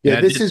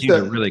 Yeah, this is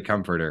to really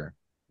comfort her.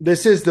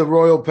 This is the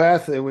royal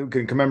path, and we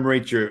can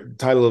commemorate your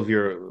title of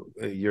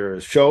your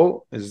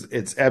show.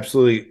 It's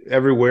absolutely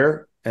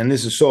everywhere. And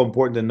this is so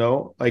important to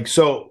know. Like,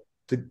 so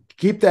to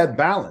keep that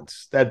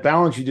balance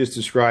you just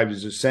described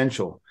is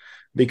essential,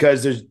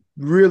 because there's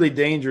really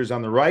dangers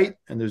on the right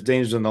and there's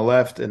dangers on the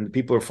left, and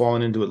people are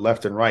falling into it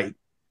left and right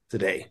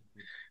today.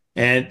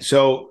 And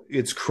so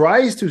it's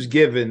Christ who's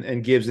given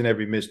and gives in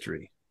every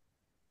mystery.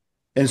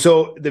 And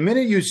so the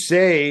minute you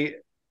say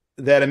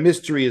that a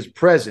mystery is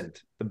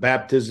present, the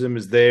baptism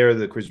is there,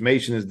 the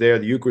chrismation is there,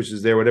 the Eucharist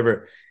is there,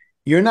 whatever,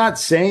 you're not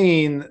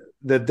saying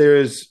that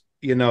there's,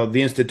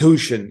 the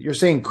institution. You're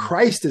saying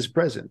Christ is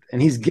present, and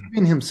he's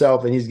giving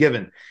himself, and he's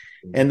given.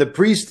 And the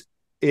priest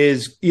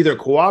is either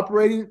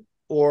cooperating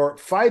or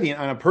fighting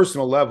on a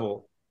personal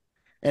level.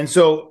 And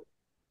so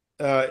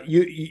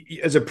you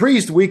as a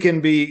priest, we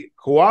can be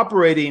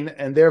cooperating,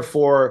 and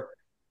therefore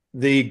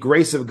the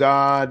grace of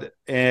God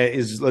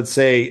is, let's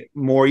say,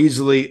 more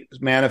easily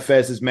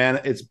manifest,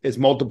 it's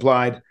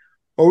multiplied,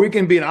 or we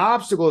can be an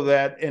obstacle to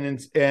that,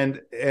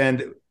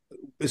 and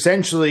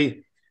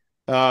essentially,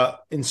 the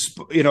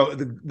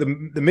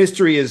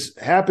mystery is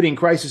happening.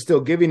 Christ is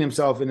still giving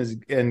himself and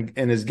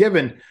is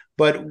given,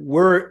 but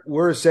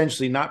we're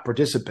essentially not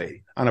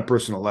participating on a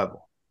personal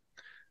level,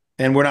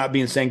 and we're not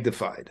being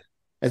sanctified.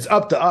 It's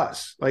up to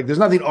us. Like there's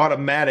nothing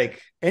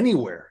automatic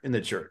anywhere in the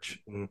church.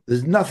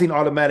 There's nothing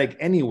automatic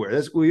anywhere.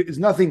 There's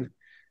nothing.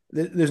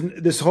 There's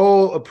this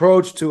whole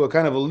approach to a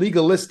kind of a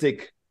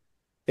legalistic.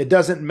 It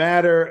doesn't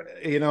matter,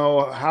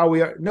 how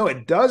we are. No,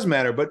 it does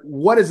matter. But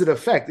what does it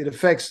affect? It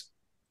affects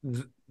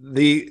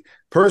the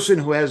person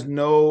who has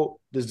no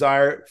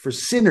desire for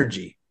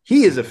synergy.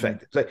 He is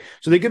affected.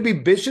 So they could be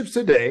bishops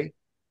today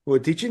who are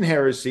teaching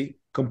heresy,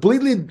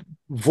 completely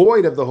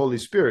void of the Holy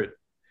Spirit,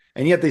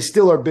 and yet they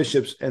still are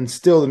bishops, and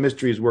still the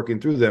mystery is working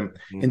through them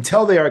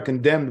until they are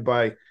condemned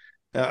by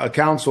a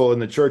council,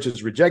 and the church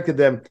has rejected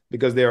them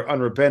because they are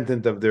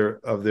unrepentant of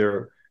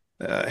their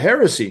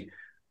heresy.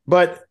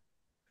 But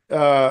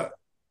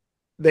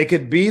they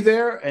could be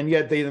there, and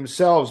yet they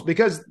themselves,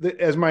 because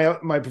as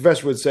my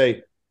professor would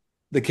say,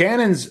 the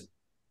canons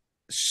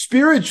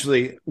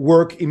spiritually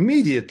work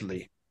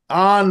immediately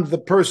on the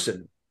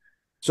person.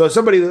 So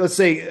somebody, let's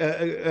say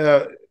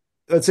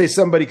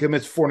somebody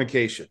commits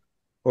fornication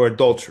or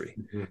adultery.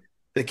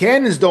 The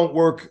canons don't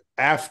work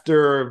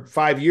after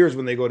 5 years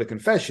when they go to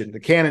confession. The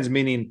canons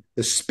meaning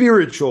the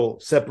spiritual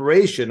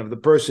separation of the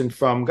person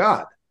from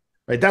God,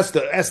 right? That's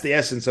the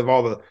essence of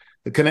all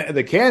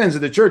the canons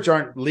of the church.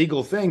 Aren't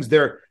legal things.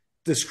 They're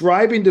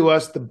describing to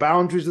us the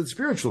boundaries of the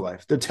spiritual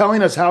life. They're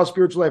telling us how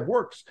spiritual life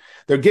works.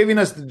 They're giving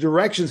us the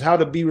directions how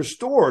to be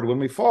restored when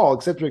we fall,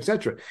 etc.,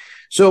 etc.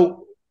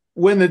 So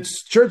when the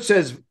church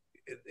says,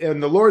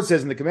 and the Lord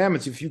says in the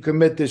commandments, if you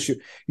commit this,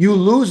 you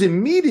lose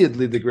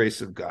immediately the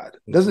grace of God.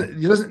 We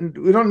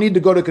don't need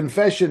to go to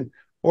confession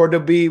or to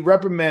be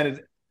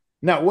reprimanded.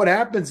 Now, what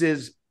happens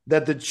is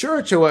that the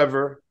church,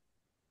 however,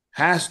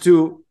 has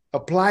to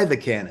apply the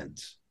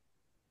canons.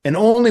 And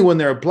only when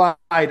they're applied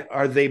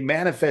are they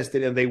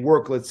manifested and they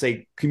work, let's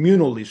say,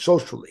 communally,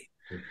 socially.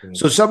 Mm-hmm.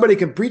 So somebody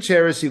can preach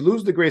heresy,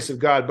 lose the grace of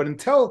God, but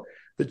until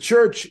the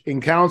church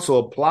in council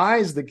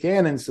applies the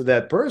canons to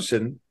that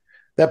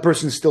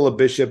person's still a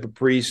bishop, a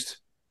priest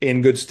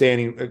in good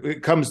standing,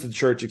 it comes to the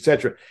church,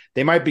 etc.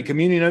 They might be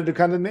communing under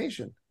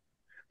condemnation.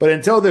 But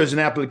until there's an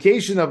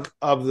application of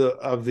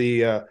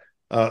the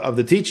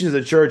teachings of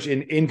the church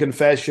in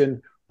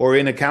confession or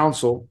in a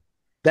council,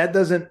 that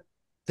doesn't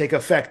take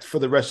effect for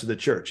the rest of the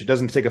church. It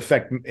doesn't take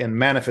effect and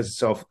manifest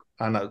itself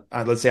on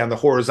let's say, on the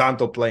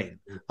horizontal plane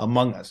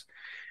among us.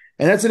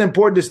 And that's an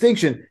important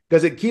distinction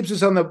because it keeps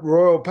us on the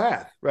royal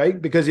path, right?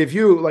 Because if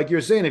you, like you're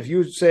saying, if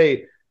you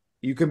say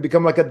you can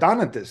become like a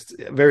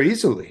Donatist very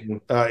easily.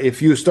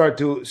 If you start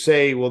to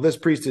say, well, this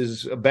priest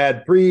is a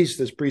bad priest,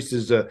 this priest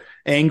is an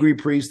angry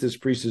priest, this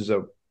priest is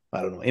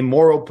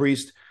immoral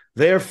priest.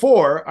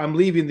 Therefore, I'm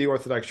leaving the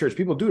Orthodox Church.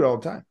 People do it all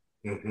the time.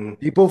 Mm-hmm.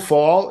 People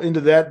fall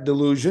into that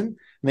delusion and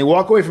they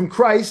walk away from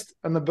Christ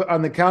on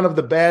the count of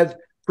the bad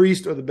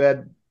priest or the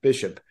bad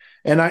bishop.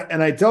 And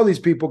I tell these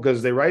people,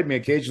 because they write me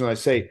occasionally, I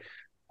say,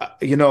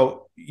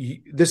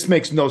 this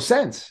makes no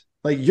sense.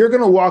 Like, you're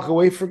going to walk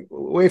away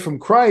from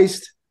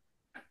Christ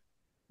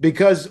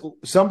because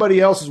somebody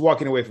else is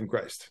walking away from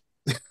Christ.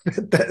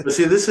 But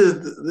see,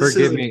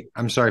 forgive me.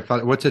 I'm sorry,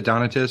 Father. What's a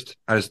Donatist?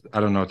 I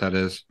don't know what that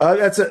is.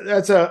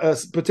 That's a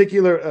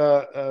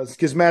particular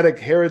schismatic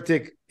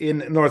heretic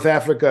in North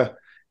Africa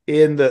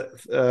in the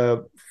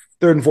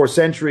 3rd and 4th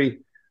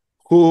century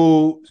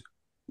who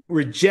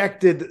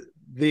rejected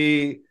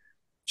the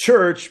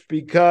church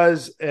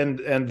because and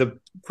the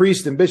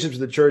priests and bishops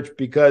of the church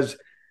because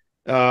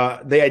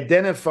they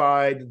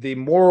identified the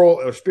moral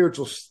or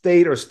spiritual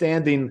state or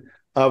standing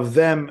of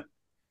them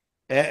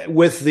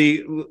with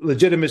the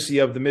legitimacy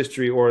of the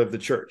mystery or of the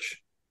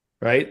church,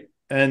 right?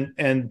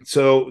 And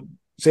so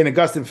St.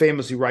 Augustine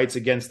famously writes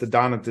against the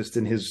Donatist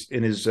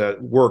in his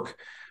work.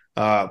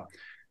 Now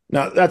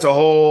that's a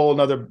whole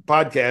another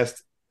podcast,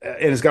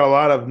 and it's got a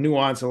lot of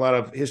nuance and a lot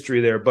of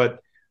history there.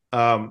 But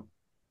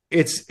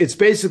it's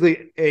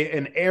basically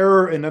an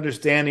error in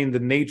understanding the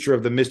nature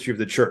of the mystery of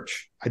the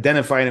church,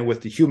 identifying it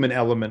with the human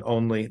element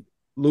only,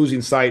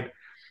 losing sight.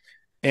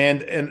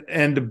 And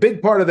the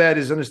big part of that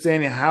is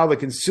understanding how the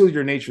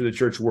conciliar nature of the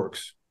church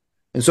works.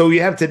 And so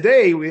you have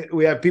today,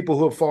 we have people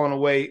who have fallen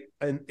away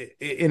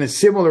in a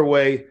similar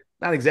way,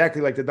 not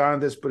exactly like the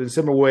Donatists, but in a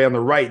similar way on the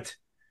right,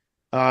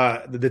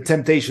 the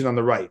temptation on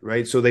the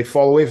right? So they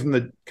fall away from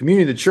the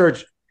community of the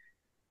church,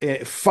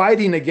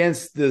 fighting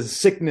against the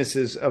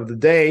sicknesses of the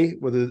day,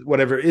 with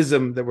whatever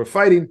ism that we're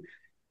fighting.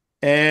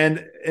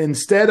 And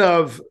instead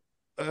of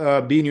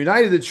being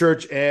united to the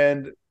church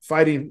and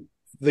fighting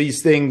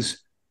these things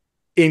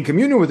in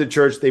communion with the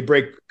church, they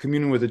break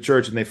communion with the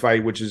church and they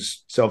fight, which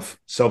is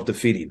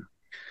self-defeating.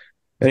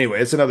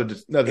 Anyway, it's another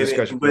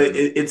discussion. But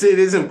it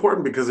is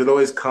important because it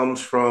always comes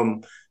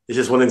from, it's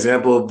just one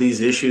example of these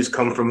issues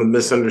come from a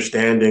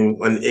misunderstanding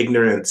and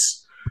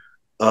ignorance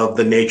of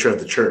the nature of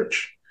the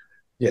church.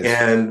 Yes.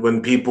 And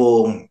when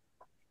people,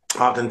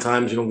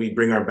 oftentimes, we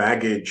bring our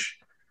baggage,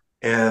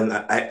 and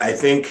I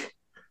think,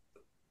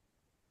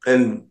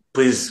 and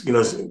please,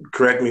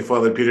 correct me,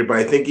 Father Peter, but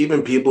I think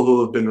even people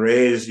who have been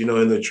raised,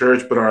 in the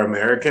church but are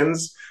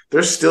Americans,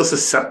 they're still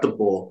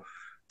susceptible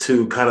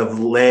to kind of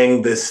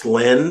laying this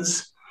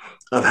lens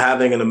of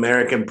having an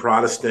American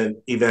Protestant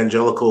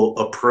evangelical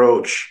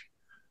approach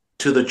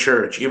to the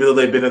church, even though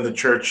they've been in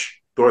the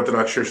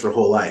Orthodox Church their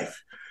whole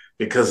life,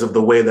 because of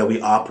the way that we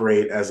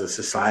operate as a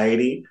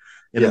society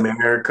in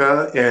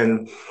America.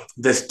 And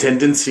this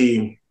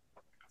tendency,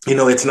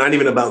 it's not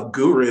even about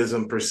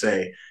guruism per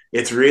se.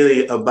 It's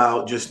really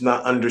about just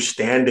not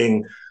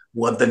understanding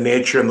what the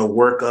nature and the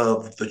work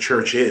of the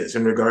church is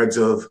in regards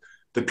of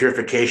the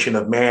purification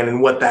of man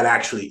and what that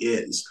actually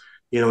is.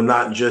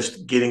 Not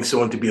just getting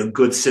someone to be a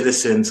good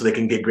citizen so they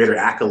can get greater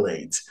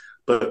accolades,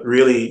 but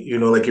really,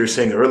 like you were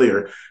saying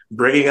earlier,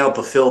 bringing out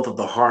the filth of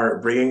the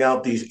heart, bringing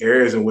out these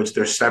areas in which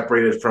they're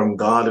separated from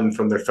God and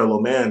from their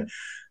fellow man.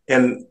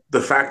 And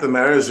the fact of the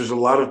matter is there's a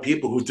lot of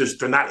people who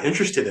they're not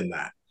interested in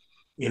that.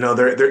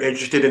 They're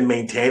interested in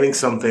maintaining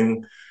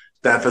something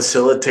that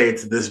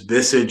facilitates this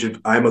visage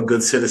of I'm a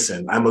good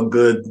citizen, I'm a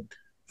good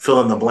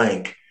fill in the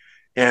blank.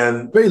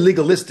 And very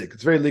legalistic.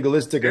 It's very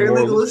legalistic. Very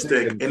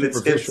legalistic. And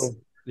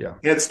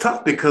it's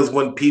tough because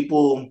when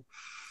people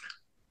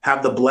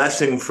have the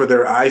blessing for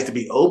their eyes to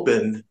be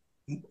opened,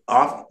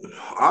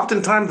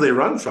 oftentimes they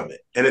run from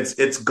it. And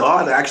it's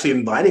God actually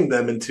inviting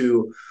them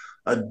into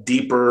a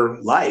deeper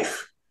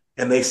life,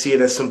 and they see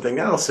it as something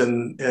else.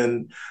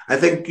 And I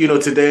think,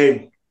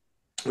 today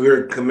we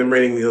were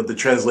commemorating the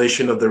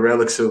translation of the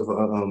relics of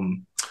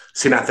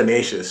St.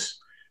 Athanasius.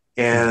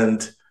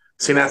 And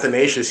St.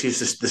 Athanasius, he's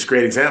just this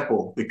great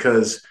example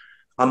because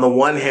on the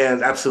one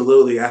hand,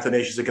 absolutely,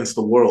 Athanasius against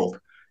the world.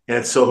 And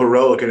it's so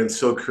heroic and it's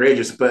so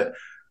courageous. But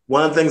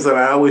one of the things that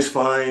I always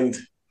find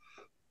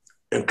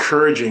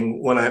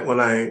encouraging when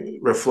I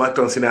reflect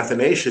on St.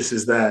 Athanasius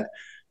is that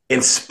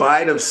in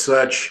spite of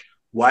such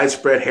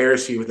widespread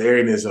heresy with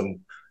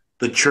Arianism,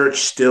 the church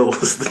still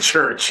was the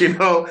church,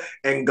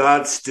 and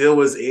God still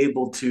was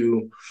able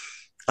to,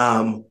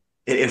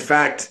 in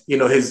fact,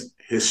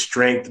 his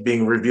strength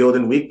being revealed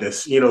in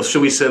weakness.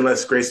 Should we sin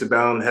lest grace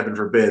abound? Heaven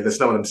forbid. That's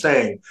not what I'm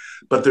saying.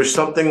 But there's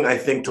something, I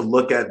think, to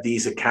look at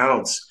these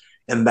accounts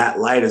in that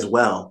light as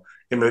well,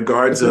 in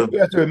regards of. You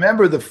have to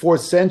remember the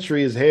 4th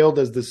century is hailed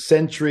as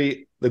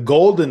the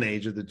golden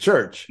age of the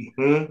church.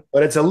 Mm-hmm.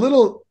 But it's a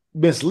little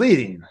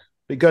misleading,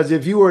 because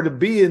if you were to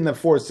be in the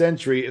 4th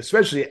century,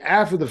 especially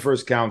after the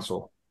first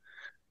council,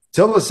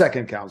 till the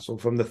second council,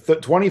 from the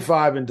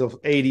 25 until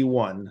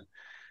 81,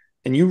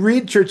 and you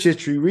read church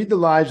history, read the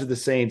lives of the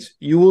saints,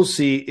 you will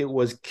see it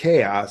was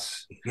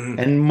chaos,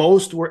 and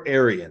most were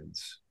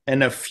Arians,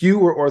 and a few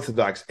were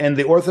Orthodox, and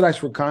the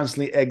Orthodox were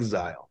constantly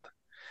exiled.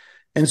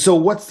 And so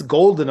what's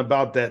golden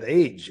about that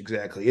age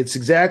exactly? It's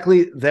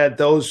exactly that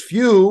those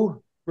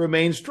few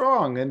remained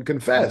strong and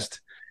confessed.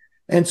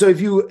 And so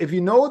if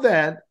you know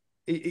that,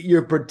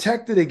 you're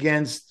protected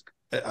against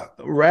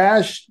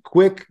rash,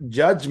 quick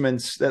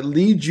judgments that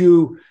lead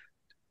you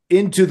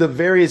into the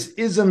various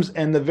isms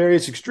and the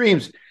various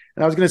extremes.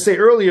 And I was going to say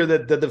earlier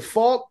that the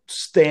default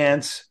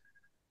stance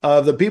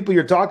of the people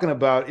you're talking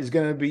about is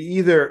going to be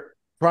either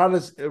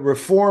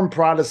Reformed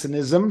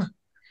Protestantism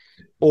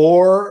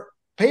or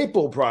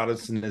Papal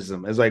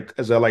Protestantism, as I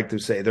like to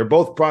say. They're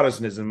both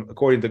Protestantism,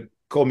 according to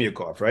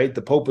Khomyakov, right?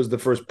 The Pope was the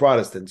first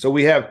Protestant. So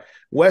we have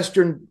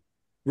Western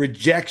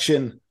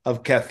rejection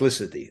of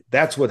Catholicity.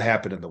 That's what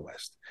happened in the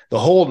West. The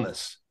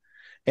wholeness.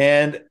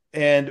 And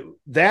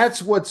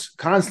that's what's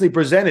constantly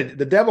presented.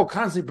 The devil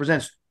constantly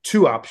presents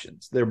two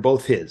options. They're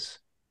both his,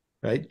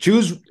 right?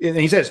 Choose, and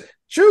he says,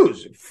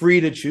 choose,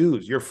 free to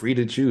choose. You're free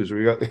to choose.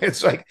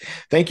 It's like,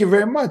 thank you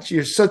very much.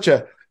 You're such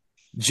a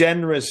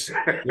generous,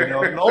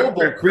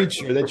 noble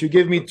creature that you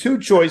give me two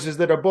choices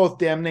that are both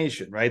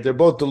damnation, right? They're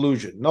both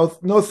delusion.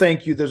 No,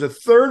 thank you. There's a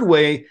third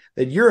way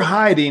that you're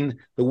hiding.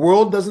 The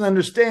world doesn't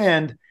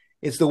understand.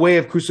 It's the way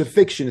of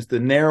crucifixion. It's the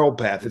narrow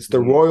path. It's the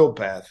royal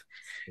path.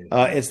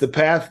 It's the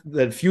path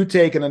that few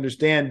take and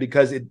understand,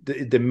 because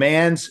it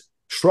demands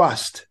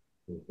trust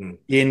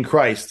in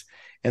Christ,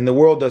 and the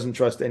world doesn't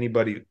trust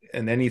anybody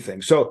and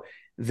anything. So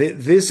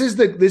these are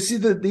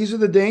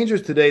the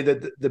dangers today,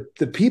 that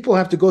the people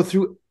have to go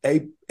through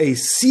a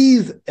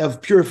seethe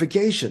of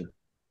purification.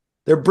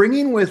 They're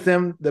bringing with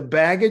them the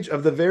baggage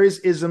of the various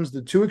isms,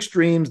 the two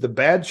extremes, the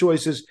bad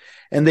choices,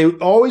 and they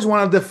always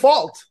want to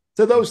default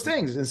to those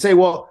things and say,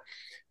 well,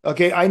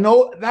 okay, I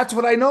know, that's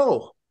what I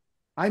know.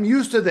 I'm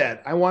used to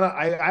that. I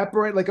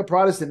operate like a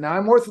Protestant. Now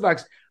I'm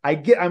Orthodox.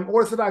 I'm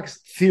Orthodox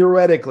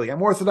theoretically.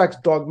 I'm Orthodox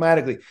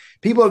dogmatically.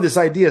 People have this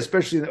idea,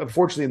 especially,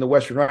 unfortunately, in the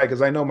Western Rite,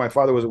 because I know my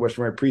father was a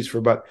Western Rite priest for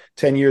about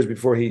 10 years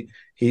before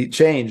he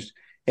changed.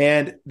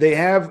 And they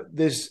have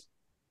this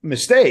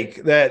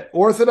mistake that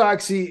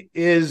Orthodoxy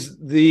is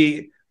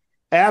the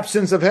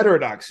absence of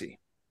heterodoxy.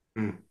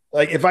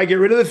 Like, if I get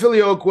rid of the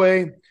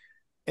filioque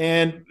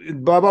and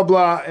blah, blah,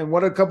 blah, and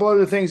a couple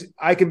other things,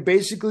 I can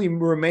basically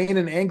remain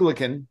an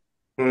Anglican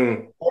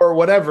or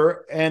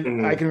whatever,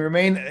 and I can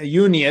remain a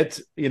uniate,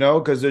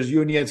 because there's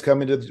uniates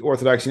coming to the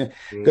Orthodoxy,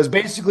 because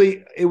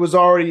basically it was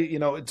already,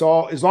 it's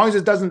all, as long as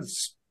it doesn't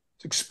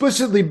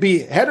explicitly be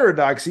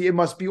heterodoxy, it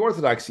must be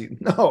Orthodoxy.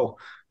 No,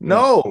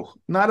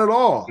 not at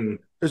all.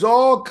 There's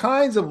all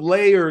kinds of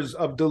layers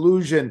of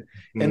delusion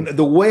and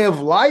the way of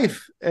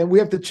life, and we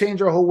have to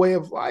change our whole way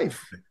of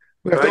life.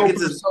 We have to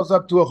open ourselves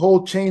up to a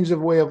whole change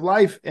of way of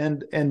life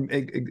and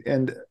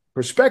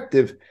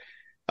perspective.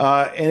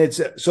 And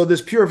so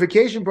this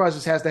purification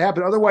process has to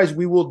happen. Otherwise,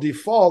 we will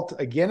default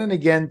again and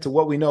again to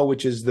what we know,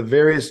 which is the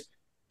various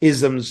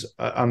isms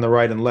on the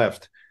right and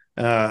left.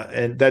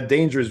 And that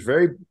danger is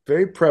very,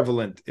 very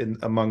prevalent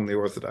among the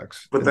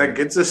Orthodox. But that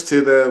gets us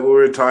to what we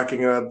were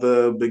talking about at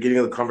the beginning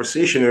of the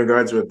conversation in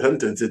regards to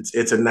repentance.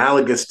 It's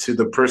analogous to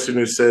the person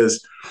who says,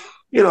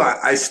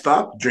 I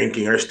stopped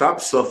drinking or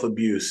stopped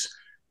self-abuse.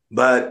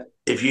 But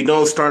if you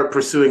don't start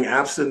pursuing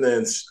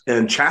abstinence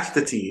and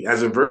chastity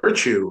as a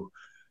virtue,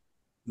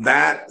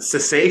 that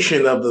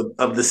cessation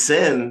of the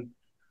sin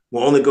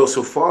will only go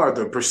so far.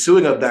 The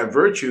pursuing of that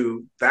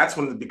virtue, that's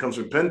when it becomes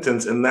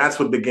repentance, and that's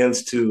what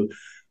begins to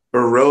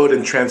erode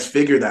and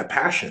transfigure that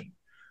passion.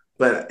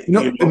 But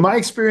in my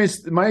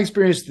experience,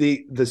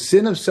 the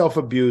sin of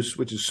self-abuse,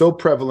 which is so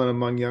prevalent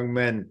among young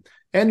men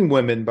and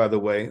women, by the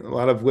way, a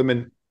lot of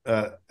women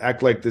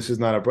act like this is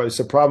not a problem. It's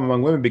a problem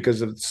among women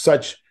because of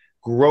such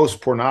gross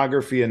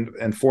pornography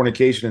and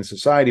fornication in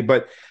society.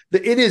 But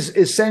it is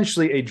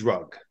essentially a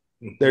drug.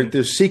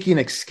 They're seeking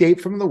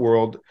escape from the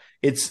world.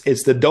 It's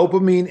the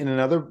dopamine in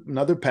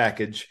another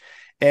package,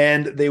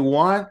 and they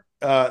want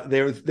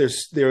they're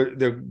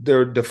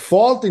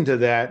defaulting to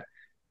that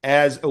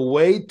as a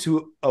way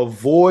to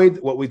avoid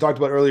what we talked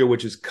about earlier,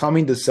 which is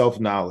coming to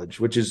self-knowledge,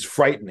 which is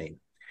frightening,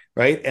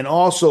 right? And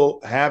also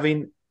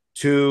having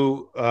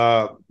to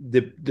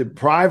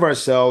deprive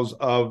ourselves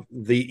of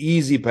the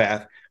easy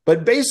path.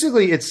 But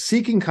basically, it's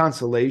seeking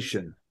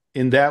consolation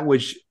in that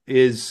which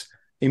is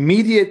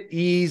immediate,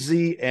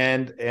 easy,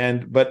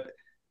 but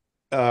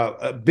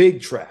a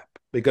big trap.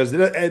 because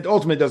it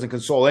ultimately doesn't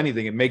console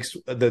anything. It makes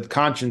the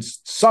conscience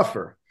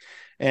suffer.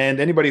 And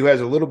anybody who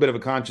has a little bit of a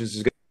conscience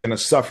is going to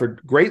suffer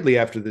greatly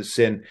after this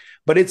sin.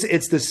 But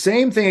it's the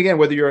same thing again,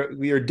 whether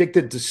you're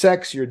addicted to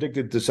sex, you're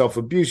addicted to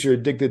self-abuse, you're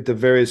addicted to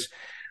various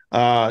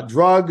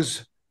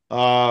drugs,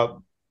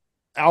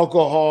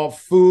 alcohol,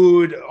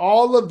 food,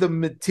 all of the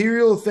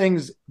material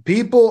things.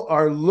 People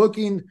are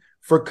looking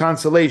for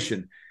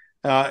consolation,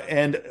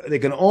 and they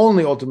can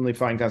only ultimately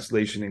find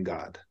consolation in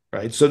God,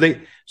 right? So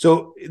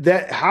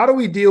how do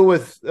we deal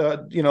with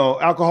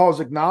Alcoholics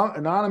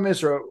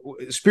Anonymous, or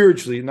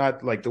spiritually,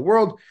 not like the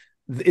world?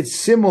 It's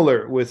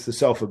similar with the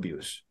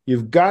self-abuse.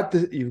 You've got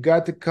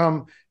to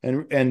come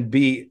and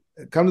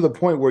come to the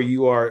point where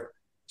you are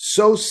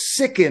so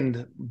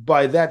sickened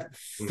by that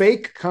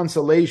fake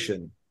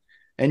consolation,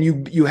 and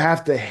you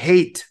have to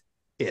hate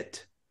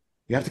it.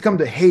 You have to come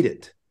to hate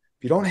it.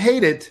 If you don't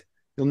hate it,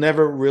 you'll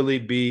never really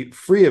be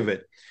free of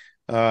it.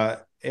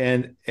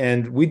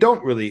 And we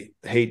don't really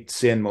hate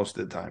sin most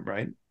of the time,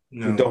 right?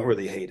 No. We don't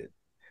really hate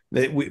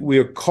it. We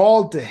are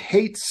called to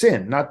hate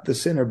sin, not the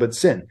sinner, but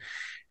sin.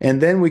 And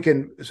then we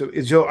can.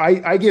 So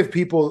I give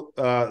people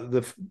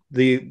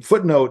the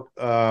footnote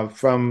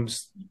from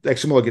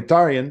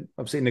Exomologitarian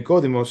of Saint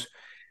Nicodemus,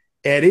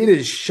 and it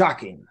is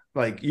shocking.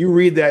 Like, you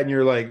read that and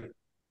you're like,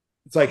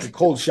 it's like a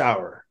cold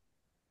shower,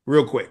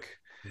 real quick.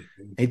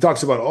 And he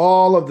talks about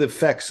all of the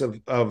effects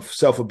of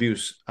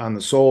self-abuse on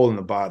the soul and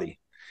the body.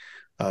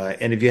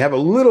 And if you have a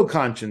little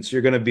conscience,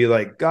 you're going to be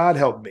like, God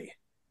help me,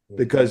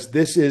 because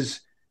this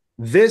is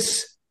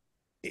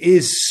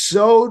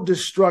so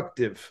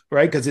destructive,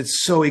 right? Because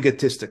it's so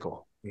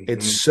egotistical.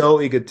 It's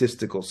so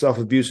egotistical.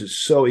 Self-abuse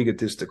is so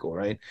egotistical,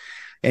 right?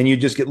 And you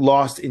just get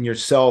lost in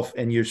yourself,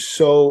 and you're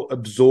so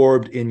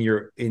absorbed in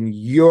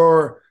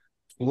your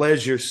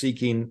pleasure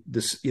seeking,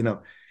 this,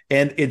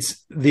 and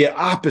it's the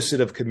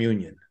opposite of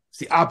communion. It's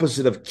the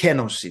opposite of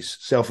kenosis,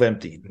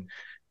 self-emptying.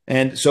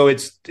 And so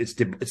it's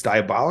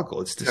diabolical.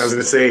 I was going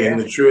to say, in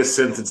the truest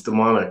sense, it's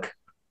demonic.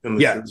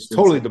 Yeah, it's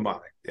totally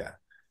demonic. Yeah.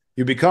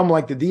 You become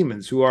like the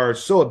demons, who are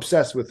so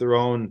obsessed with their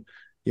own,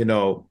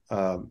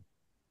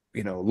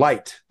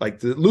 light.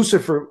 Like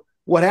Lucifer.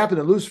 What happened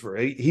to Lucifer?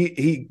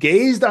 He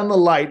gazed on the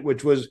light,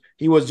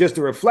 he was just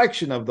a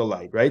reflection of the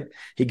light, right?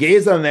 He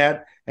gazed on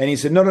that, and he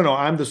said, no,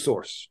 I'm the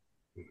source.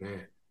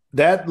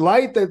 That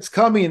light that's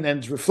coming and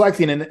it's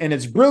reflecting, and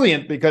it's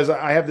brilliant, because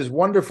I have this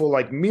wonderful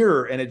like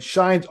mirror, and it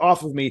shines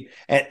off of me,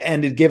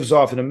 and it gives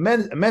off an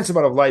immense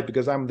amount of light,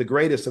 because I'm the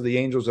greatest of the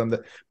angels. I'm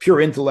the pure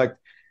intellect.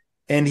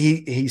 And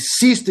he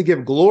ceased to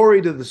give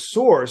glory to the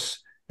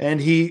source, and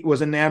he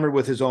was enamored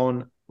with his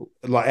own,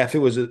 as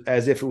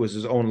if it was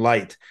his own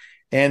light.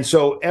 And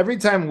so every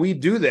time we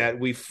do that,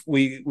 we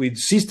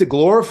cease to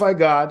glorify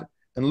God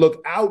and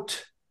look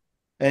out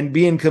and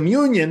be in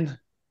communion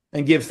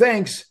and give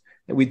thanks.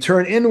 And we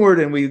turn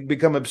inward, and we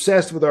become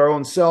obsessed with our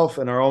own self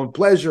and our own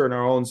pleasure and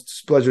our own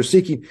pleasure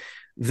seeking.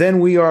 Then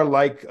we are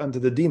like unto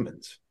the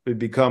demons. We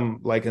become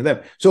like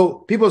them. So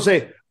people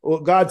say, well,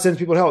 God sends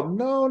people to hell.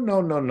 No.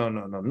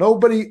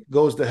 Nobody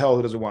goes to hell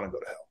who doesn't want to go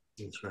to hell.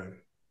 That's right.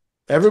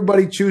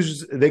 Everybody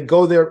chooses. They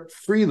go there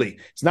freely.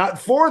 It's not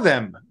for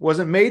them. It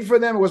wasn't made for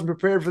them. It wasn't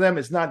prepared for them.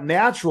 It's not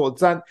natural.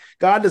 It's not.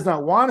 God does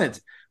not want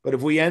it. But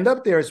if we end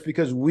up there, it's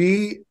because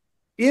we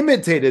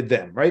imitated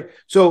them, right?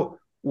 So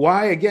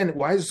why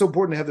is it so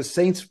important to have the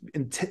saints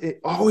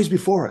always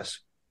before us?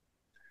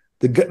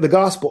 The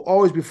gospel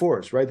always before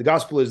us, right? The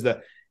gospel is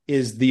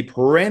the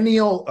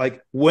perennial,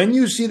 like when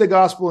you see the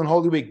gospel in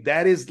Holy Week,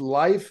 that is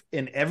life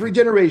in every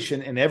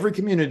generation, in every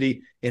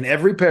community, in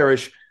every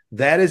parish.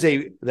 That is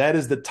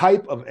the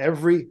type of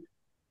every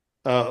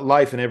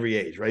life in every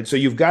age, right? So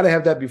you've got to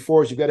have that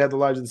before us. You've got to have the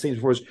lives of the saints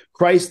before us.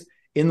 Christ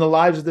in the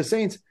lives of the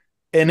saints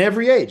in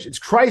every age. It's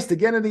Christ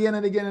again and again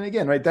and again and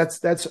again, right?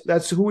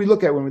 That's who we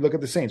look at when we look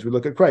at the saints. We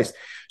look at Christ.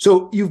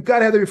 So you've got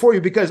to have that before you,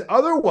 because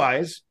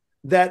otherwise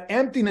that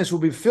emptiness will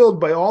be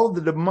filled by all of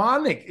the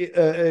demonic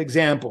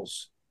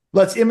examples.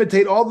 Let's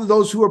imitate all of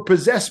those who are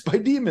possessed by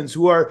demons,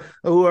 who are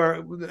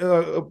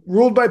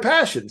ruled by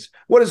passions.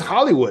 What is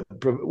Hollywood?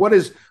 What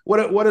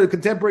are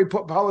contemporary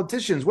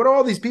politicians? What are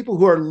all these people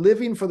who are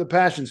living for the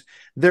passions?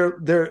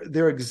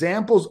 They're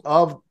examples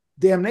of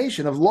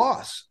damnation, of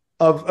loss,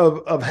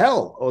 of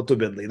hell.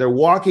 Ultimately, they're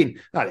walking.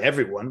 Not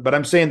everyone, but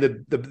I'm saying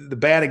that the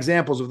bad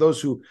examples of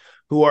those who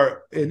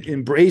are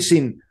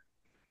embracing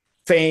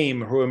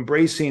fame, who are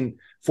embracing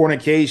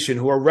fornication,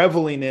 who are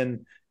reveling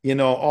in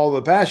all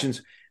the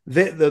passions.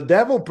 The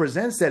devil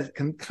presents that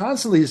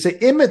constantly to say,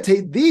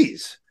 imitate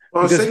these,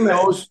 because he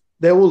knows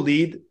they will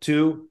lead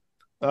to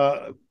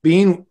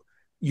being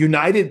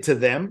united to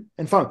them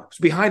and found. It's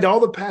behind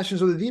all the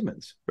passions of the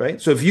demons, right?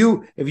 So if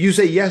you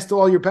say yes to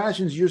all your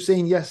passions, you're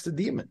saying yes to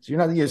demons.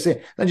 You're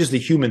saying not just a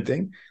human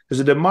thing. There's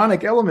a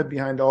demonic element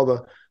behind all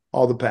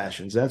the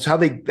passions. That's how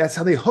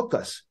they hook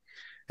us,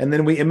 and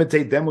then we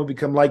imitate them. We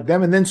become like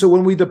them, and then so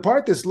when we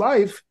depart this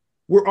life,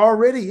 we're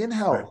already in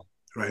hell.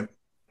 Right.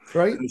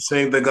 Right. I'm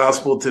saying the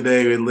gospel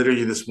today,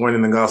 literally this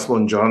morning, the gospel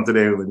in John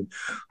today, when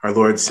our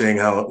Lord's saying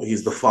how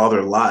he's the father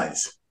of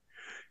lies.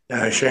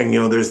 Sharing,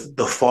 there's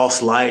the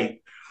false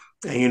light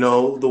And, you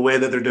know, the way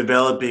that they're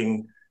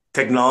developing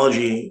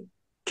technology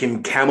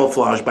can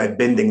camouflage by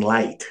bending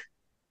light.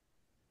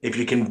 If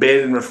you can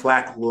bend and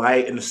reflect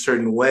light in a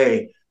certain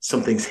way,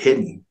 something's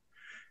hidden.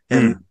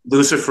 And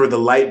Lucifer, the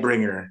light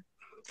bringer,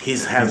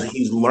 he's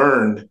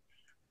learned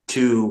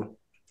to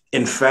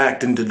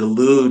infect and to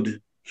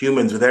delude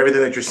humans with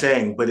everything that you're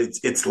saying. But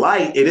it's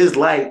light, it is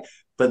light,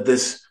 but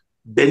this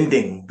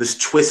bending, this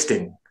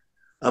twisting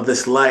of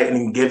this light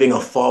and giving a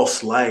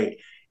false light,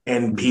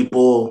 and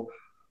people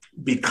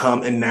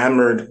become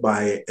enamored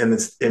by it, and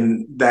it's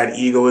in that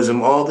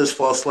egoism, all this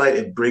false light,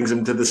 it brings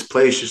them to this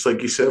place, just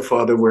like you said,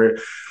 Father, where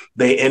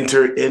they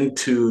enter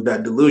into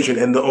that delusion,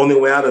 and the only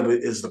way out of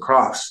it is the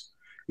cross.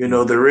 You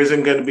know, there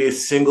isn't going to be a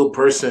single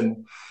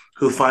person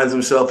who finds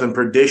himself in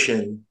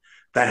perdition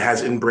that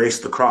has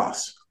embraced the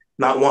cross.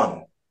 Not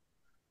one.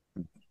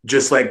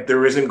 Just like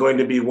there isn't going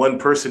to be one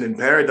person in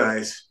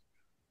paradise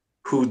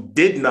who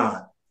did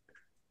not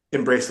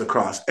embrace the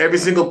cross. Every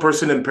single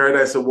person in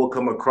paradise that we'll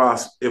come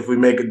across, if we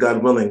make it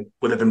God willing,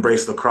 would have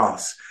embraced the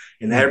cross.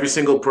 And every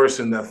single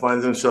person that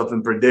finds himself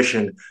in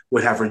perdition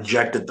would have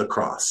rejected the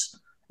cross.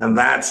 And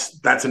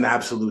that's an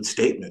absolute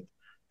statement.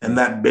 And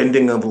that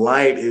bending of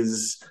light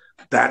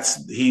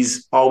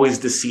he's always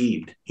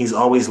deceived. He's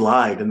always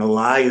lied. And the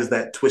lie is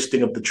that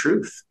twisting of the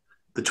truth,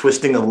 the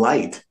twisting of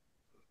light.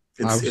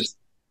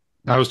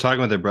 I was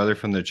talking with a brother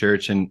from the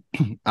church, and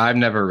I've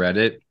never read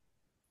it.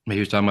 He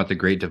was talking about The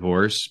Great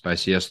Divorce by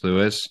C.S.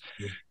 Lewis.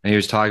 And he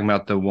was talking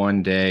about the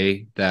one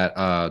day that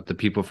the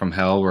people from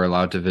hell were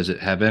allowed to visit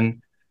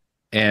heaven.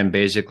 And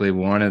basically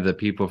one of the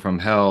people from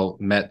hell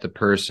met the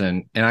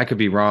person, and I could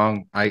be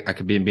wrong. I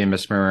could be being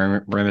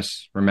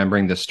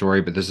misremembering this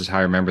story, but this is how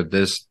I remember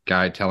this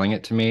guy telling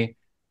it to me,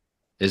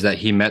 is that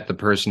he met the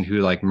person who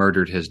like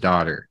murdered his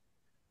daughter.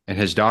 And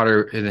his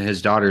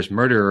daughter's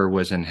murderer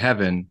was in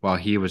heaven while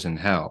he was in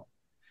hell.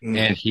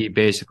 And he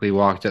basically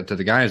walked up to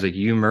the guy. He's like,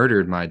 "You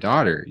murdered my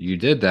daughter. You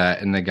did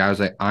that." And the guy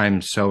was like,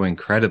 "I'm so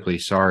incredibly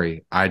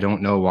sorry. I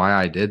don't know why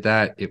I did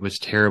that. It was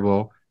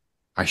terrible.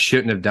 I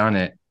shouldn't have done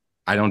it.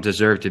 I don't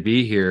deserve to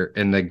be here."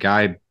 And the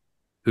guy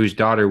whose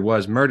daughter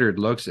was murdered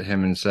looks at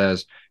him and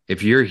says,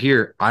 "If you're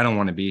here, I don't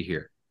want to be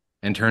here."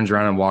 And turns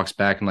around and walks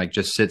back and like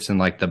just sits in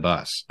like the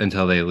bus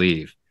until they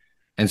leave.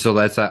 And so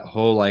that's that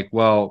whole like,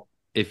 well,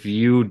 if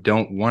you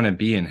don't want to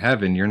be in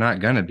heaven, you're not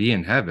going to be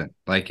in heaven.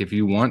 Like if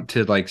you want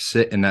to like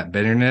sit in that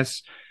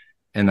bitterness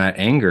and that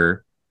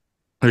anger,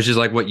 which is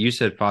like what you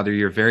said, Father,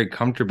 you're very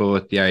comfortable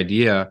with the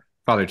idea,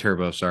 Father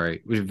Turbo,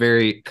 sorry, was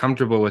very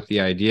comfortable with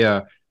the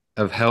idea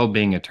of hell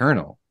being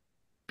eternal,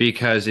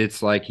 because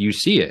it's like you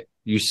see it.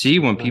 You see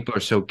when people are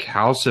so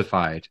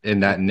calcified in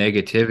that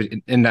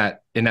negativity, in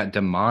that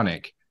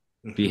demonic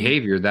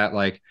behavior, that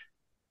like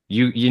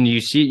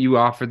you see, you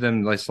offer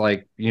them this,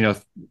 like, you know,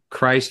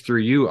 Christ through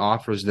you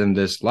offers them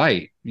this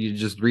light. You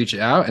just reach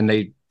out and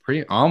they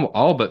pretty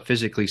all but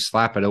physically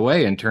slap it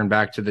away and turn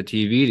back to the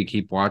TV to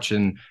keep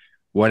watching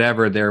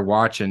whatever they're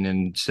watching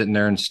and sitting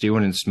there and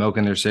stewing and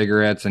smoking their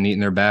cigarettes and eating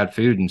their bad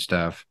food and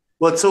stuff.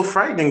 Well, it's so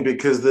frightening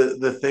because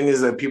the thing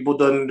is that people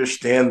don't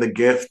understand the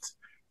gift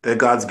that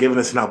God's given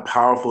us and how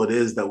powerful it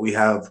is that we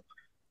have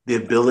the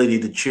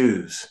ability to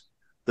choose,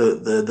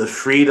 the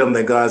freedom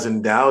that God's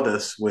endowed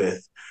us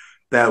with,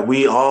 that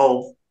we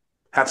all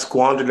have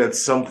squandered at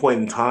some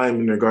point in time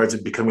in regards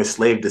to becoming a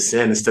slave to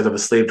sin instead of a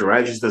slave to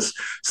righteousness.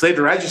 Slave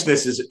to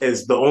righteousness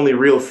is the only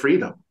real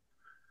freedom.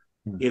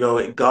 You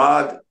know,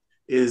 God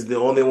is the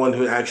only one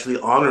who actually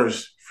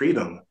honors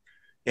freedom.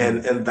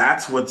 And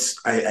that's what's,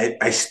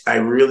 I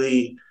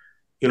really,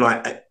 you know,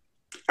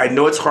 I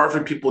know it's hard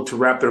for people to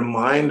wrap their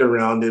mind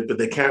around it, but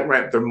they can't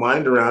wrap their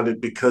mind around it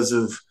because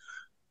of,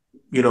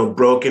 you know,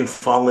 broken,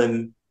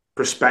 fallen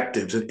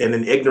perspectives and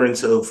an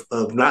ignorance of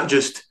not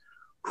just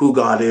who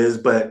God is,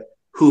 but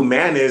who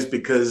man is,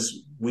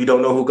 because we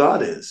don't know who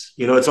God is.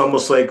 You know, it's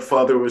almost like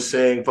Father Peter was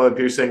saying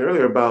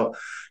earlier about,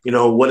 you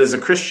know, what is a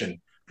Christian?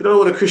 If you don't know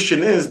what a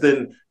Christian is,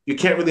 then you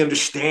can't really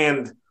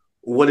understand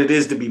what it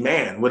is to be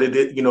man, what it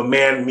is, you know,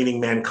 man meaning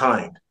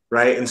mankind,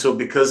 right? And so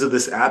because of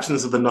this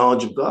absence of the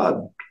knowledge of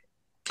God,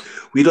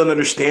 we don't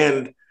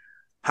understand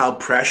how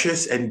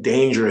precious and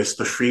dangerous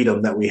the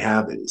freedom that we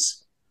have is.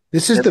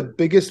 This is the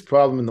biggest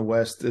problem in the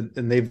West,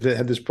 and they've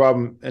had this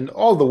problem in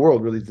all the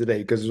world really today,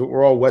 because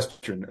we're all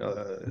Western.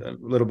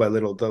 Little by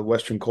little, the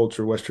Western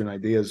culture, Western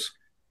ideas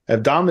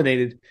have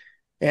dominated,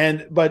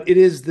 but it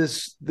is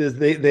this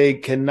they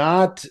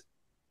cannot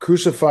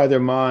crucify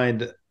their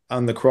mind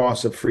on the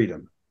cross of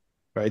freedom,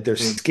 right? They're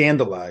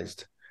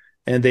scandalized,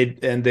 and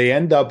they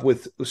end up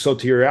with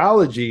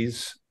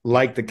soteriologies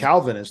like the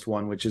Calvinist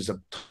one, which is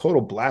a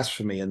total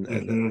blasphemy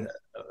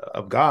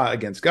of God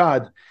against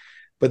God.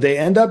 But they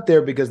end up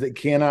there because they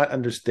cannot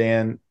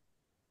understand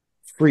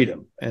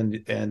freedom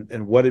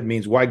and what it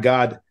means, why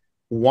God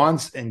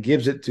wants and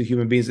gives it to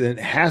human beings, and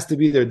it has to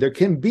be there. There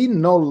can be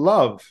no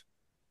love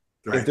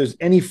if there's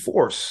any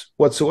force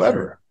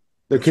whatsoever.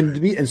 There can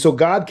be, and so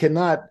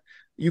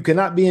you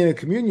cannot be in a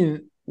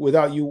communion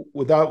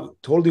without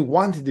totally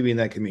wanting to be in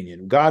that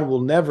communion. God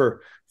will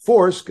never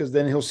force, because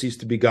then he'll cease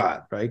to be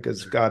God, right?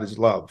 Because God is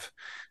love.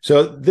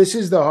 So this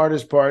is the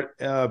hardest part.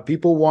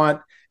 People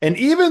want, and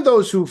even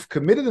those who've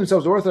committed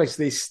themselves to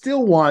Orthodoxy, they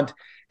still want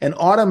an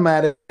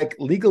automatic,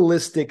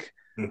 legalistic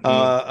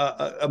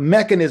a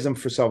mechanism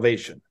for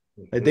salvation.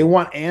 They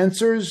want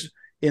answers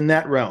in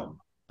that realm.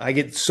 I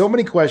get so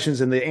many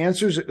questions, and the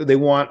answers they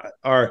want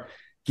are,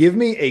 give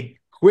me a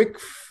quick,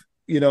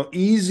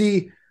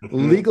 easy,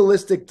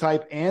 legalistic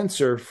type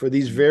answer for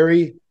these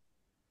very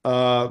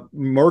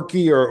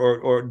murky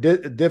or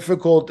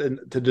difficult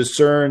to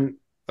discern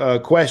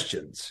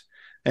questions.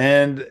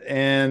 And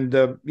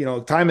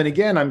time and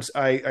again,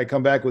 I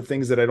come back with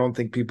things that I don't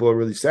think people are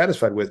really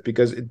satisfied with,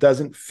 because it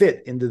doesn't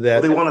fit into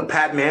that. Well, they want a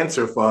patent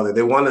answer, Father.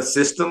 They want a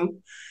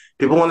system.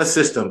 People want a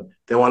system.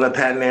 They want a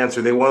patent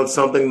answer. They want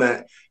something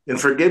that, and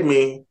forgive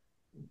me,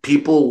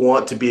 people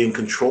want to be in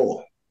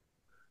control.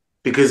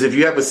 Because if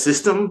you have a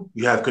system,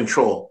 you have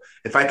control.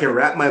 If I can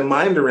wrap my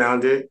mind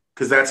around it,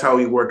 because that's how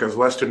we work as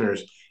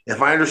Westerners.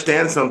 If I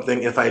understand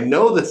something, if I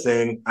know the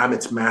thing, I'm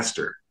its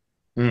master.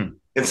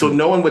 And so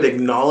no one would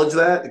acknowledge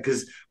that,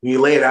 because when you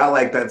lay it out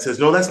like that, it says,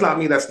 no, that's not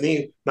me, that's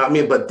me, not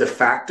me. But de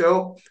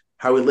facto,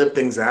 how we live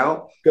things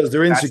out. Because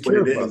they're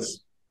insecure,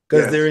 because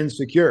they're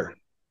insecure.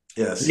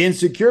 Yes. The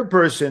insecure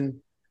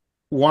person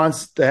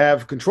wants to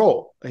have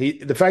control.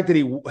 The fact that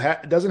he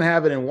doesn't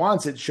have it and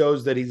wants it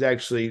shows that he's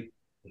actually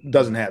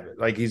doesn't have it.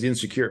 Like, he's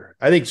insecure.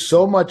 I think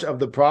so much of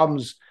the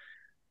problems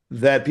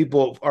that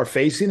people are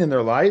facing in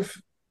their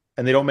life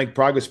and they don't make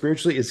progress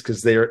spiritually is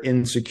because they are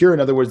insecure.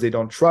 In other words, they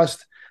don't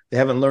trust. They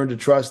haven't learned to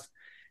trust.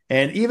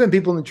 And even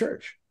people in the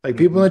church, like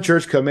people in the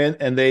church come in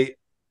and there's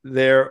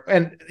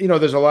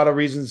a lot of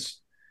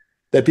reasons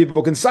that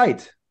people can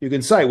cite. You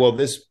can cite, well,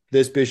 this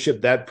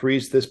bishop, that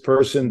priest, this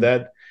person,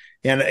 that,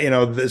 and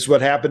this is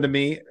what happened to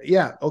me.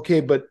 Yeah.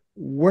 Okay. But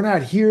we're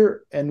not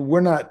here, and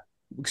we're not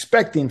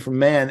expecting from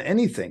man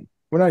anything.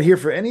 We're not here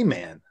for any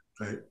man,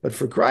 but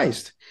for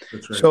Christ.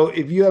 That's right. So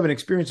if you have an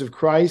experience of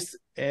Christ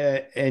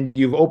and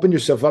you've opened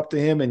yourself up to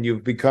him and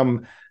you've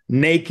become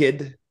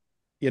naked,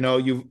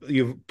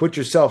 you've put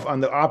yourself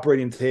on the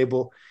operating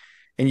table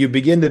and you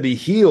begin to be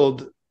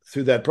healed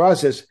through that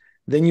process,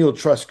 then you'll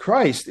trust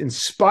Christ in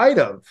spite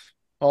of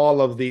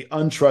all of the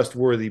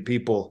untrustworthy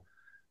people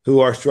who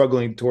are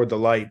struggling toward the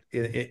light,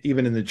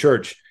 even in the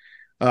church.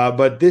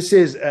 But this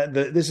is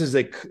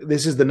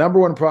the number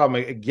one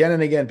problem. Again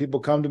and again,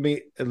 people come to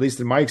me, at least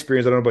in my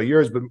experience, I don't know about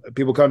yours, but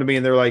people come to me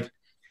and they're like,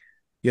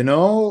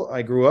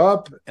 I grew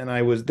up and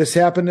this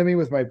happened to me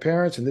with my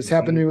parents, and this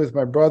happened to me with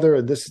my brother,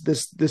 and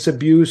this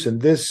abuse,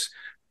 and this,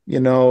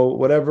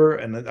 whatever.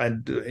 And I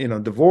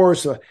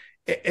divorce.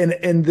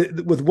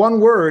 With one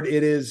word,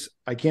 it is,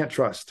 I can't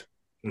trust.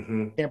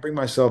 Can't bring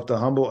myself to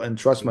humble and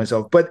trust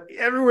myself. But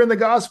everywhere in the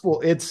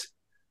gospel, it's,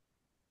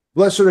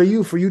 blessed are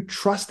you, for you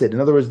trusted.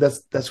 In other words,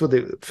 that's what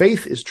the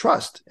faith is,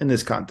 trust in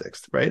this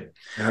context, right?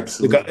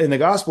 Absolutely. In the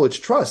gospel, it's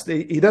trust.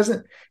 He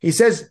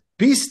says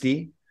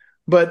pistis,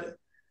 but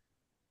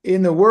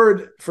in the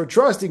word for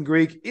trust in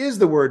Greek is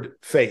the word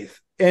faith.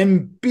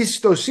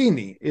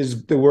 Empistosini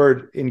is the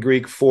word in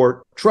Greek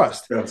for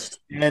trust.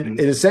 And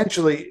it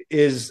essentially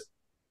is,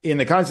 in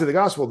the context of the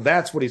gospel,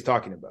 that's what he's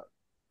talking about,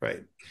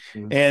 right?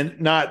 And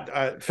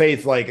not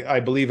faith like I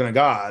believe in a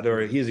God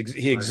or he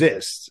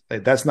exists.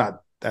 Like, that's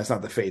not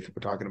the faith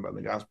we're talking about in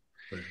the gospel.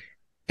 Right.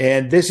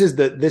 And this is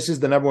the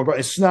number one problem.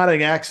 It's not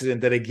an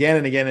accident that again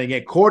and again and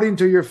again, according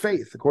to your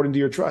faith, according to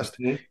your trust,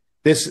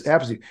 this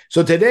happens to you.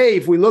 So today,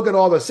 if we look at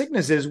all the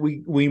sicknesses,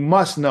 we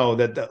must know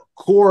that the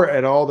core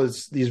at all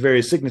these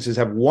various sicknesses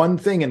have one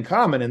thing in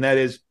common, and that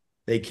is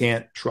they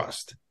can't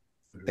trust.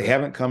 They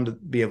haven't come to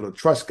be able to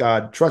trust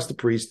God, trust the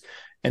priest,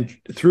 and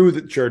through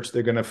the church,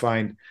 they're going to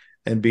find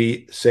and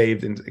be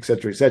saved, and et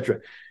cetera, et cetera.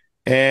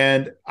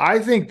 And I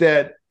think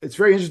that it's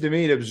very interesting to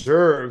me to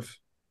observe,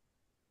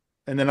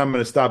 and then I'm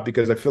going to stop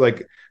because I feel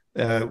like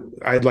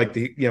I'd like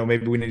to,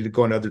 maybe we need to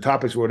go into other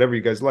topics or whatever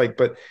you guys like.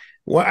 But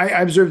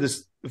I observed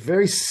this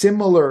very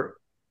similar,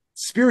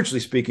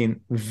 spiritually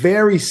speaking,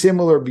 very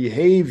similar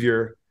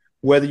behavior,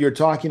 whether you're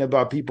talking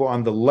about people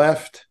on the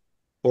left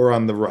or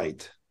on the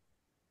right,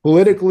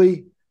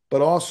 politically,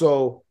 but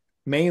also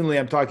mainly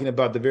I'm talking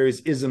about the various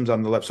isms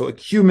on the left. So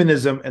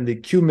ecumenism and the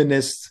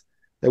ecumenists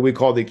that we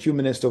call the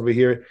ecumenist over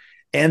here,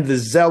 and the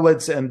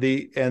zealots and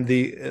the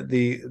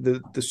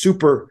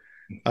super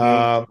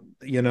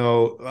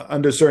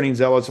undiscerning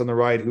zealots on the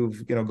right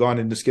who've gone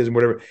into schism,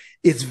 whatever.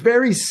 It's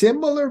very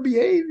similar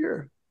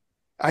behavior.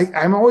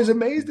 I'm always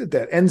amazed at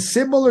that, and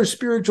similar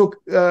spiritual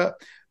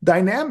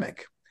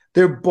dynamic.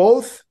 They're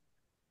both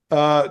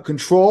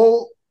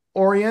control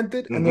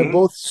oriented, and they're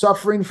both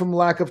suffering from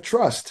lack of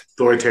trust,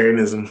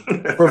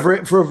 authoritarianism,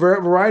 for a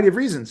variety of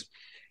reasons,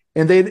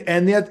 and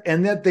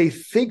yet they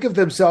think of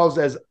themselves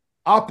as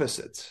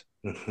opposites,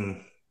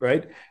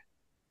 right?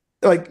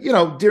 Like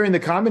during the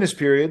communist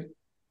period,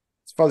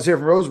 Father Peter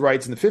Heers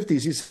writes in the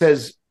 1950s. He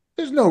says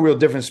there's no real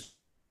difference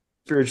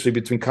spiritually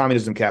between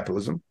communism and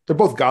capitalism. They're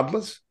both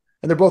godless,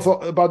 and they're both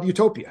about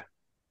utopia,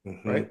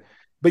 right?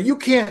 But you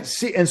can't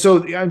see, and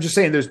so I'm just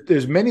saying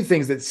there's many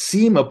things that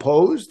seem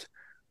opposed,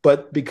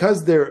 but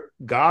because they're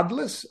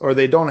godless or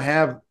they don't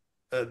have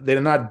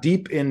they're not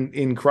deep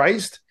in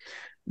Christ,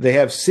 they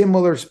have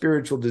similar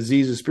spiritual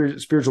diseases,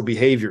 spiritual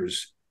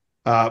behaviors,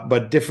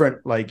 but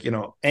different, like,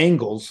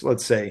 angles,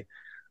 let's say.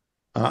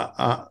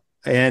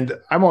 And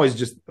I'm always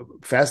just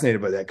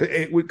fascinated by that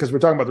because we're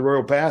talking about the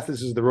Royal Path.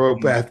 This is the Royal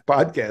Path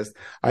podcast.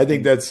 I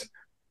think that's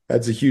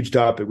a huge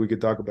topic we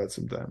could talk about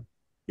sometime.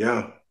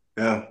 Yeah.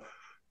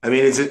 I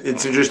mean,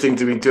 it's interesting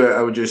to me too.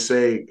 I would just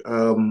say,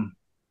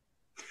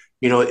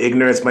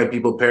 ignorance, my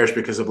people perish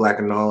because of lack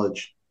of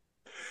knowledge,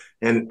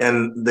 and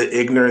the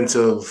ignorance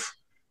of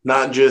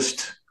not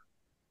just,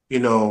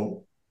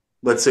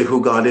 let's say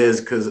who God is,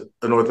 because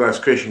an Orthodox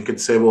Christian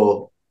could say,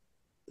 well,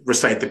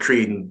 recite the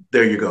creed and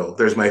there you go,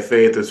 there's my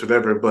faith, or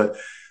whatever, but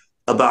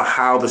about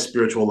how the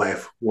spiritual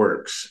life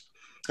works.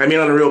 I mean,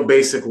 on a real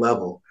basic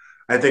level,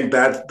 I think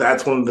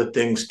that's one of the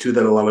things too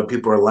that a lot of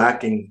people are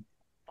lacking,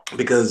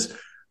 because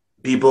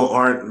people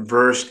aren't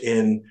versed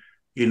in,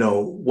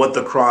 what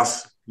the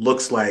cross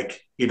looks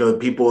like.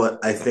 People,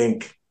 I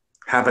think,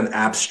 have an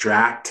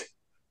abstract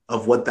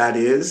of what that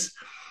is,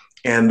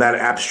 and that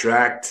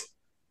abstract,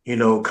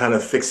 kind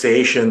of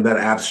fixation, that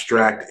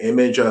abstract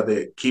image of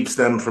it keeps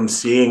them from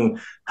seeing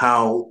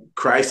how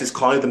Christ is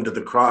calling them to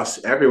the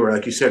cross everywhere.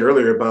 Like you said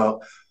earlier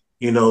about,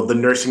 the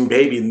nursing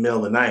baby in the middle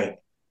of the night.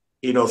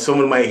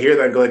 Someone might hear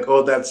that and go like,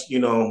 oh, that's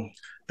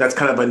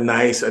kind of a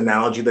nice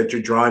analogy that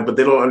you're drawing, but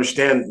they don't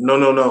understand.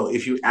 No.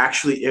 If you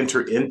actually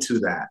enter into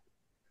that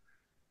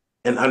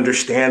and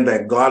understand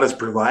that God has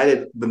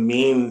provided the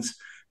means,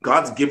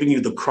 God's giving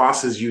you the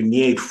crosses you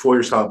need for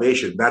your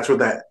salvation. That's where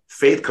that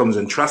faith comes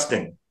in,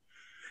 trusting.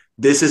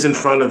 This is in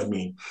front of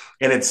me.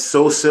 And it's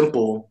so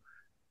simple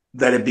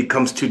that it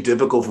becomes too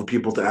difficult for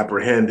people to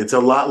apprehend. It's a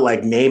lot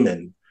like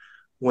Naaman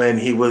when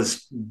he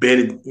was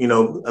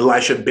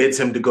Elisha bids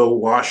him to go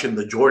wash in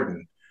the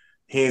Jordan.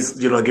 He's,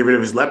 get rid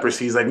of his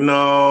leprosy. He's like,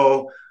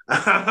 no,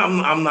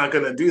 I'm not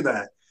going to do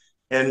that.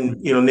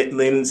 And,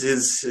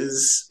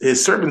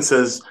 his servant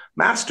says,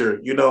 Master,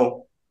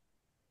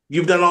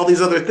 you've done all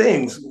these other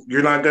things.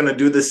 You're not going to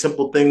do this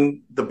simple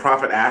thing the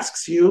prophet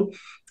asks you.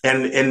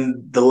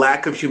 And the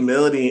lack of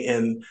humility,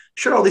 and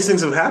sure, all these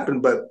things have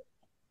happened, but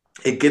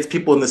it gets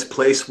people in this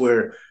place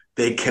where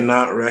they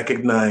cannot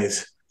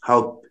recognize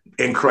how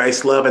in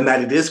Christ's love, and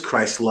that it is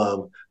Christ's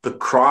love, the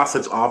cross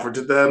that's offered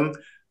to them,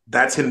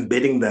 that's him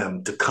bidding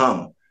them to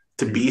come,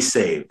 to be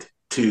saved,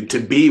 to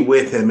be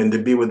with him and to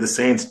be with the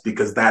saints,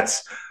 because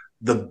that's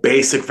the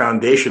basic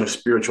foundation of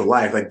spiritual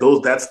life. Like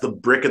that's the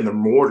brick and the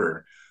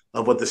mortar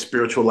of what the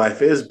spiritual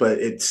life is. But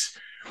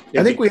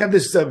I think we have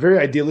this very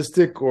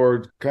idealistic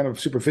or kind of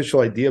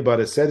superficial idea about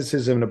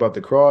asceticism and about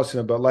the cross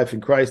and about life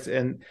in Christ,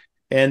 and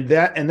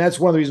that's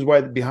one of the reasons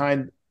why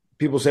behind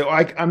people say, "Oh,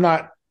 I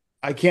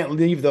can't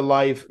live the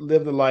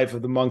life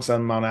of the monks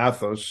on Mount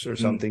Athos or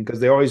something," because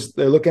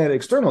they're looking at it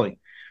externally.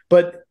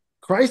 But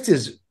Christ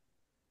is,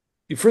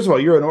 first of all,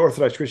 you're an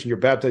Orthodox Christian, you're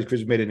baptized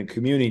Christian, made in a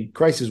communion.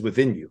 Christ is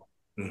within you,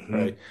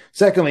 right?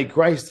 Secondly,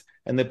 Christ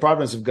and the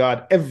providence of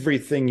God,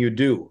 everything you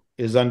do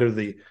is under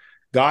the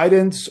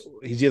guidance.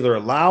 He's either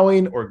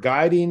allowing or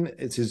guiding.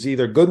 It's his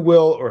either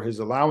goodwill or his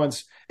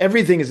allowance.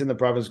 Everything is in the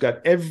providence of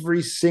God.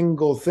 Every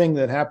single thing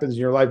that happens in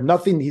your life,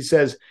 nothing, he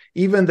says,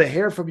 even the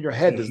hair from your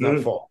head does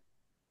not fall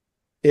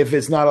if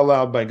it's not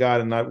allowed by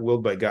God and not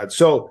willed by God.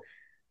 So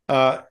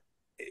the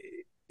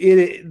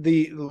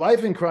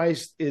life in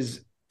Christ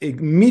is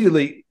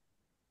immediately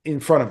in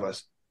front of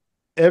us.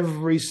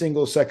 Every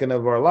single second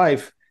of our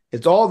life,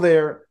 it's all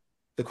there.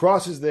 The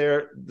cross is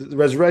there. The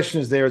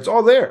resurrection is there. It's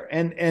all there.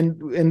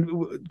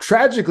 And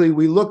tragically,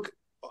 we look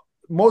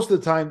most of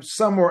the time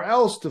somewhere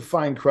else to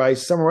find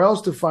Christ, somewhere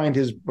else to find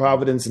his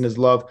providence and his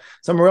love,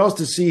 somewhere else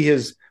to see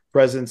his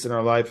presence in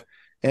our life.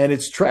 And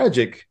it's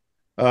tragic.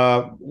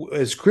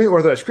 As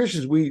Orthodox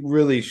Christians, we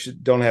really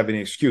don't have any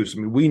excuse. I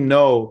mean, we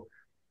know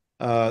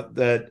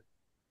that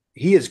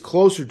he is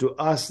closer to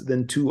us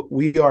than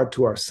we are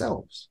to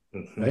ourselves,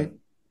 right?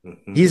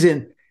 He's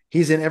in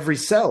every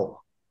cell.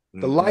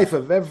 The life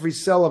of every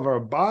cell of our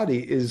body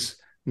is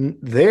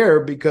there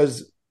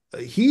because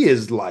he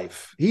is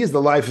life. He is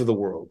the life of the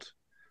world.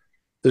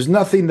 There's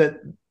nothing that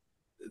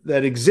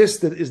exists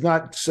that is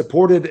not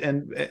supported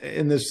and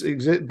in this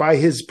by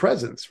his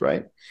presence,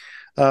 right?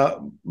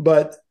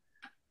 But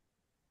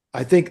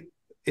I think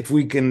if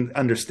we can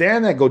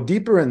understand that, go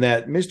deeper in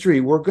that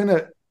mystery, we're going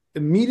to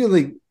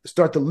immediately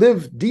start to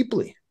live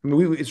deeply. I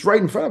mean, it's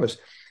right in front of us.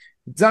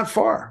 It's not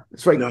far.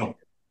 It's right. No.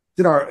 It's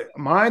in our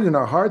mind, in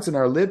our hearts, in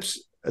our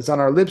lips. It's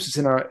on our lips.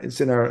 It's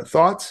in our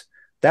thoughts.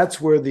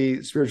 That's where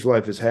the spiritual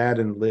life is had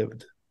and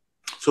lived.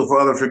 So,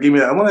 Father, forgive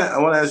me. I want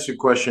to ask you a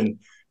question.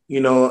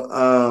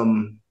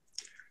 And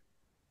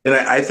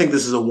I think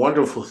this is a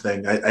wonderful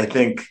thing. I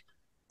think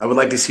I would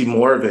like to see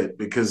more of it,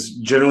 because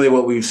generally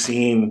what we've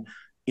seen,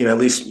 at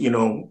least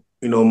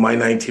my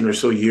 19 or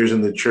so years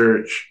in the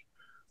church,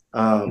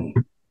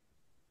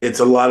 it's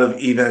a lot of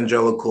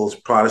evangelicals,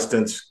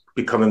 Protestants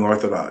becoming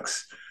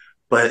Orthodox.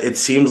 But it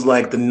seems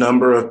like the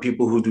number of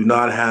people who do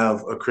not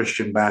have a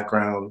Christian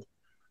background,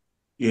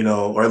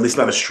 or at least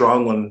not a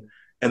strong one,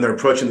 and they're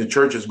approaching the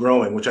church is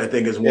growing, which I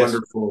think is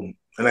wonderful.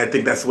 And I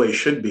think that's the way it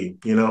should be,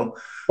 you know.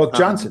 Buck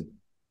Johnson.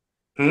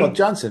 Buck Hmm?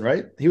 Johnson,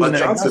 right? He was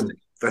Buck an Johnson. agnostic.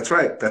 That's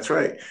right. That's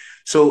right.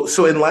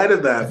 So in light of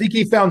I that, think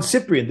he found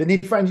Cyprian.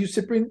 Didn't he find you,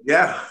 Cyprian?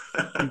 yeah.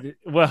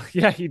 Well,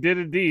 yeah, he did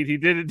indeed. He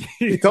did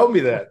He indeed. told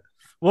me that.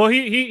 Well,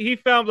 he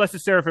found Blessed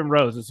Seraphim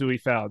Rose is who he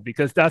found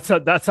because that's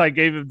how I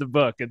gave him the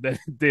book, and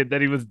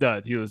then he was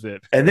done. He was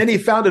it. And then he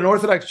found an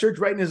Orthodox church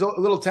right in his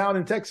little town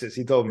in Texas.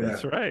 He told me.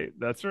 That's right.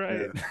 That's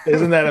right. Yeah.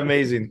 Isn't that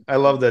amazing? I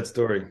love that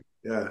story.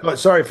 Yeah. Oh,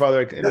 sorry,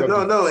 Father.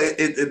 No.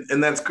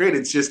 And that's great.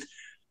 It's just,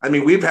 I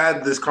mean, we've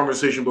had this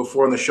conversation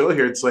before on the show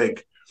here. It's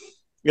like,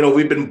 you know,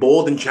 we've been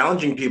bold and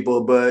challenging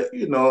people, but,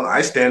 you know,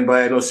 I stand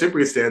by it. I know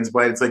Cyprian stands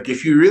by it. It's like,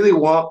 if you really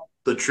want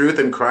the truth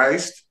in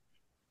Christ,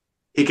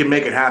 he can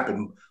make it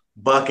happen.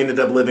 Buck ended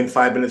up living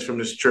 5 minutes from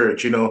this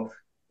church. You know,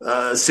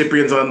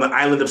 Cyprian's on the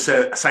island of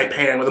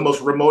Saipan, one of the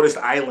most remotest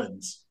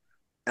islands,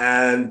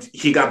 and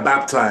he got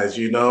baptized.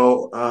 You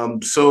know,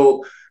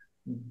 so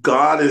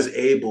God is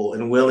able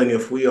and willing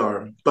if we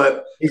are.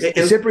 But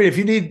Cyprian, if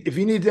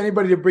you need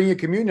anybody to bring you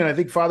communion, I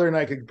think Father and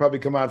I could probably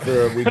come out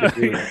for a week or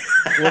two.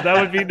 Well, that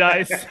would be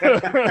nice.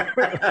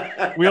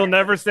 We'll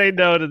never say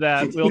no to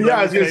that. Yeah,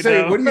 I was going to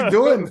say, what are you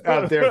doing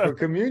out there for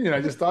communion? I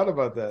just thought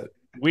about that.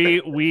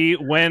 We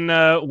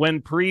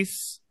when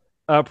priests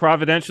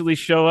providentially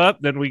show up,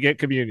 then we get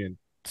communion.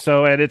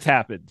 So, and it's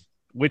happened,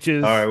 which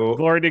is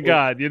glory to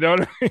God. You know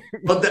what I mean?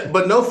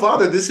 But no,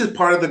 Father, this is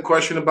part of the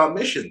question about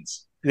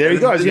missions. There you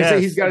go. I was going to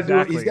say he's got to do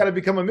it. He's got to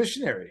become a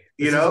missionary.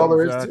 You know, all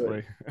there is to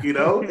it. You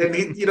know, and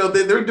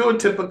they're doing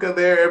Typica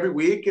there every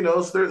week. You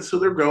know, so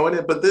they're growing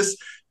it. But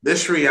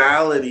this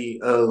reality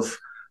of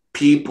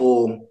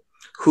people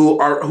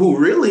who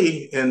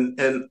really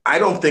and I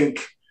don't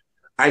think,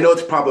 I know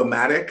it's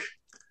problematic,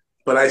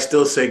 but I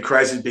still say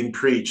Christ is being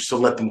preached, so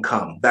let them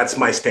come. That's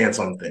my stance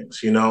on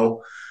things. You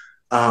know,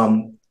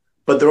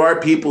 but there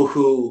are people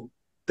who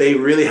they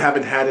really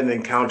haven't had an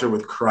encounter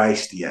with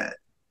Christ yet.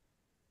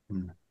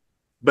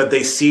 But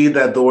they see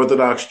that the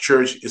Orthodox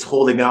Church is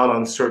holding out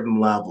on certain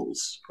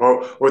levels,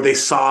 or they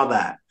saw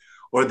that,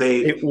 or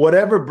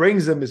whatever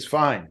brings them is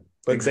fine.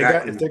 But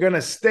exactly. if they're going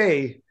to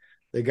stay,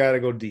 they got to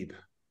go deep.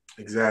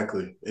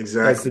 Exactly.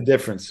 That's the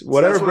difference.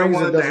 Whatever brings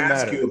them doesn't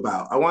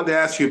matter. I wanted to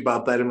ask you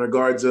about that in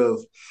regards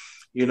of,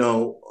 you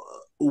know,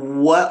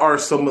 what are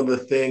some of the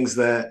things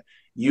that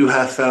you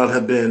have found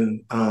have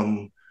been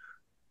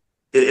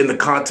in the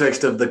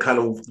context of the kind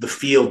of the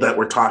field that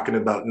we're talking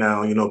about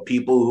now, you know,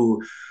 people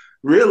who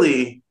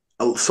really,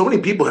 so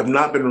many people have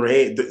not been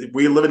raised.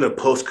 We live in a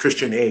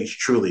post-Christian age,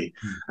 truly.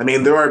 I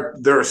mean, there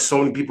are so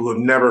many people who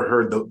have never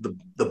heard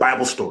the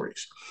Bible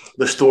stories,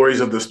 the stories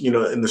of this, you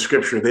know, in the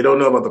scripture. They don't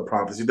know about the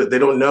prophecy. They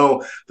don't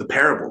know the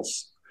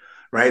parables,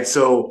 right?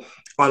 So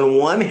on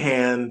one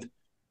hand,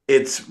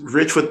 it's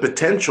rich with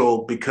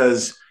potential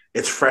because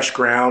it's fresh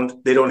ground.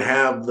 They don't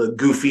have the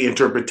goofy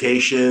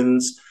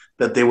interpretations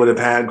that they would have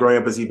had growing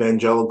up as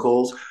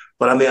evangelicals.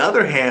 But on the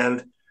other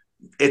hand,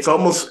 it's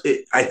almost,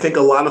 I think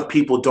a lot of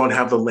people don't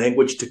have the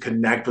language to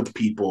connect with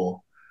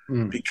people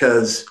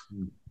because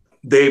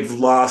they've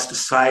lost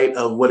sight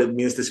of what it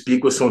means to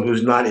speak with someone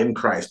who's not in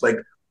Christ, like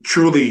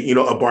truly, you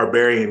know, a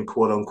barbarian,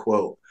 quote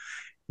unquote.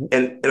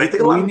 And I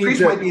think a lot of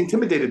priests might be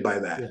intimidated by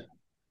that.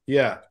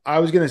 Yeah. I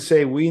was going to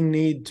say, we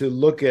need to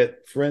look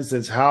at, for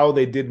instance, how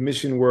they did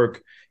mission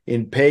work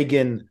in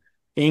pagan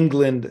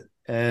England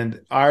and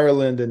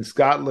Ireland and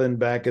Scotland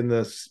back in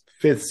the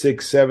 5th,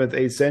 6th, 7th,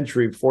 8th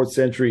century, 4th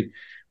century.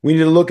 We need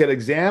to look at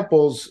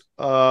examples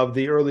of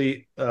the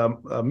early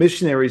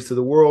missionaries to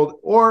the world.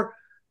 Or,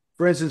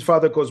 for instance,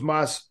 Father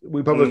Cosmas,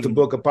 we published a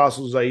book,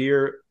 Apostles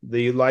Zaire,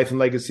 the life and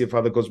legacy of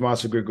Father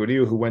Cosmas of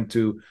Gregorio, who went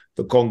to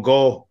the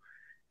Congo.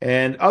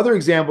 And other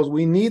examples,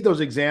 we need those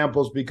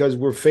examples because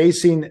we're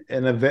facing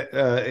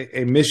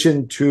a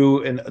mission to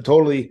a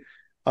totally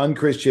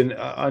unchristian,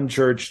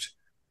 unchurched,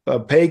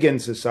 pagan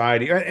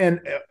society.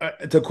 And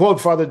to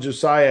quote Father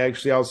Josiah,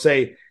 actually, I'll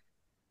say,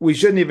 we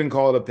shouldn't even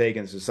call it a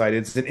pagan society.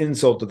 It's an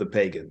insult to the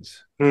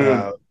pagans.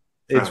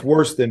 It's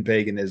worse than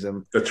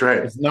paganism. That's right.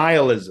 It's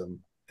nihilism.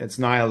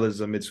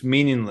 It's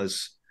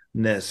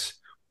meaninglessness,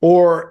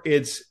 or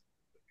it's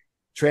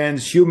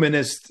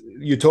transhumanist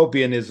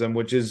utopianism,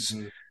 which is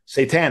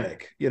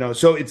satanic. You know,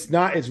 so it's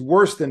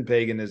worse than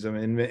paganism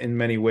in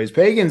many ways.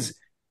 Pagans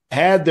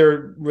had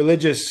their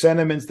religious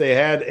sentiments. They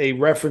had a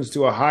reference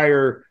to a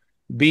higher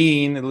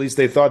being. At least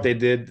they thought they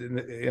did.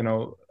 You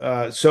know,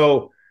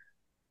 so.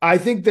 I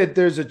think that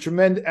there's a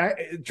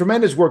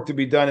tremendous work to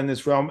be done in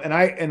this realm.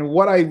 And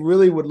what I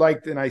really would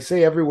like, and I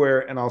say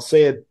everywhere, and I'll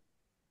say it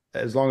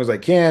as long as I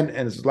can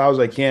and as loud as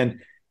I can,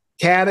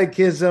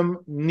 catechism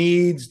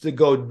needs to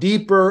go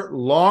deeper,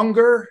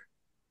 longer,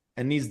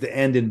 and needs to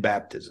end in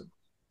baptism.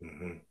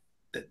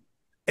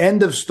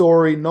 End of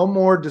story. No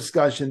more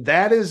discussion.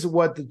 That is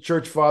what the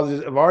church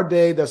fathers of our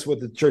day, that's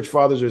what the church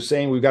fathers are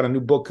saying. We've got a new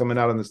book coming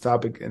out on this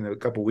topic in a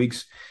couple of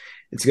weeks.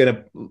 It's going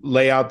to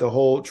lay out the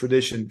whole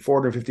tradition,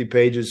 450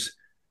 pages,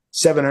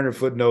 700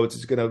 footnotes.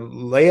 It's going to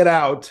lay it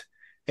out.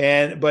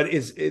 But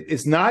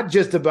it's not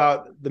just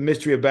about the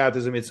mystery of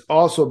baptism. It's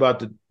also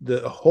about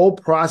the whole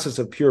process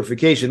of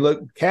purification.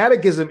 Look,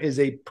 catechism is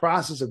a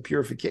process of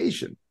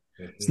purification.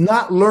 Mm-hmm. It's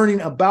not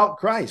learning about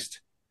Christ.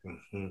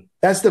 Mm-hmm.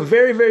 That's the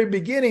very, very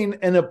beginning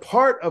and a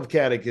part of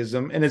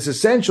catechism. And it's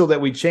essential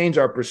that we change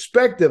our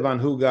perspective on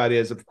who God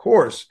is, of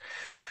course.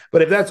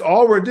 But if that's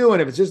all we're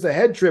doing, if it's just a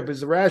head trip,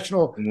 it's a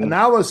rational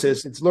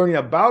analysis, it's learning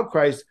about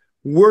Christ,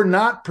 we're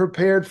not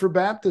prepared for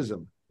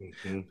baptism.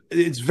 Mm-hmm.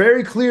 It's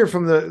very clear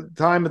from the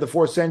time of the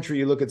 4th century.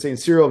 You look at St.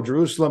 Cyril of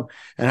Jerusalem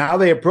and how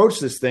they approached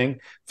this thing.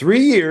 3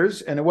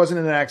 years, and it wasn't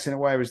an accident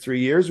why it was 3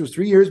 years. It was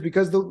 3 years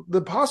because the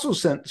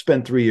apostles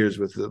spent 3 years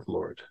with the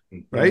Lord,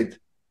 right?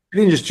 They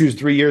didn't just choose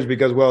 3 years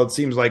because, well, it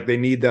seems like they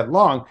need that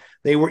long.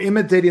 They were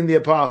imitating the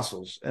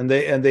apostles, and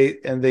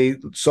they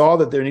saw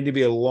that there needed to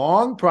be a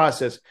long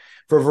process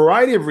for a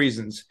variety of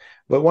reasons.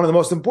 But one of the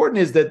most important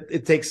is that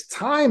it takes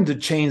time to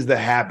change the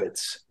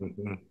habits.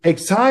 Mm-hmm. It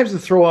takes time to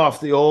throw off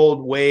the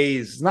old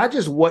ways. It's not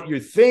just what you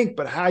think,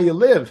 but how you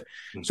live.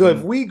 Mm-hmm. So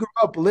if we grew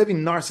up living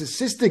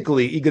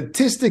narcissistically,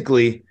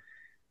 egotistically,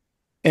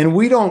 and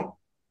we don't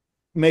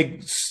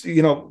make,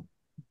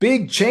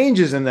 big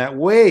changes in that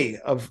way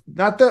of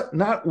not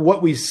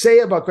what we say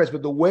about Christ,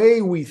 but the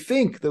way we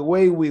think, the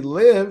way we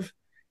live,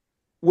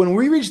 when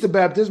we reach the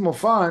baptismal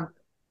font,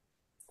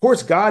 of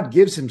course, God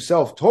gives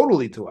himself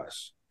totally to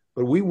us.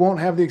 But we won't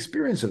have the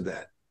experience of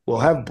that. We'll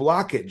have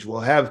blockage.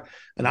 We'll have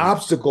an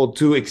obstacle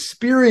to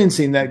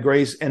experiencing that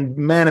grace and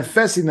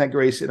manifesting that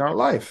grace in our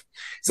life.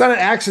 It's not an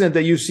accident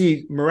that you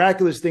see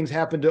miraculous things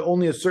happen to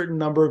only a certain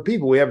number of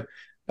people. We have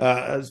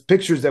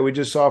pictures that we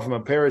just saw from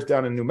a parish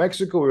down in New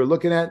Mexico we were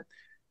looking at.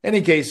 In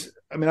any case,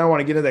 I don't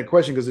want to get into that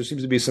question because there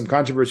seems to be some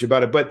controversy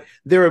about it, but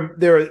there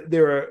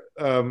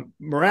are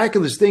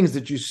miraculous things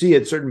that you see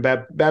at certain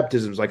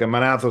baptisms, like a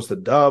Mount Ethos, the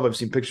dove. I've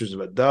seen pictures of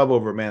a dove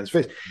over a man's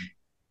face.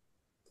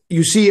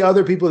 You see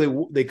other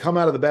people, they come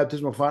out of the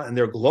baptismal font and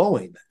they're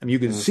glowing. You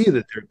can see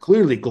that they're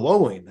clearly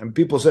glowing. And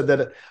people said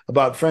that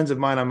about friends of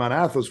mine on Mount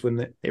Athos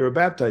when they were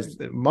baptized.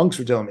 The monks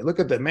were telling me, look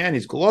at that man,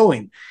 he's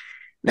glowing.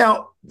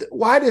 Now,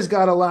 why does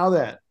God allow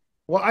that?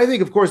 Well, I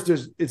think, of course,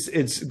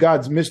 it's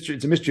God's mystery.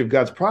 It's a mystery of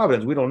God's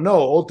providence. We don't know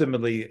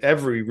ultimately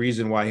every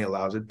reason why he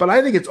allows it. But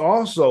I think it's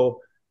also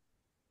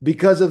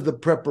because of the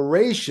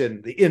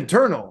preparation, the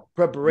internal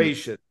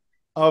preparation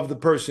of the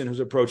person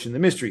who's approaching the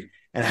mystery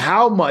and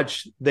how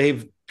much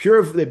they've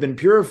been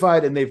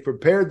purified and they've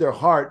prepared their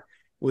heart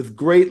with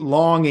great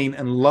longing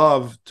and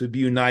love to be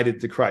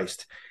united to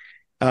Christ.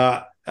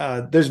 I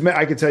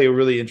could tell you a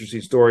really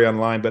interesting story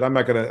online, but I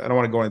don't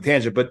want to go on a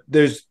tangent, but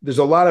there's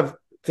a lot of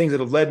things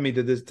that have led me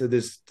to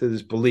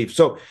this belief.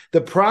 So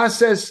the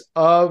process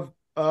of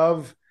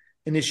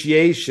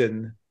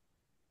initiation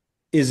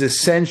is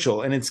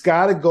essential, and it's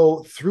got to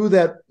go through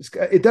that.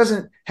 It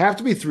doesn't have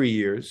to be 3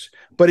 years,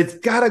 but it's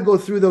got to go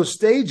through those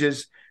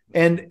stages.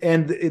 And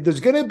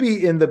there's going to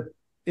be in the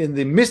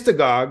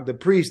mystagogue, the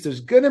priest, there's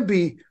going to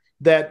be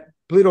that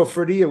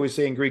plidophrenia, we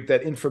say in Greek,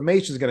 that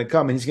information is going to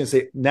come, and he's going to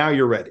say, now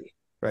you're ready,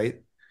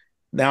 right?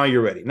 Now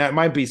you're ready. Now, it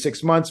might be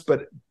 6 months,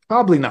 but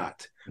probably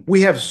not.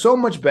 We have so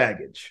much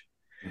baggage,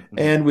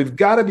 and we've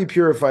got to be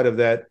purified of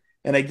that.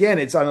 And again,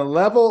 it's on a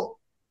level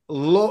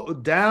low,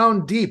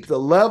 down deep, the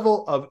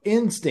level of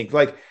instinct.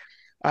 Like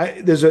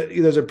there's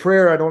a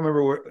prayer, I don't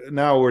remember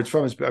where it's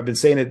from. I've been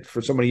saying it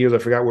for so many years, I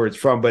forgot where it's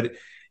from, but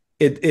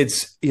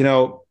it's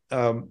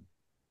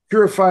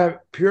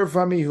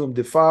purify me whom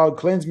defiled,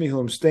 cleanse me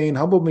whom stained,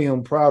 humble me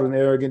whom proud and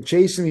arrogant,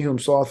 chasten me whom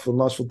slothful and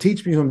lustful,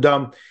 teach me whom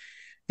dumb.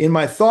 In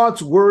my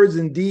thoughts, words,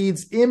 and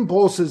deeds,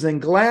 impulses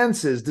and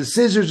glances,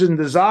 decisions and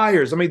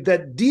desires.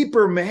 That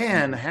deeper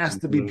man has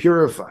to be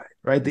purified,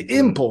 right? The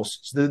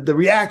impulses, the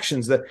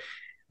reactions,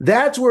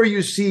 that's where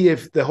you see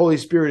if the Holy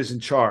Spirit is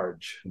in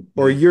charge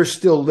or you're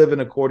still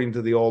living according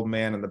to the old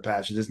man and the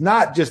passions. It's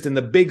not just in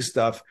the big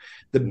stuff,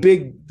 the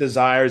big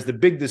desires, the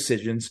big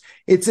decisions.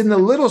 It's in the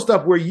little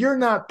stuff where you're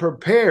not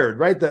prepared,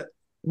 right? The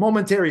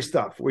momentary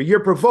stuff where you're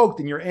provoked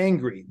and you're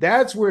angry.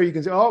 That's where you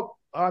can say, oh,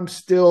 I'm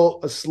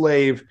still a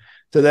slave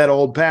to that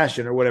old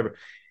passion or whatever.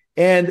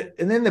 And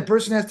then the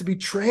person has to be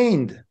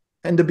trained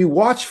and to be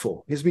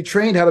watchful. He has to be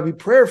trained how to be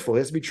prayerful. He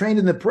has to be trained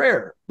in the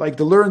prayer, like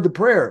to learn the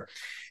prayer.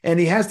 And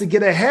he has to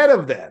get ahead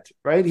of that,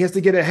 right? He has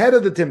to get ahead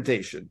of the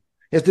temptation.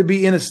 He has to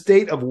be in a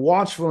state of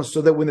watchfulness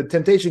so that when the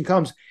temptation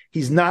comes,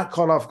 he's not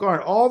caught off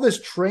guard. All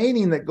this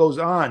training that goes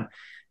on,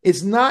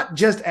 it's not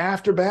just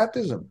after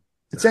baptism.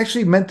 It's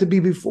actually meant to be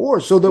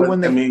before, so that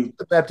when they get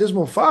the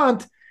baptismal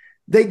font,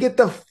 they get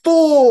the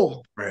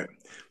full. Right.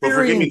 Well,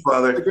 forgive me,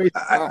 Father.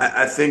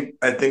 I think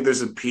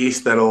there's a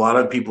piece that a lot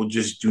of people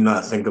just do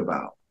not think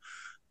about,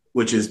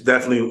 which is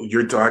definitely what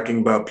you're talking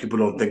about. People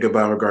don't think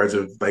about in regards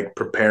of like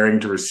preparing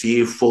to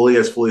receive fully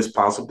as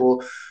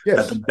possible.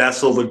 Yes. That the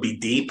vessel would be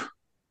deep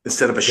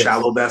instead of a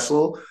shallow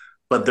vessel.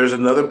 But there's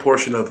another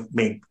portion of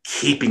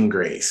keeping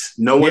grace.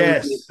 No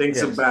one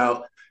thinks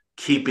about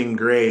keeping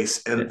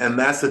grace, and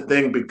that's the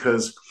thing,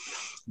 because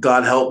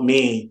God help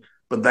me.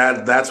 But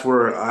that's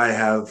where I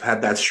have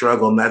had that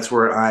struggle, and that's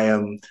where I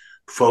am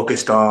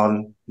focused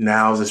on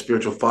now as a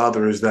spiritual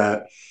father, is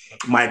that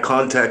my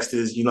context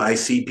is, I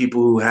see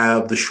people who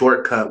have the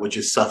shortcut, which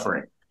is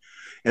suffering.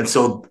 And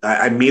so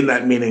I mean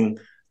that meaning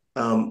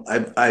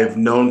I've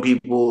known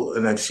people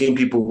and I've seen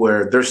people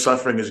where their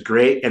suffering is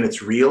great and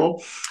it's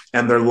real,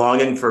 and their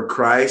longing for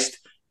Christ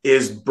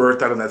is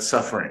birthed out of that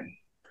suffering.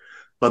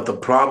 But the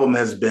problem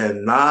has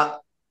been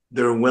not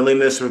their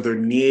willingness or their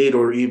need,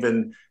 or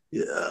even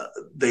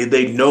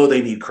they know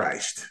they need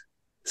Christ.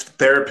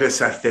 Therapists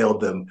have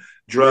failed them.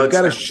 Drugs.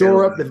 They've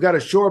got to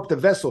shore up the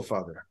vessel,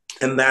 Father.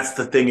 And that's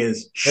the thing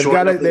is, they've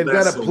got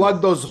to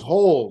plug those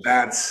holes.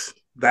 That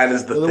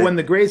is the thing. When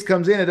the grace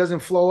comes in, it doesn't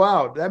flow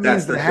out. That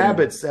means the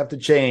habits have to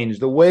change,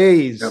 the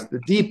ways,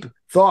 the deep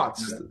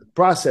thoughts, the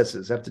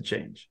processes have to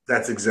change.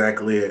 That's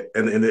exactly it.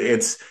 And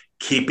it's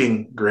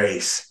keeping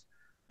grace.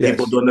 Yes.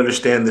 People don't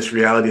understand this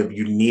reality of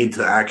you need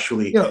to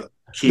actually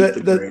keep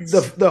the grace.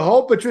 The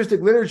whole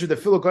patristic literature, the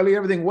Philokalia,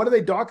 everything, what are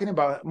they talking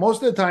about?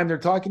 Most of the time they're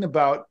talking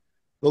about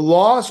the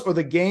loss or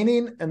the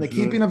gaining and the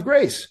keeping of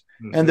grace.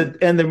 Mm-hmm.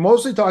 And they're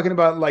mostly talking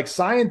about, like,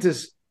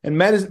 scientists and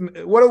medicine.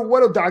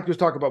 What do doctors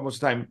talk about most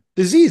of the time?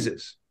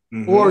 Diseases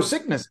or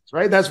sicknesses,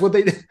 right? That's what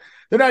they're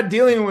not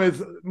dealing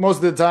with most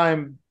of the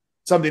time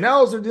something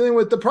else. They're dealing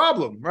with the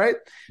problem, right?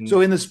 Mm-hmm.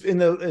 So in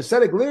the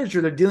ascetic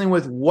literature, they're dealing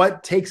with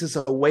what takes us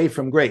away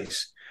from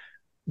grace.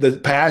 The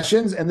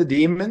passions and the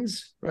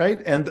demons, right?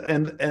 And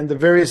the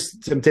various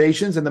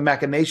temptations and the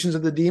machinations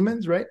of the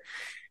demons, right?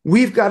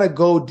 We've got to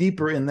go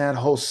deeper in that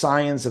whole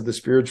science of the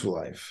spiritual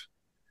life.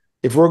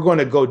 If we're going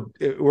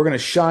to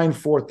shine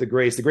forth the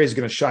grace is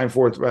going to shine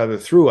forth rather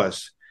through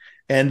us.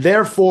 And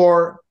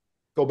therefore,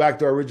 go back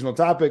to our original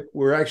topic,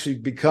 we're actually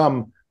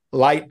become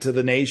light to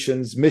the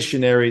nations,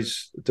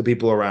 missionaries to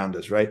people around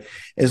us, right?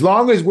 As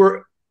long as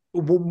we're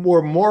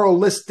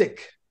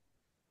moralistic,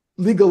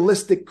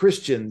 legalistic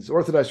Christians,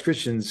 Orthodox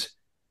Christians,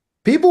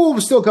 people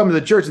will still come to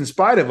the church in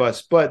spite of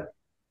us, but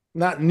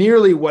not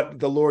nearly what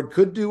the Lord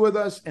could do with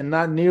us, and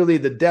not nearly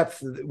the depth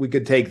that we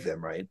could take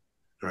them, right?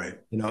 Right.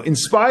 In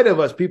spite of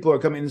us, people are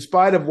coming, in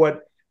spite of what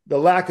the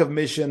lack of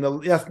mission,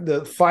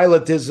 the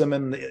philotism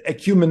and the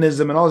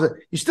ecumenism and all that.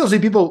 You still see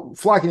people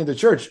flocking to the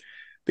church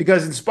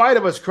because, in spite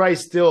of us,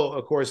 Christ still,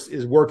 of course,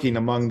 is working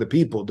among the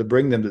people to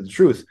bring them to the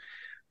truth.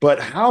 But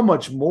how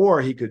much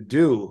more he could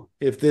do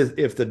if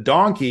the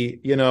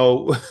donkey,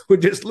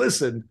 would just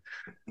listen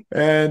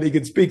and he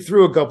could speak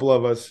through a couple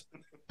of us.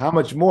 How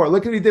much more?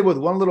 Look what he did with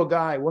one little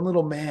guy, one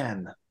little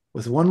man,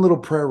 with one little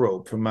prayer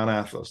rope from Mount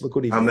Ethos. Look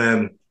what he did.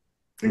 Amen.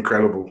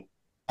 Incredible.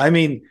 I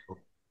mean,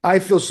 I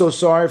feel so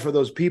sorry for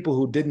those people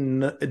who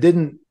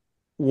didn't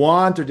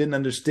want or didn't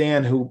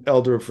understand who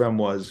Elder Ephraim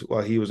was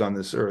while he was on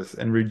this earth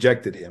and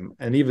rejected him.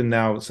 And even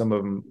now, some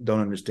of them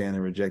don't understand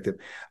and reject him.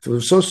 So I'm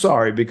so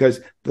sorry,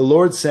 because the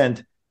Lord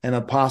sent an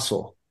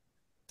apostle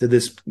to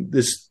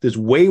this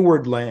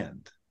wayward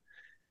land.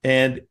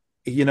 And,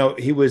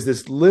 he was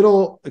this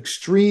little,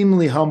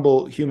 extremely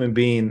humble human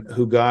being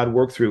who God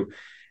worked through.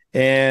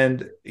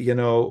 And,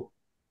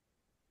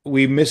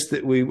 we missed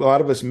it. A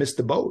lot of us missed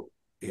the boat.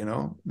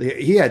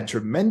 He had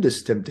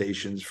tremendous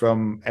temptations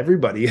from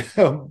everybody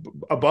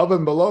above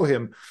and below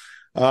him.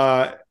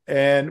 But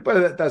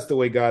that's the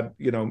way God,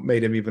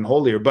 made him even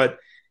holier. But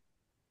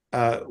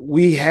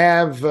we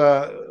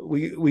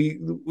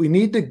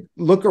need to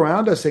look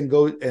around us and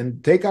go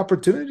and take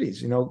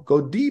opportunities,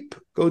 go deep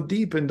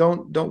and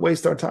don't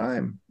waste our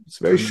time.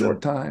 It's a very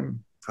short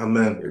time.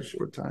 Amen. Very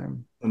short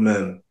time.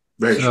 Amen.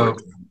 Very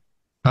short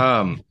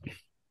time.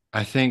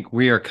 I think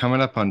we are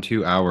coming up on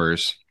 2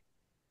 hours.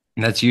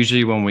 And that's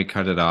usually when we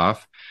cut it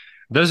off.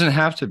 It doesn't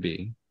have to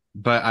be,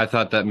 but I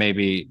thought that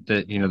maybe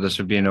that, this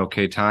would be an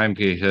okay time,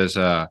 because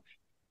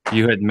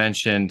you had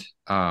mentioned,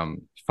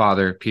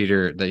 Father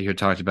Peter, that you had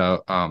talked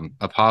about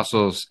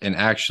apostles. And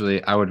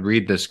actually, I would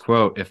read this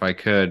quote, if I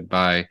could,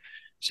 by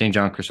St.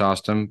 John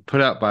Chrysostom,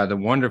 put out by the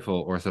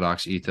wonderful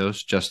Orthodox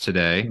Ethos just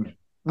today,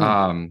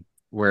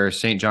 where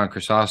St. John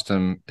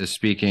Chrysostom is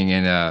speaking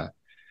and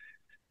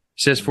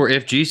says, "For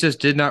if Jesus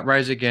did not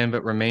rise again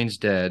but remains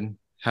dead,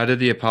 how did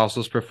the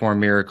apostles perform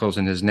miracles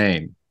in his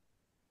name?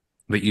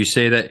 But you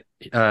say that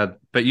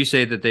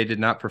they did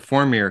not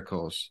perform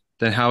miracles.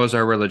 Then how is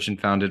our religion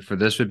founded? For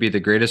this would be the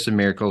greatest of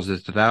miracles,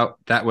 is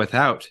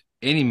without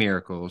any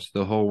miracles,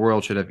 the whole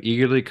world should have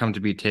eagerly come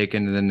to be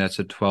taken in the nets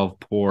of 12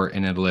 poor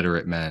and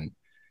illiterate men."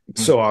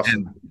 So awesome.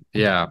 And,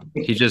 yeah,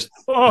 he just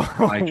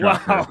mic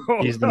dropper.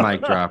 Wow. He's the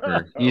mic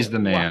dropper. He's the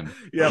man.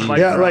 Yeah, mic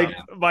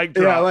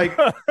drop.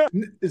 Yeah,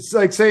 it's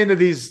like saying to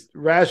these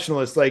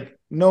rationalists, like,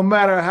 no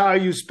matter how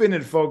you spin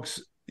it,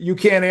 folks, you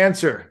can't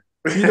answer.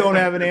 You don't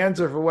have an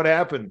answer for what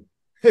happened.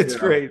 It's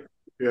great.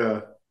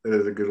 Yeah, that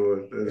is a good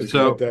one. It's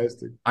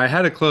fantastic. I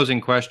had a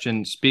closing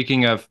question.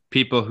 Speaking of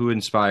people who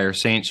inspire,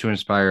 saints who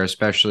inspire,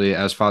 especially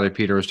as Father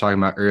Peter was talking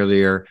about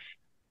earlier,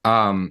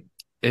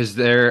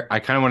 I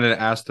kind of wanted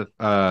to ask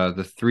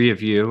the three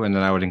of you, and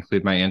then I would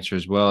include my answer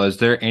as well. Is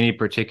there any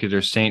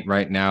particular saint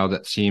right now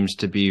that seems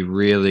to be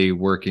really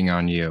working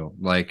on you?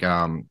 Like,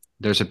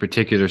 there's a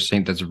particular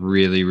saint that's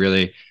really,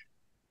 really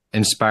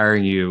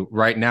inspiring you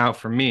right now.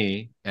 For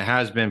me, it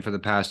has been for the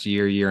past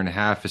year and a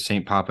half, is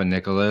Saint Papa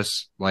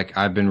Nicholas. Like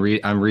I'm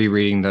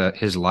rereading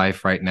his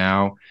life right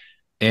now,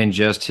 and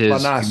just his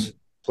Planas.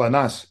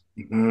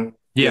 Mm-hmm.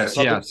 yes,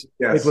 yes,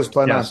 Nicholas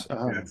yes,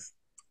 Planas.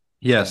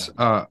 yes,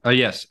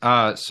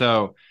 yes.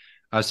 So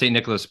Saint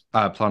Nicholas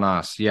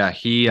Planas. Yeah,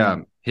 he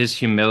his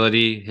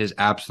humility, his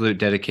absolute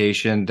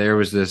dedication. There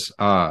was this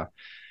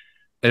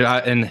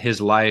in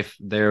his life,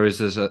 there was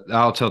this.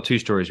 I'll tell two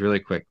stories really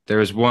quick. There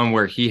was one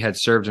where he had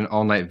served an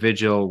all-night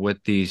vigil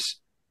with these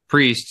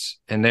priests,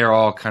 and they're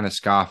all kind of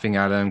scoffing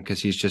at him because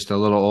he's just a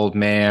little old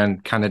man,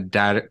 kind of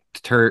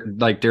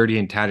like dirty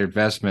and tattered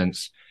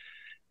vestments,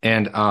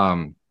 and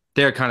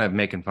they're kind of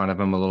making fun of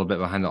him a little bit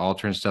behind the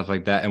altar and stuff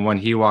like that. And when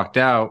he walked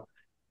out,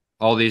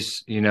 all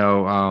these,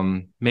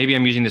 maybe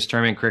I'm using this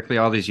term incorrectly,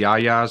 all these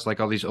yayas, like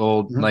all these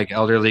old, like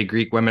elderly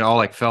Greek women, all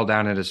like fell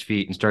down at his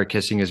feet and started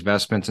kissing his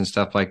vestments and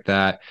stuff like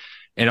that.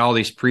 And all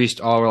these priests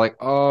all were like,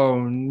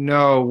 oh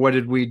no, what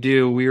did we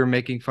do? We were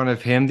making fun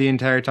of him the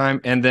entire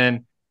time. And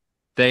then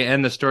they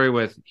end the story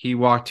with, he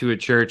walked to a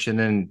church and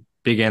then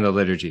began the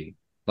liturgy.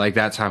 Like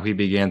that's how he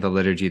began the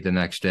liturgy the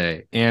next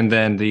day. And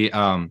then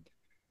the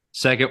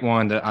second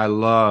one that I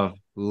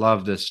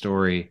love this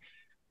story.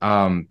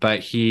 But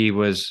he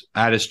was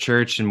at his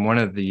church, and one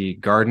of the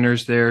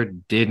gardeners there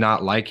did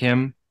not like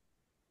him,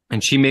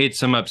 and she made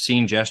some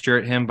obscene gesture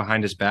at him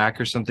behind his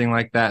back or something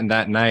like that. And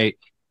that night,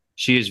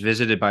 she is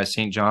visited by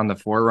Saint John the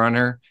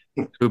Forerunner,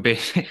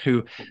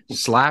 who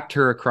slapped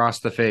her across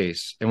the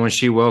face. And when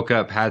she woke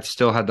up,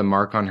 still had the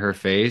mark on her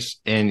face,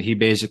 and he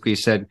basically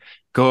said,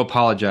 go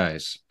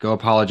apologize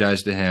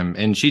to him.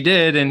 And she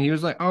did, and he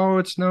was like, oh,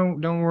 it's no,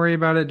 don't worry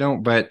about it,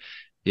 don't. But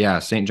yeah,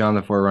 Saint John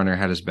the Forerunner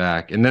had his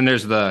back. And then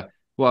there's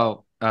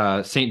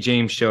St.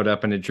 James showed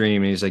up in a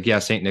dream, and he's like, yeah,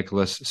 St.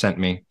 Nicholas sent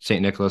me.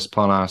 St. Nicholas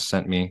Planas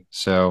sent me.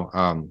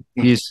 So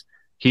he's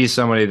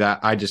somebody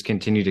that I just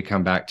continue to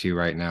come back to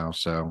right now.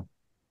 So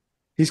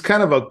he's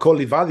kind of a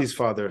Kolivadis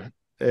father.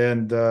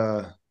 And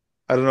I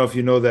don't know if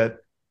you know that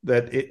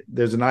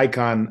there's an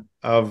icon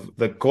of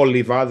the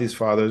Kolivadis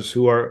fathers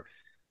who are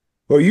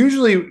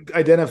usually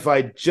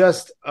identified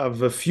just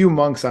of a few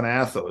monks on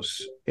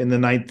Athos in the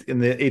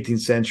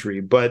 18th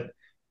century. But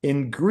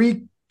in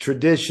Greek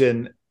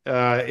tradition,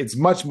 it's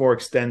much more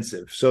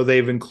extensive. So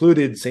they've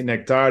included Saint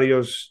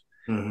Nectarios,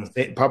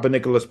 Papa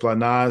Nicholas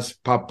Planas,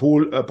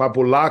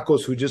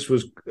 Papulakos, who just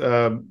was.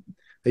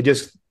 They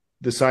just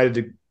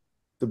decided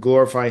to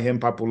glorify him.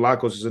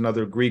 Papulakos is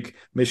another Greek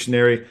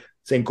missionary.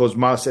 Saint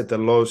Cosmas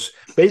Etelos.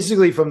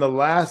 Basically, from the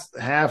last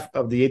half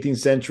of the 18th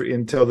century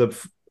until the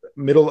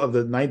middle of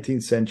the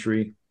 19th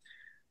century,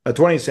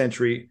 20th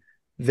century,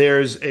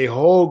 there's a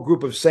whole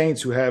group of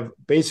saints who have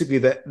basically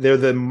they're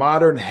the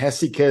modern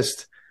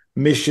hesychast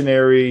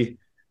missionary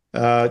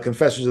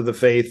confessors of the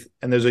faith,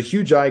 and there's a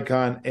huge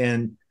icon.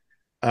 And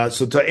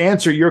so to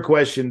answer your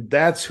question,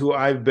 that's who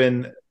I've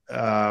been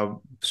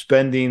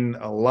spending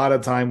a lot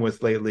of time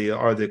with lately,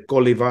 are the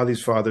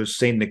Kolivadis fathers,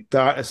 Saint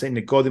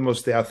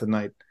Nicodemus the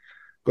Athonite.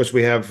 Of course,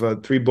 we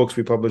have 3 books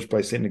we published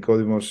by Saint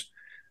Nicodemus,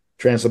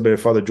 translated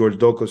by Father George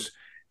Dokos,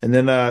 and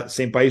then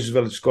Saint Paisius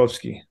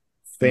Velitskovsky,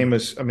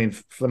 famous,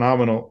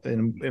 phenomenal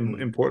and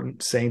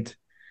important saint,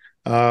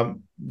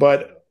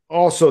 but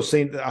also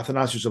Saint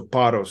Athanasius of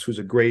Paros, who's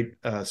a great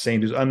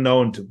saint who's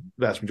unknown to the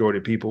vast majority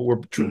of people. We're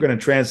going to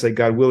translate,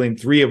 God willing,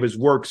 3 of his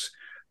works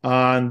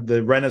on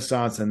the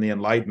Renaissance and the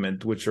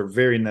Enlightenment, which are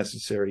very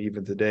necessary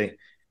even today.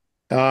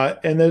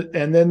 And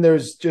then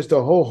there's just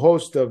a whole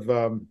host of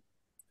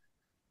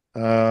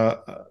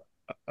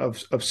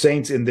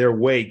saints in their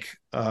wake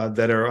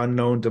that are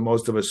unknown to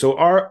most of us. So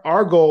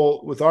our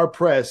goal with our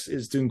press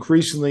is to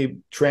increasingly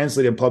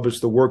translate and publish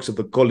the works of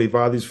the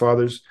Kolivadis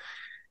fathers,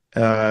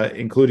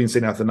 including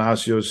Saint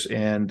Athanasius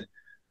and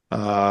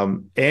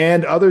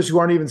others who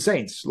aren't even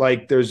saints.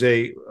 Like there's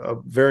a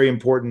very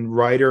important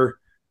writer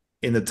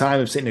in the time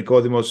of Saint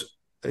Nicodemus.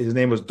 His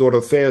name was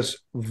Dorotheus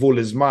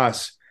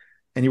Voulismas,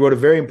 and he wrote a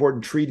very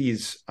important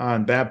treatise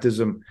on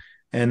baptism.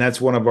 And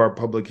that's one of our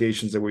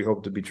publications that we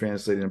hope to be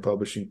translating and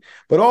publishing.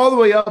 But all the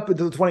way up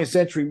into the 20th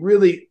century,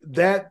 really,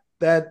 that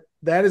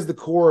is the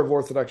core of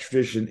Orthodox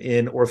tradition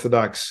in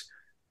Orthodox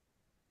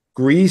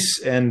Greece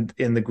and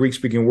in the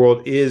Greek-speaking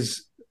world,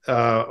 is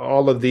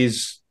all of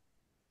these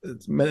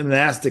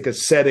monastic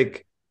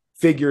ascetic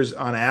figures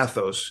on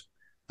Athos.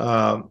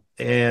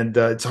 And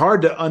it's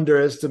hard to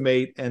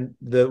underestimate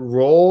the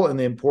role and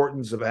the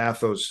importance of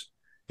Athos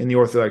in the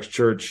Orthodox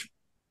Church,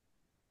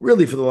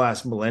 really for the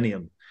last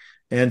millennium.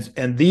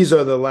 And these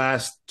are the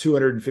last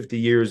 250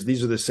 years.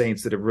 These are the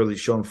saints that have really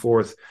shown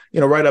forth,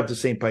 right up to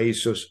Saint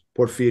Paisios,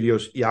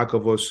 Porphyrios,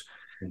 Iakovos,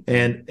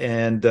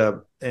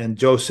 and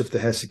Joseph the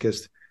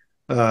Hesychast.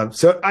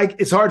 So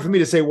it's hard for me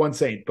to say one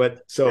saint,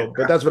 but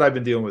that's what I've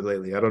been dealing with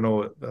lately. I don't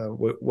know.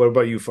 What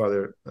about you,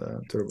 Father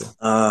Turbo?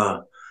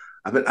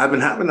 I've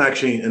been having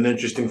actually an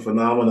interesting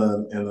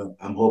phenomenon, and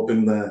I'm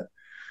hoping that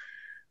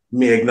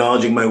me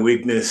acknowledging my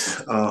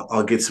weakness,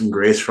 I'll get some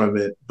grace from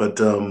it.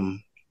 But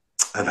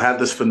I've had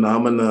this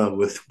phenomena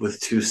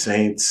with 2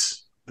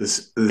 saints,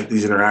 these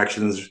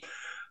interactions.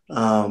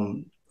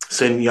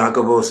 Saint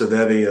Jacobo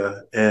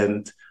Sevilla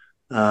and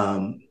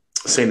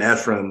Saint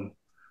Ephrem,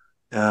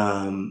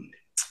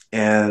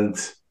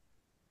 and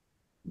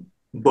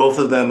both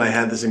of them I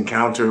had this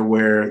encounter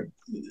where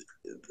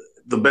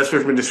the best way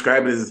for me to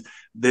describe it is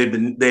they'd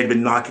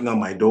been knocking on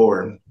my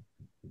door,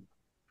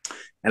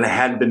 and I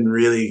hadn't been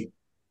really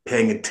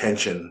paying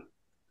attention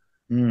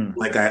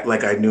like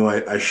I knew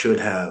I should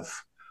have.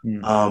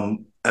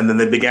 And then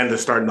they began to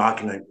start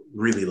knocking like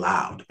really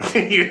loud,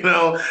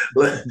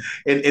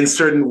 in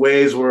certain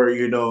ways where,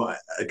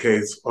 okay,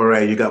 it's all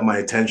right, you got my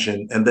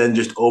attention. And then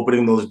just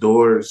opening those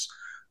doors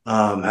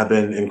have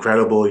been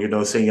incredible.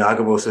 St.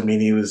 Jacobos, I mean,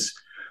 he was,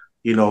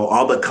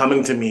 all but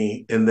coming to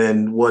me. And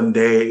then one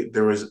day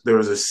there was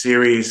a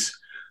series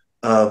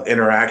of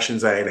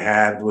interactions I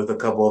had with a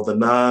couple of the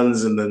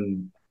nuns and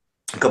then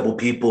a couple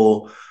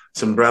people,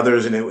 some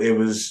brothers. And it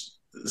was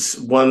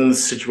one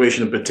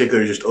situation in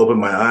particular just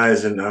opened my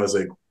eyes, and I was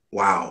like,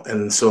 wow.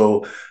 And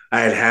so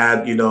I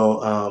had,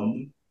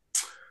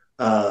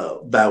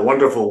 that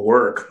wonderful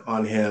work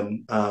on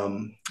him,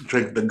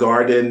 drink the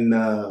garden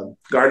of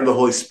the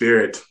Holy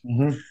Spirit.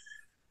 Mm-hmm.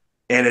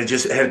 And it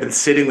just had been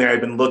sitting there.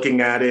 I'd been looking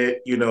at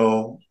it,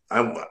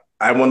 I'm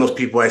one of those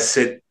people, I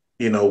sit,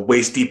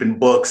 waist deep in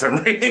books.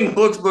 I'm reading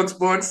books. And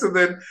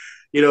then,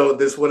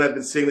 this one I've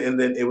been seeing, and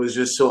then it was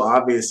just so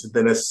obvious. And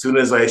then as soon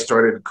as I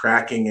started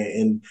cracking it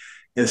and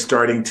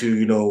starting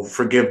to,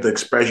 forgive the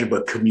expression,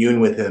 but commune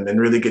with him and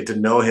really get to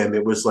know him,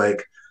 it was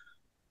like,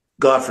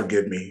 God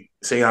forgive me.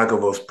 St.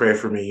 Jacobos, pray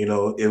for me.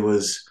 It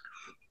was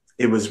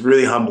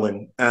really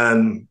humbling.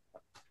 And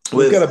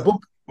we've got a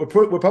book.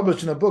 We're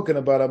publishing a book in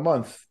about a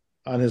month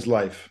on his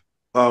life.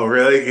 Oh,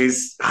 really?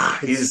 It's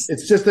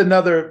just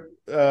another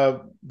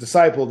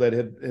disciple that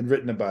had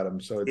written about him.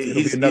 So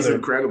he's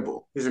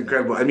incredible. He's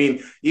incredible. I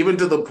mean, even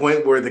to the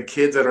point where the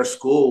kids at our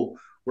school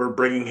were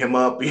bringing him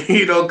up,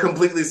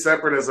 completely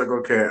separate. It's like,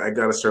 okay, I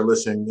got to start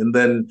listening. And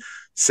then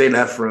Saint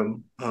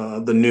Ephrem,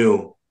 the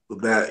new,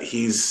 that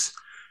he's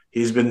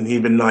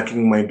been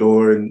knocking my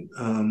door, and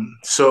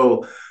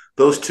so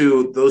those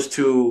two.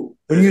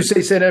 When you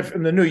say Saint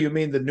Ephrem the new, you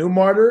mean the new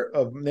martyr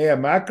of Nea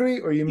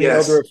Macri, or you mean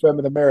Elder Ephrem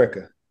in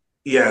America?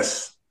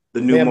 Yes,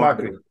 the new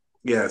martyr. Macri.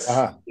 Yes,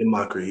 in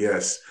Macri.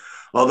 Yes,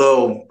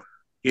 although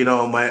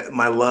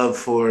my love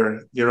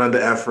for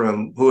Yoranda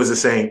Ephrem, who is a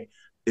saint,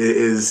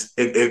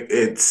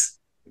 it's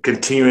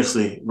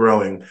continuously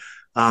growing.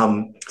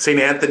 St.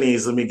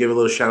 Anthony's, let me give a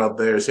little shout out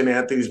there. St.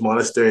 Anthony's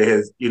Monastery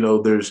has,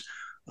 there's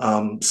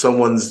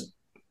someone's,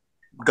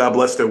 God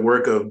bless their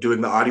work of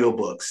doing the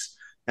audiobooks,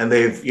 and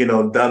they've,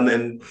 done,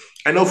 and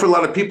I know for a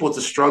lot of people it's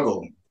a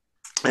struggle.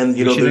 And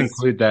we should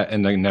include that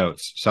in the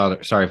notes.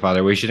 Sorry,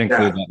 Father. We should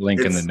include that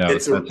link in the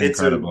notes. That's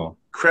incredible.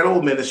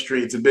 Incredible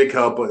ministry. It's a big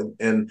help,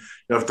 and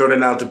I've thrown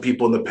it out to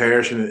people in the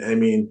parish. And I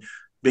mean,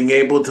 being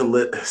able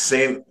to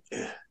Saint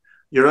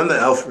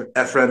Yoranda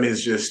Ephrem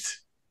is just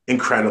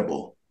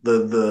incredible.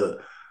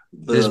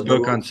 His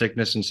book on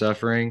sickness and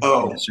suffering.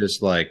 It's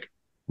just like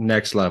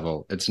next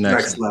level. It's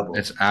next level.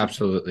 It's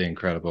absolutely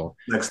incredible.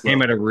 Next level.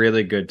 Came at a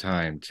really good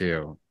time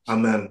too.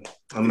 Amen.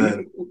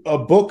 A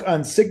book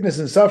on sickness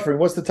and suffering.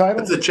 What's the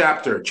title? It's a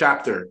chapter.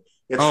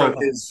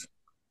 It's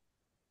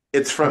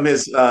from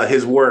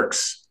his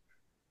works.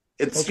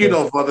 It's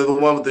Father, the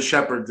one with the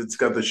shepherd. It's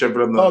got the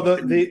shepherd on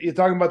the. You're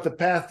talking about the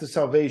path to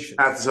salvation.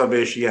 Path to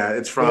salvation. Yeah,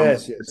 it's from.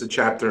 Yes. It's a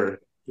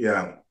chapter.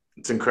 Yeah,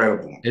 it's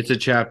incredible. It's a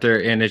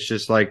chapter, and it's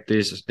just like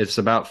this. It's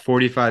about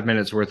 45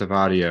 minutes worth of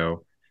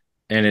audio,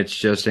 and it's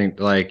just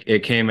like it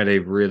came at a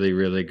really,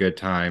 really good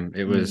time.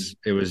 It was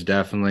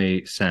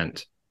definitely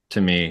sent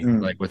to me,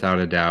 like without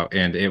a doubt.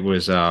 And it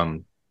was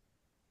the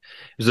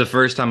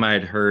first time I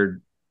had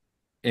heard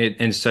it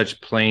in such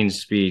plain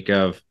speak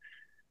of,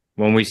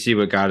 when we see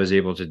what God is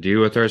able to do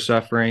with our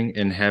suffering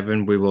in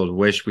heaven, we will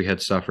wish we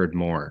had suffered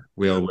more.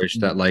 We'll wish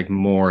that like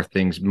more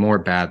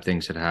bad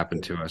things had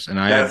happened to us. And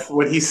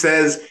when he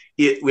says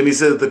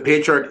the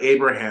patriarch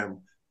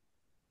Abraham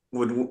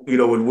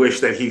would wish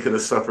that he could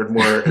have suffered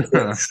more.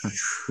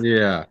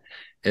 Yeah,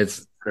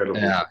 it's incredible.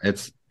 Yeah,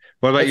 it's.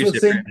 What about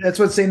that's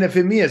what Saint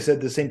Euphemia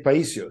said to Saint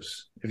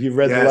Paisios. If you've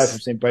read the life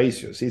of Saint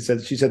Paisios, she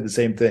said the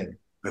same thing.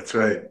 That's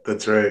right.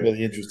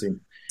 Really interesting.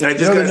 And I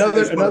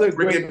just another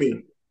forgive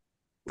me.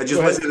 I just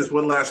want to say this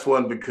one last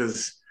one,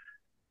 because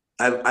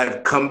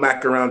I've come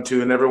back around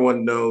to, and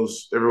everyone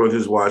knows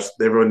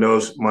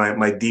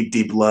my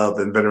deep love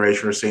and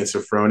veneration for Saint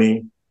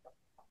Sophrony.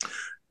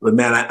 But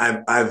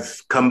man,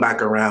 I've come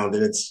back around,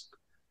 and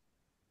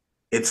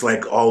it's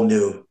like all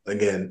new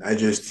again.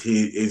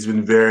 He's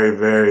been very,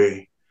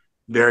 very,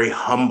 very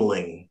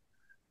humbling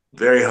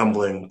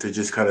to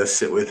just kind of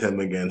sit with him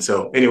again.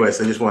 So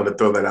anyways, I just wanted to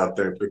throw that out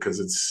there,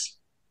 because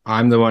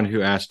I'm the one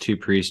who asked two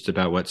priests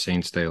about what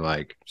saints they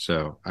like.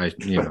 So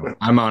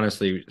I'm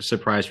honestly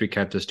surprised we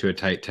kept this to a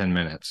tight 10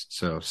 minutes.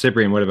 So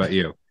Cyprian, what about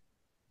you?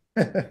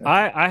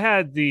 I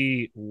had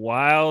the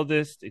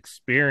wildest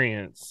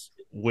experience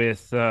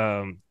with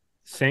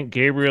St.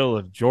 Gabriel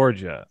of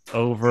Georgia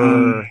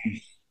over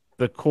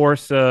the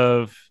course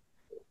of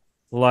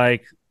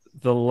like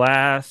the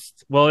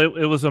last,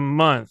 it was a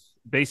month,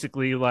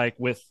 basically, like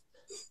with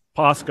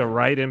Pascha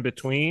right in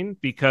between,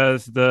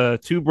 because the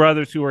two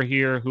brothers who are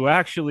here, who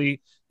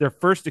actually their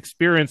first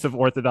experience of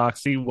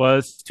Orthodoxy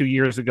was 2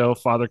 years ago,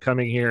 Father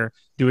coming here,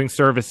 doing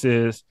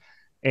services,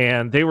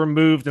 and they were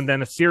moved, and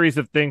then a series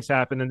of things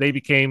happened, and they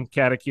became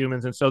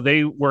catechumens, and so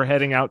they were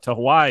heading out to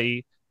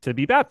Hawaii to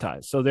be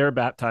baptized. So they're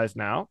baptized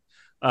now,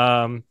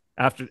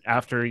 after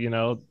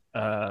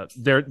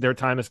their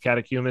time as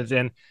catechumens.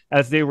 And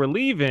as they were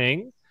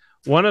leaving,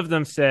 one of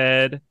them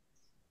said,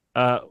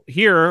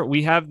 here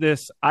we have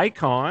this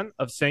icon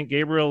of Saint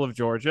Gabriel of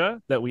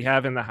Georgia that we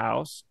have in the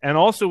house, and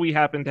also we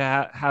happen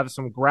to have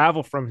some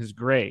gravel from his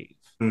grave.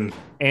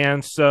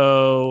 And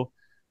so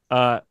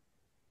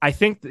I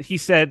think he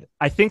said,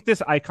 I think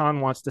this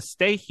icon wants to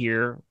stay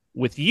here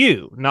with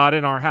you, not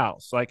in our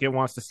house. Like, it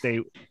wants to stay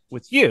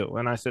with you.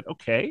 And I said,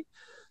 okay.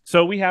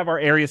 So we have our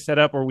area set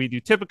up where we do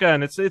Typica,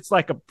 and it's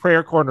like a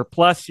prayer corner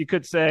plus, you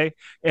could say.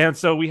 And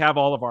so we have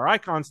all of our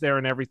icons there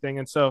and everything.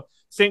 And so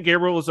St.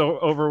 Gabriel was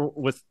over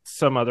with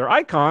some other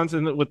icons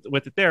and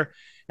with it there.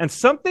 And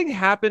something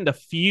happened a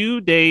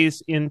few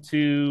days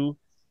into,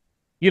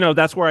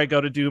 that's where I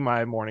go to do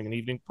my morning and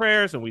evening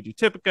prayers, and we do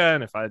Typica.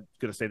 And if I'm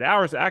going to say the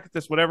hours,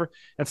 Acatus, whatever.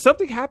 And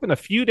something happened a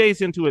few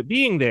days into it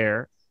being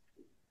there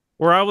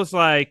where I was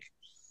like,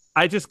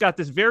 I just got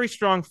this very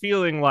strong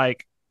feeling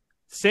like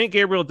St.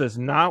 Gabriel does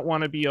not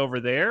want to be over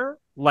there.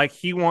 Like,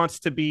 he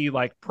wants to be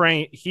like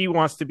praying. He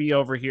wants to be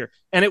over here.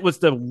 And it was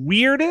the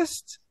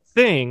weirdest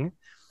thing.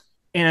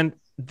 And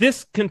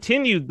this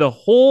continued the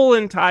whole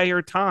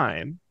entire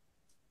time.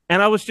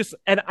 And I was just,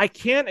 and I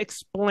can't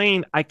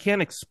explain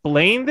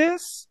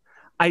this.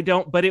 I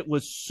don't, but it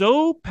was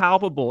so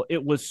palpable.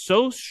 It was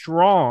so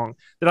strong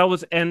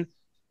that and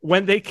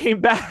when they came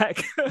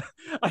back,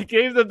 I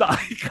gave them the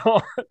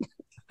icon.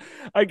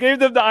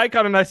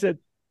 And I said,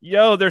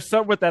 yo, there's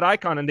something with that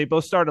icon. And they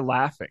both started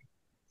laughing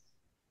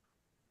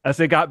as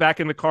they got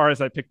back in the car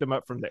as I picked them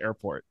up from the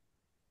airport.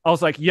 I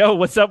was like, yo,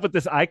 what's up with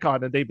this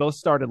icon? And they both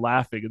started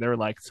laughing, and they were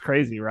like, it's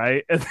crazy,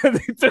 right? And then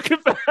they took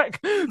it back.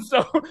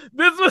 So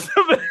this was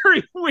a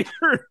very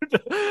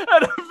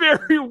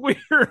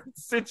weird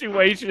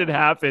situation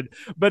happened,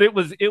 but it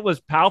was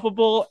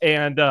palpable.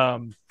 And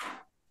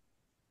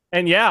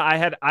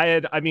yeah,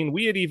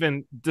 we had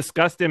even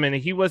discussed him, and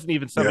he wasn't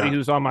even somebody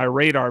who's on my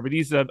radar, but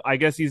I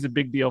guess he's a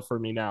big deal for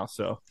me now.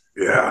 So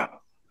yeah,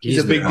 he's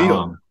a big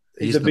deal.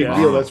 He's a big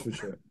deal. That's for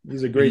sure.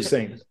 He's a great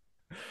saint.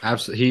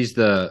 Absolutely. He's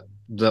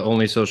the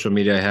only social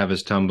media I have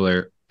is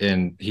Tumblr,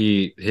 and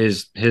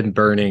him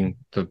burning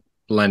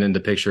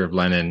the picture of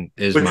Lenin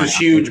which was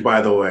huge, by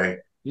the way.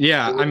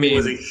 Yeah, it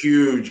was a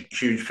huge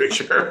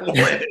picture of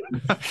Lenin.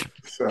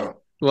 So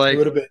like, it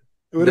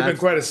would have been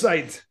quite a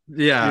sight.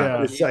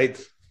 Yeah, a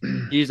sight.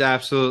 He's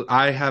absolute.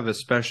 I have a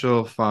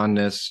special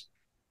fondness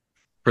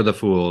for the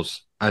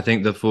fools. I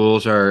think the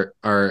fools are.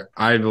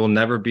 I will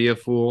never be a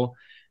fool,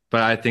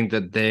 but I think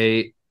that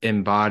they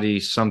embody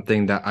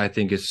something that I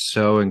think is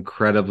so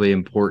incredibly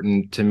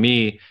important to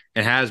me.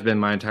 It has been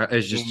my entire.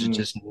 It's just to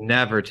just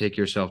never take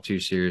yourself too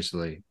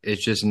seriously.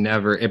 It's just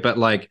never. But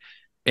like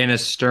in a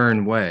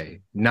stern way,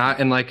 not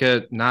in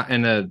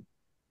a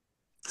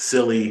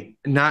silly,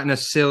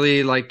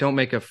 like, don't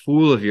make a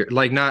fool of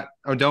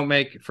don't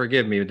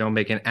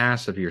make an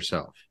ass of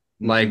yourself.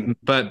 Like,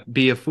 but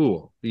be a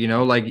fool,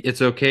 like,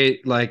 it's okay.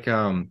 Like,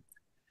 Saint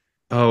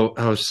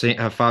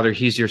Father,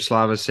 he's your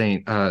Slava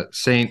saint,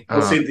 Saint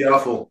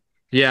Theophil.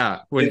 Yeah,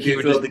 when he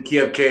would the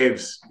Kiev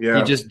caves. Yeah,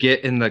 he'd just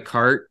get in the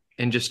cart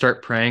and just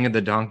start praying, and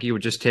the donkey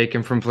would just take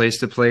him from place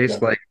to place. Yeah.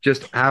 Like,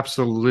 just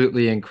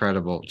absolutely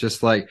incredible.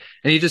 Just like,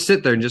 and he'd just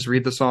sit there and just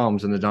read the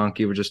Psalms, and the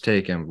donkey would just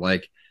take him.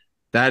 Like,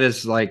 that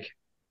is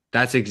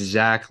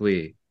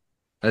exactly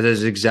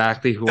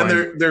who.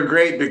 And they're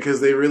great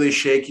because they really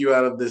shake you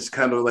out of this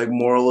kind of like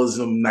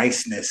moralism,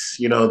 niceness.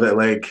 That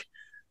like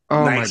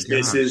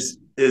niceness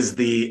is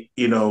the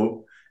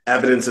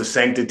evidence of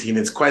sanctity, and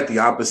it's quite the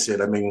opposite.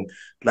 I mean,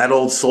 that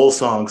old soul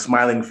song,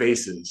 "Smiling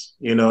Faces."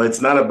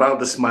 It's not about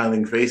the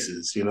smiling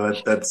faces.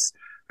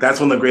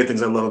 That's one of the great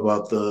things I love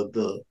about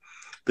the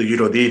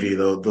Eurodivi,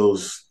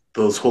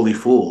 those holy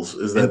fools,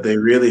 is that they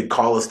really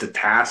call us to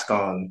task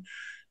on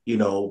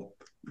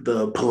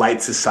the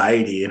polite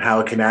society and how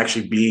it can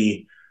actually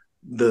be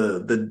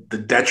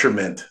the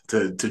detriment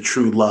to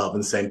true love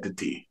and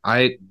sanctity.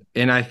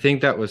 And I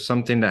think that was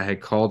something that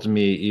had called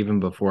me even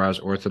before I was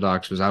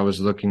Orthodox, was I was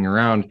looking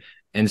around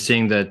and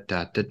seeing the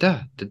da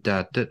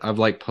of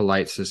like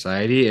polite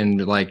society.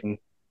 And like,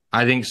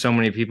 I think so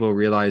many people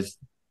realize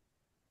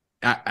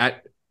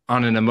on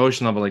an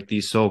emotional level, like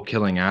the soul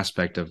killing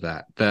aspect of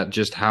that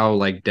just how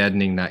like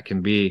deadening that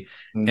can be.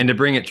 And to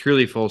bring it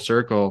truly full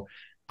circle,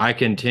 I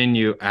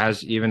continue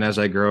as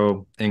I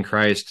grow in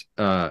Christ,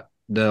 the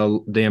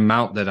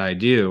amount that I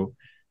do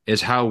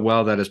is how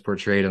well that is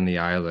portrayed on the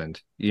island.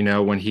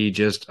 When he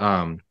just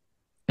in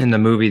the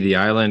movie The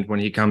Island, when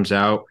he comes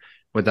out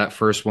with that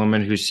first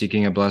woman who's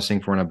seeking a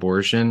blessing for an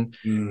abortion,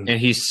 and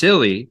he's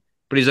silly,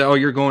 but he's like, "Oh,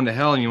 you're going to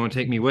hell and you want to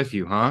take me with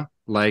you, huh?"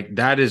 Like,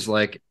 that is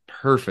like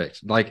perfect,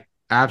 like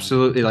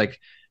absolutely like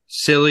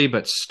silly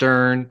but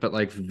stern, but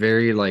like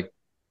very like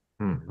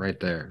right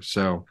there.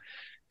 So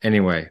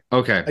Anyway,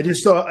 okay. I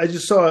just saw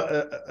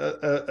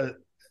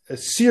a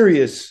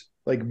serious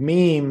like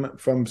meme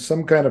from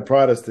some kind of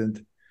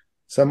Protestant.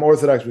 Some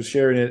Orthodox was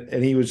sharing it,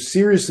 and he was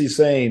seriously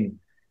saying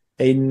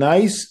a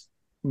nice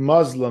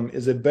Muslim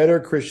is a better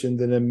Christian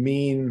than a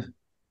mean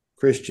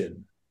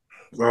Christian.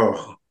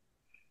 Oh,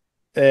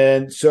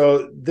 And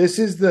so this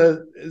is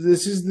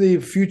the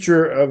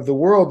future of the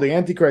world. The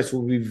Antichrist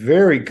will be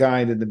very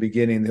kind in the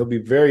beginning. He'll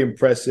be very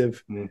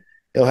impressive.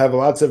 He'll have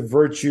lots of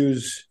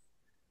virtues.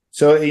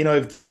 So,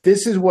 if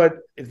this is what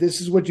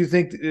you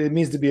think it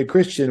means to be a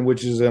Christian,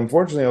 which is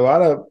unfortunately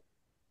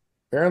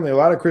apparently a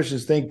lot of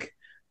Christians think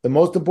the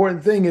most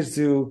important thing is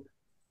to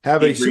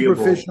have a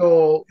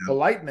superficial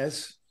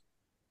politeness.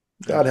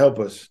 God help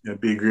us. Yeah,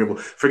 be agreeable.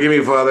 Forgive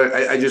me, Father.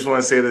 I just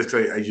want to say this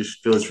because I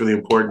just feel it's really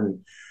important.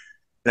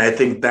 And I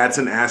think that's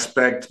an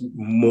aspect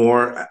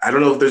more. I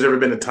don't know if there's ever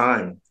been a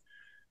time,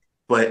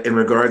 but in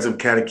regards of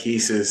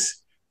catechesis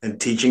and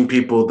teaching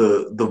people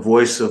the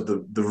voice of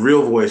the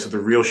real voice of the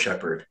real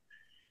shepherd,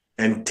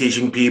 and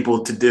teaching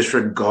people to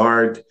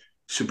disregard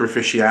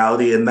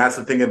superficiality. And that's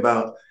the thing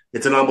about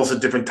it's almost a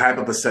different type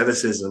of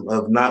asceticism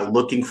of not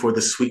looking for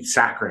the sweet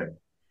saccharin.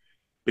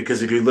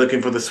 Because if you're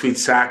looking for the sweet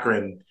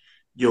saccharin,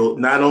 you'll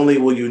not only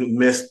will you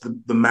miss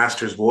the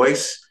master's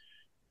voice,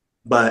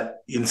 but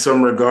in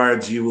some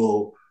regards you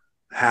will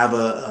have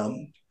a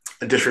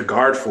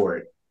disregard for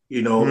it.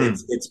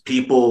 It's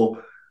people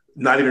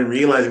not even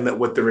realizing that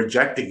what they're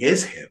rejecting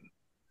is him.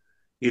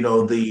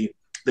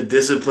 The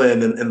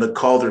discipline and the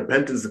call to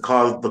repentance, the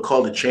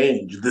call to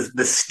change,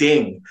 the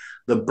sting,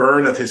 the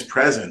burn of his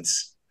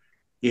presence.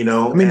 He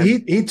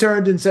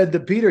turned and said to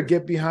Peter,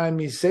 "Get behind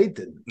me,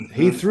 Satan." Mm-hmm.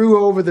 He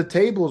threw over the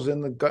tables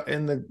in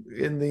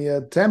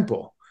the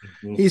temple.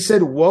 Mm-hmm. He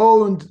said,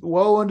 "Woe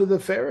unto the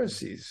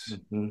Pharisees."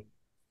 Mm-hmm.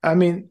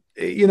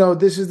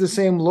 This is the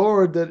same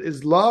Lord that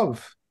is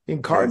love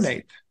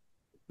incarnate.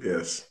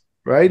 Yes.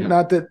 Right? Yeah.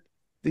 Not that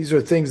these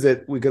are things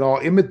that we can all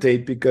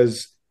imitate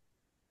because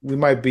we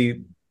might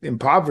be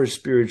impoverished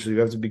spiritually.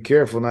 We have to be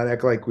careful, not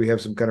act like we have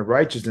some kind of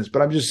righteousness.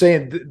 But I'm just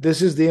saying,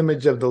 this is the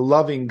image of the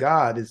loving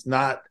God. It's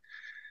not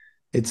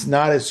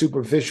a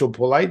superficial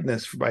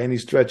politeness by any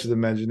stretch of the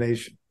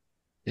imagination.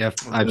 Yeah,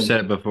 I've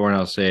said it before, and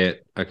I'll say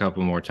it a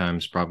couple more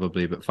times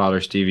probably. But Father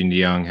Stephen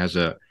DeYoung has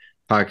a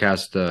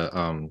podcast,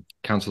 the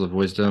Council of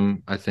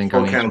Wisdom, I think.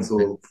 Full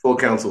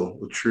Council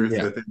of Truth.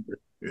 Yeah. I think.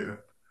 Yeah.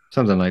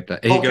 Something like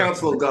that. Full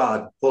Council of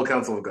God. Full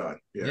Council of God.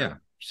 Yeah.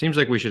 Seems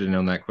like we should have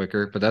known that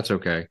quicker, but that's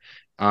okay.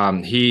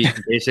 He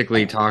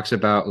basically talks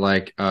about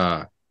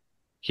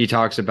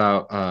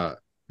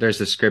there's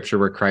the scripture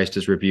where Christ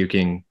is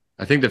rebuking,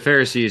 I think, the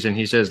Pharisees, and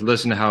he says,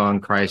 "Listen to how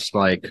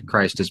unchristlike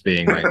Christ is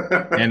being," right?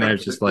 And I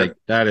was just like,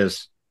 that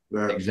is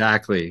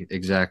exactly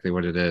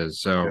what it is.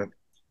 So, yeah.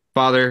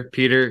 Father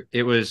Peter,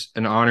 it was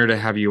an honor to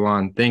have you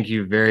on. Thank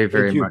you very,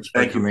 very much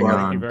for coming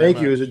on.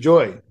 Thank you. It was a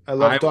joy. I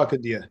love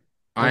talking to you.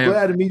 I'm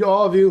glad to meet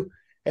all of you.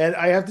 And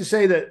I have to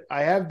say that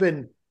I have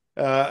been,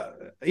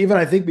 even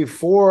I think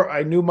before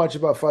I knew much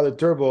about Father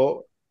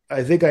Turbo,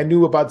 I think I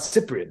knew about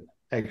Cyprian,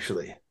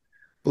 actually.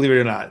 Believe it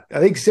or not. I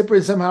think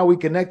Cyprian, somehow we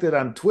connected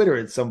on Twitter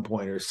at some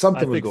point or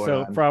something was going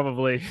on.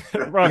 Probably.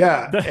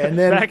 Yeah. And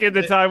then back in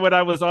the time when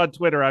I was on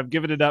Twitter, I've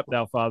given it up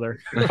now, Father.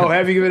 Oh,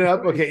 have you given it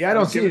up? Okay. Yeah, I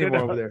don't see it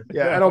anymore over there.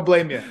 Yeah, I don't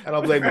blame you.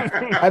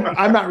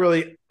 I'm not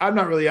really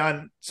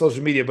on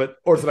social media, but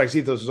Orthodox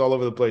Ethos is all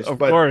over the place. Of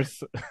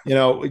course.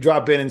 We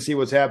drop in and see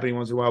what's happening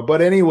once in a while.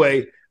 But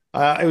anyway,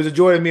 it was a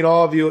joy to meet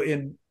all of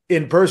you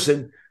in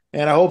person,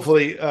 and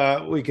hopefully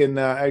we can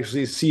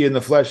actually see you in the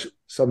flesh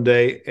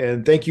someday.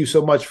 And thank you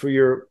so much for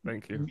your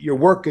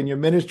work and your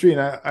ministry.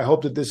 And I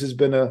hope that this has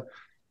been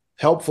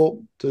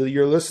helpful to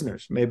your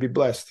listeners. May be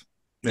blessed.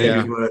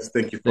 Thank you, Father.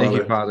 Thank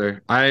you,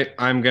 Father.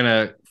 I'm going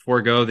to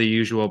forego the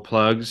usual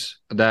plugs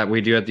that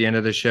we do at the end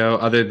of the show,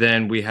 other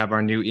than we have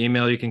our new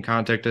email you can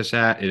contact us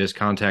at. It is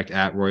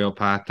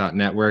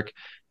contact@royalpath.network.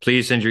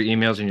 Please send your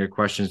emails and your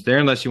questions there,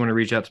 unless you want to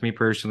reach out to me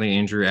personally,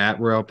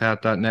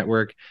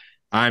 Andrew@royalpath.network.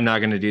 I'm not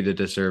going to do the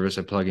disservice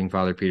of plugging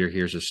Father Peter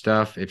Heers'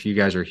 stuff. If you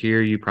guys are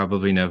here, you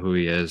probably know who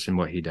he is and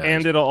what he does.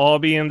 And it'll all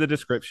be in the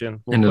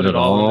description. We'll put it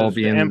all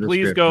be in the description. And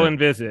please go and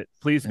visit.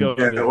 Please go.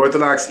 Yeah, the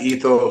Orthodox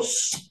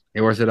Ethos.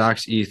 The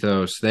Orthodox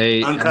Ethos.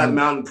 Uncut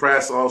Mountain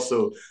Press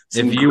also.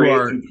 Some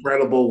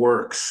incredible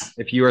works.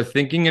 If you are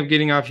thinking of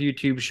getting off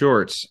YouTube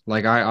Shorts,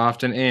 like I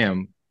often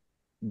am,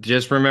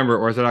 just remember,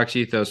 Orthodox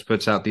Ethos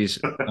puts out these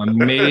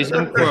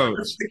amazing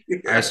quotes.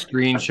 I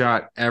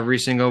screenshot every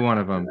single one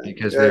of them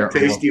because they're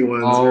tasty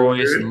ones.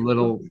 Always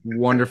little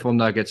wonderful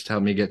nuggets to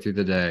help me get through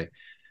the day.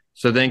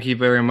 So thank you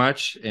very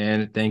much,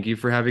 and thank you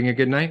for having a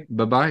good night.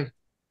 Bye-bye.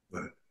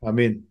 I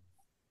mean.